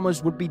these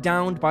bombers would be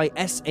downed by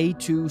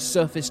SA-2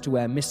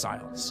 surface-to-air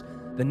missiles.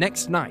 The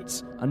next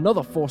night,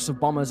 another force of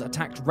bombers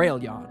attacked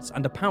rail yards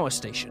and a power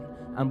station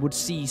and would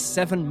see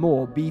 7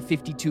 more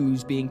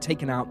B-52s being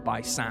taken out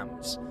by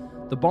SAMs.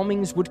 The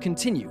bombings would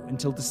continue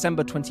until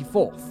December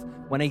 24th,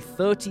 when a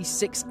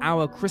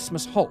 36-hour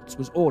Christmas halt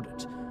was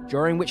ordered,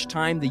 during which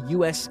time the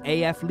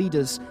USAF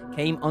leaders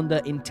came under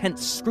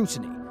intense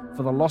scrutiny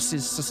for the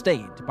losses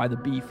sustained by the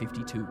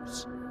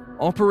B-52s.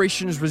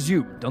 Operations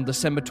resumed on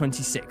December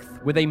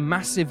 26th with a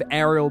massive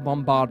aerial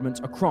bombardment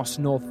across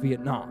North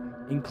Vietnam,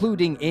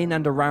 including in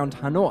and around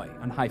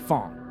Hanoi and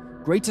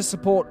Haiphong. Greater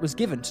support was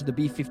given to the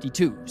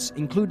B-52s,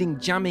 including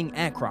jamming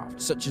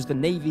aircraft such as the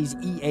Navy's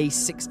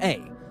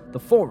EA-6A, the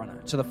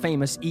forerunner to the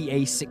famous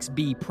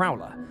EA-6B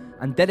Prowler,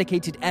 and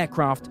dedicated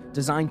aircraft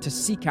designed to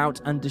seek out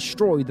and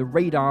destroy the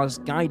radars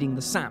guiding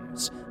the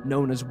SAMs,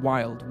 known as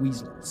Wild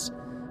Weasels.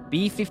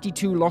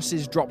 B-52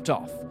 losses dropped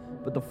off,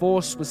 but the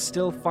force was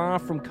still far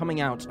from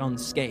coming out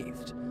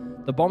unscathed.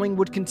 The bombing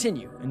would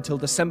continue until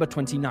December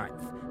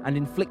 29th and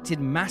inflicted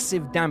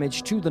massive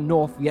damage to the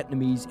North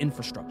Vietnamese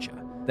infrastructure.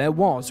 There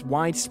was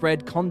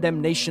widespread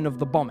condemnation of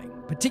the bombing,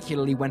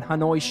 particularly when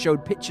Hanoi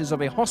showed pictures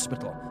of a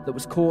hospital that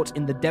was caught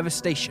in the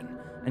devastation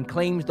and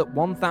claimed that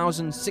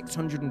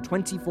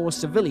 1,624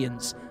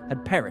 civilians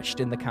had perished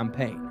in the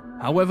campaign.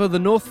 However, the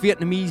North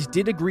Vietnamese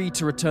did agree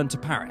to return to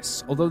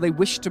Paris, although they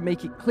wished to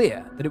make it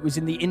clear that it was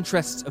in the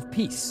interests of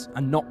peace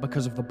and not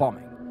because of the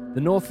bombing.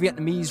 The North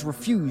Vietnamese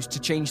refused to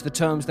change the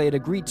terms they had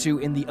agreed to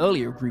in the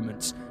earlier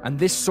agreements, and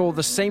this saw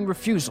the same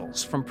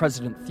refusals from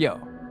President Thieu.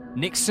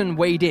 Nixon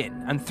weighed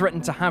in and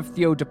threatened to have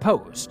Thieu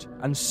deposed,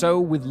 and so,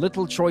 with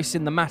little choice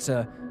in the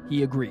matter,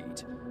 he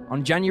agreed.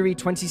 On January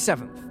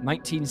 27,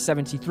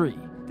 1973,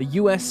 the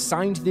US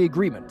signed the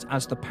agreement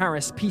as the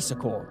Paris Peace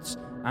Accords,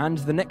 and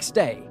the next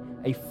day,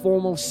 a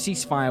formal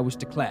ceasefire was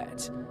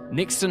declared.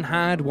 Nixon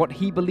had what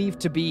he believed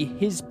to be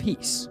his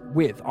peace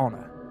with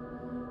honor.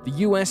 The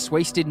US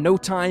wasted no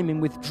time in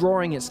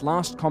withdrawing its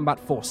last combat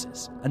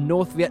forces, and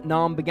North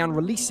Vietnam began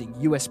releasing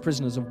US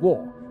prisoners of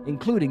war,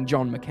 including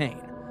John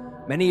McCain.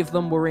 Many of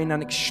them were in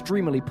an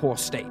extremely poor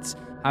state,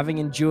 having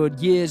endured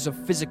years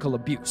of physical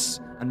abuse,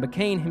 and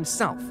McCain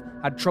himself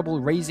had trouble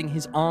raising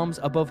his arms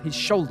above his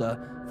shoulder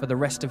for the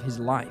rest of his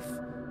life.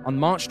 On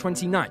March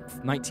 29,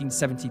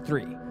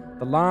 1973,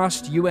 the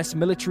last US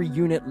military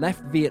unit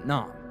left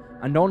Vietnam,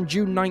 and on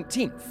June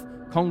 19th,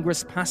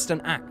 Congress passed an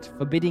act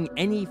forbidding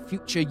any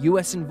future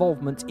US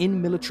involvement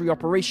in military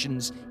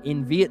operations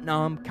in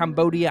Vietnam,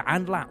 Cambodia,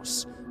 and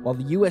Laos, while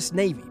the US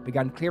Navy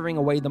began clearing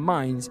away the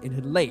mines it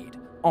had laid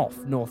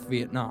off North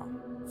Vietnam.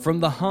 From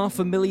the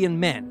 500,000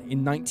 men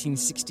in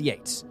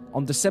 1968,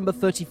 on December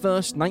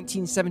 31st,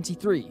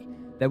 1973,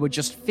 there were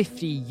just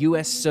 50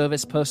 US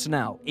service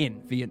personnel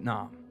in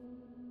Vietnam.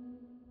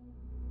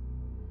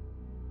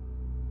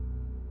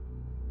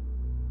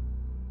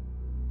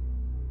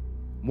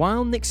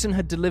 While Nixon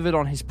had delivered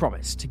on his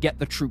promise to get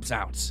the troops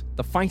out,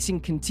 the fighting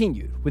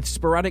continued with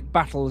sporadic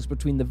battles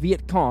between the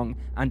Viet Cong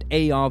and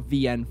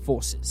ARVN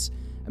forces.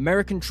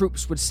 American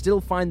troops would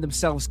still find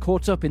themselves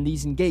caught up in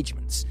these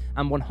engagements,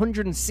 and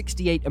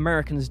 168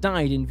 Americans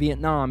died in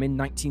Vietnam in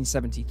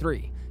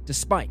 1973,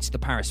 despite the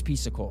Paris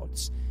Peace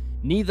Accords.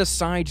 Neither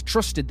side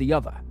trusted the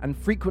other, and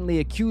frequently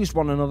accused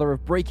one another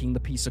of breaking the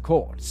peace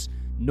accords.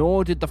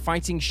 Nor did the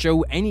fighting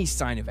show any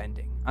sign of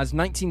ending, as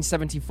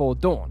 1974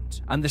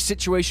 dawned, and the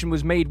situation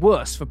was made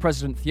worse for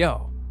President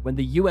Thieu when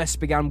the US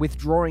began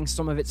withdrawing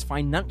some of its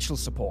financial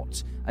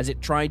support as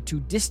it tried to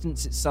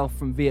distance itself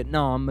from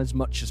Vietnam as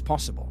much as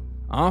possible.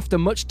 After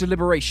much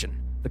deliberation,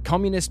 the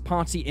Communist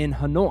Party in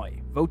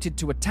Hanoi voted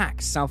to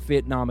attack South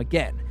Vietnam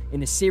again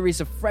in a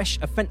series of fresh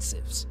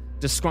offensives,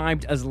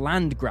 described as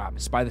land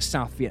grabs by the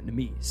South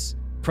Vietnamese.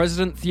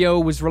 President Thieu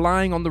was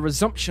relying on the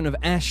resumption of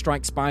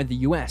airstrikes by the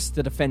US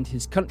to defend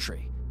his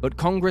country, but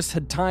Congress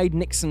had tied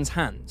Nixon's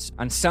hands,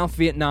 and South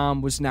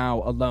Vietnam was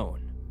now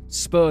alone.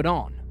 Spurred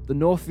on, the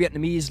North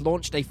Vietnamese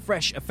launched a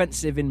fresh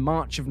offensive in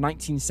March of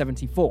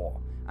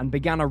 1974 and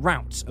began a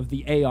rout of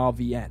the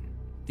ARVN.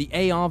 the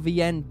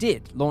ARVN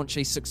did launch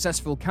a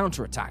successful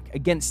counterattack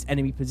against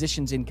enemy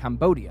positions in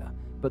Cambodia,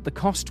 but the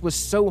cost was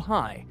so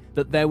high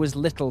that there was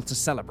little to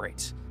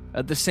celebrate.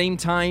 At the same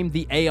time,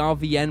 the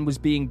ARVN was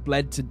being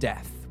bled to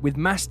death, with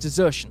mass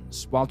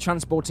desertions, while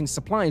transporting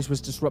supplies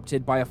was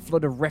disrupted by a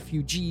flood of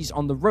refugees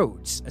on the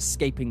roads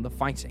escaping the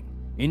fighting.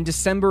 In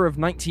December of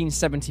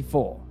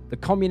 1974, the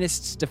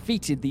Communists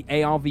defeated the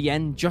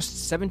ARVN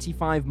just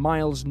 75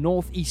 miles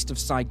northeast of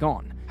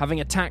Saigon,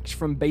 having attacked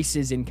from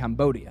bases in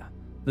Cambodia.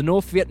 The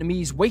North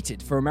Vietnamese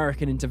waited for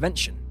American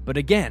intervention, but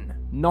again,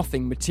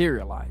 nothing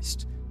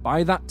materialized.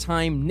 By that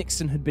time,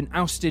 Nixon had been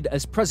ousted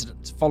as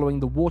president following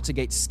the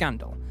Watergate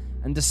scandal,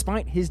 and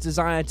despite his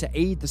desire to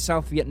aid the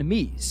South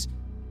Vietnamese,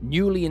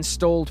 newly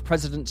installed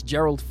President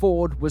Gerald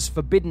Ford was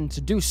forbidden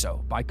to do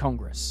so by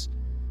Congress.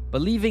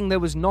 Believing there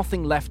was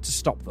nothing left to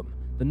stop them,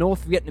 the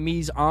North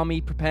Vietnamese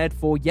army prepared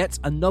for yet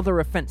another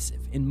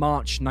offensive in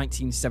March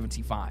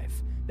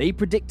 1975. They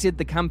predicted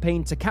the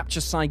campaign to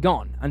capture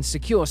Saigon and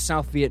secure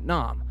South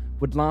Vietnam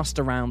would last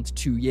around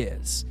 2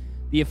 years.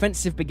 The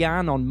offensive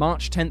began on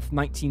March 10,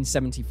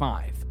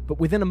 1975, but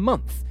within a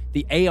month,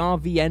 the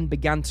ARVN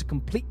began to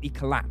completely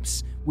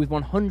collapse, with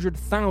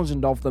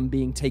 100,000 of them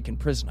being taken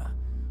prisoner.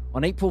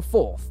 On April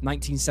 4,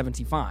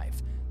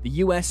 1975, the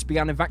US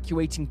began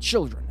evacuating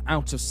children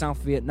out of South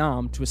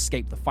Vietnam to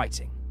escape the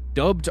fighting.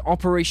 Dubbed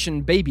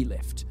Operation Baby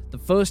Lift, the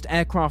first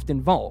aircraft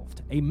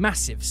involved, a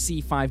massive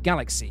C-5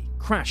 Galaxy,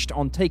 crashed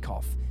on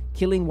takeoff,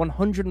 killing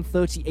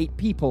 138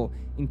 people,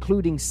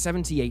 including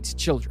 78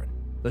 children.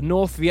 The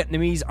North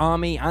Vietnamese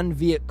Army and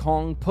Viet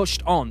Cong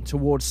pushed on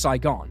towards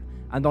Saigon,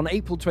 and on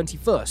April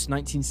 21,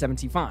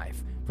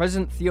 1975,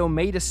 President Thieu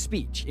made a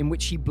speech in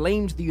which he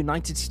blamed the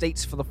United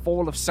States for the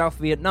fall of South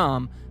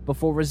Vietnam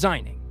before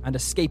resigning and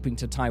escaping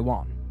to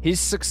Taiwan. His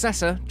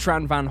successor,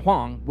 Tran Van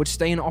Huang, would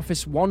stay in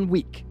office 1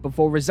 week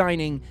before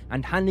resigning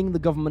and handing the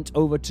government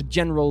over to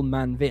General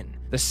Man Vinh,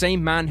 the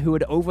same man who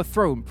had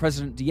overthrown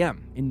President Diem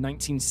in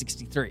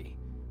 1963.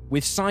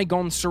 With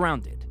Saigon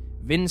surrounded,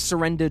 Vinh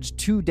surrendered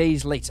 2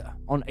 days later,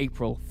 on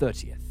April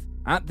 30th.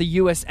 At the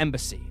US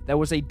Embassy, there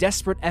was a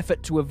desperate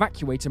effort to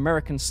evacuate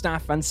American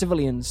staff and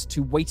civilians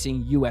to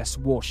waiting US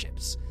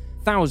warships.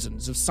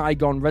 Thousands of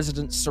Saigon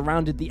residents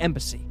surrounded the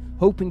embassy,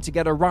 hoping to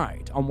get a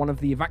ride on one of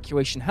the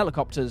evacuation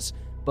helicopters,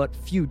 but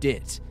few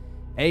did.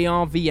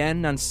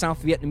 ARVN and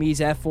South Vietnamese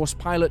Air Force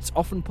pilots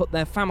often put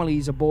their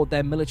families aboard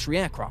their military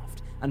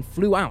aircraft and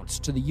flew out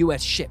to the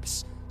US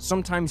ships,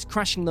 sometimes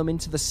crashing them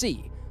into the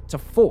sea to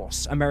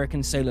force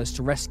American sailors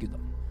to rescue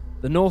them.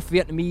 The North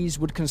Vietnamese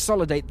would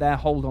consolidate their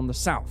hold on the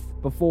South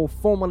before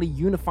formally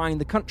unifying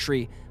the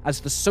country as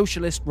the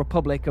Socialist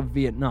Republic of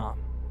Vietnam.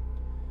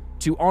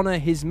 To honor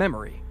his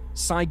memory,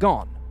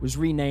 Saigon was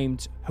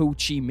renamed Ho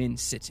Chi Minh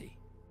City.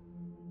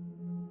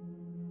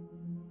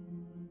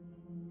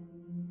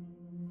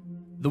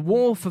 The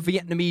War for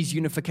Vietnamese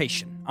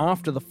Unification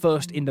after the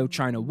First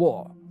Indochina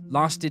War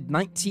lasted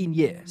 19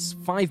 years,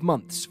 5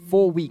 months,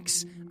 4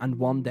 weeks, and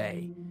 1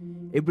 day.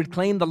 It would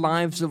claim the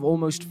lives of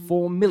almost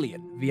 4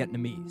 million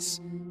Vietnamese.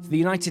 For the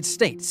United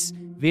States,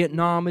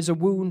 Vietnam is a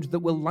wound that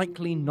will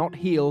likely not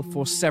heal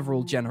for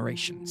several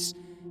generations.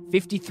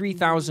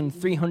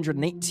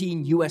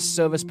 53,318 US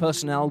service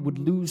personnel would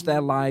lose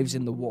their lives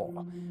in the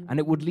war, and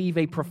it would leave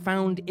a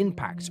profound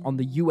impact on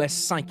the US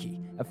psyche,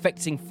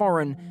 affecting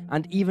foreign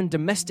and even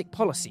domestic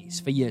policies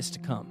for years to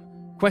come.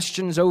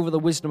 Questions over the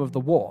wisdom of the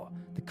war,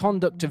 the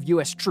conduct of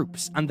US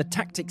troops, and the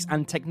tactics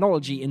and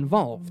technology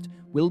involved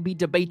will be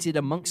debated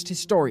amongst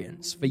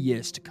historians for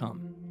years to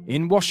come.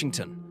 In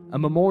Washington, a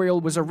memorial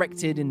was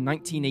erected in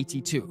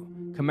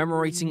 1982,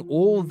 commemorating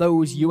all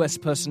those US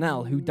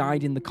personnel who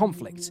died in the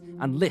conflict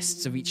and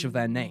lists of each of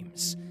their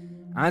names.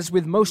 As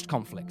with most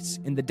conflicts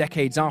in the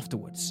decades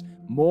afterwards,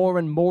 more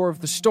and more of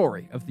the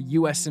story of the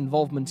US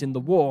involvement in the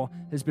war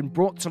has been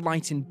brought to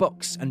light in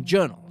books and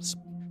journals,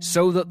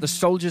 so that the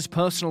soldiers'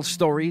 personal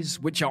stories,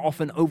 which are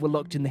often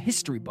overlooked in the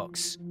history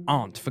books,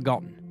 aren't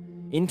forgotten.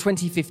 In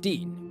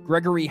 2015,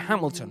 Gregory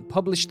Hamilton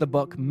published the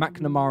book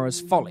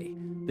McNamara's Folly,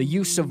 The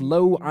Use of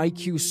Low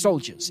IQ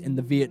Soldiers in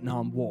the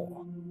Vietnam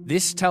War.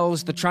 This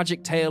tells the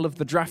tragic tale of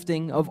the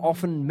drafting of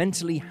often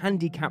mentally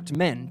handicapped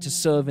men to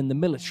serve in the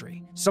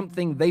military,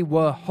 something they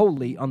were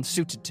wholly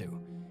unsuited to.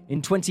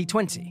 In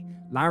 2020,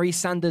 Larry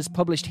Sanders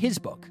published his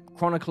book,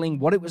 chronicling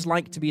what it was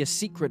like to be a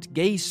secret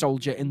gay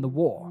soldier in the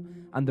war,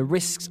 and the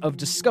risks of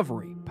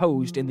discovery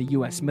posed in the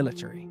US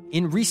military.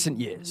 In recent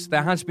years,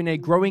 there has been a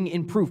growing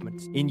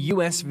improvement in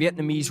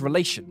US-Vietnamese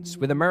relations,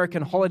 with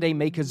American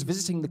holidaymakers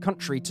visiting the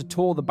country to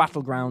tour the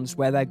battlegrounds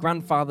where their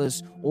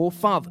grandfathers or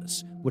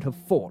fathers would have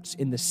fought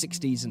in the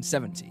 60s and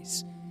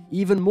 70s.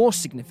 Even more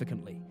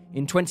significantly,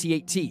 in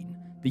 2018,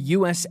 the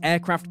US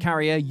aircraft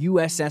carrier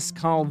USS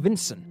Carl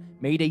Vinson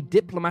made a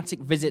diplomatic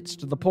visit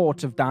to the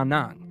port of Da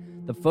Nang,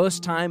 the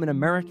first time an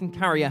American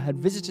carrier had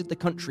visited the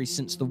country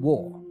since the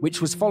war,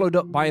 which was followed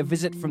up by a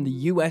visit from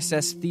the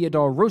USS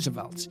Theodore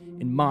Roosevelt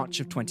in March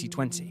of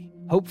 2020.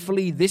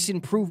 Hopefully, this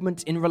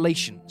improvement in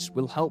relations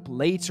will help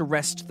lay to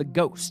rest the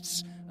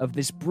ghosts of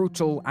this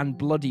brutal and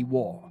bloody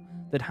war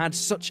that had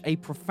such a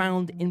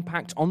profound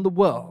impact on the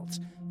world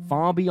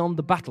far beyond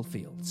the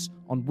battlefields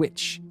on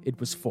which it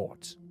was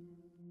fought.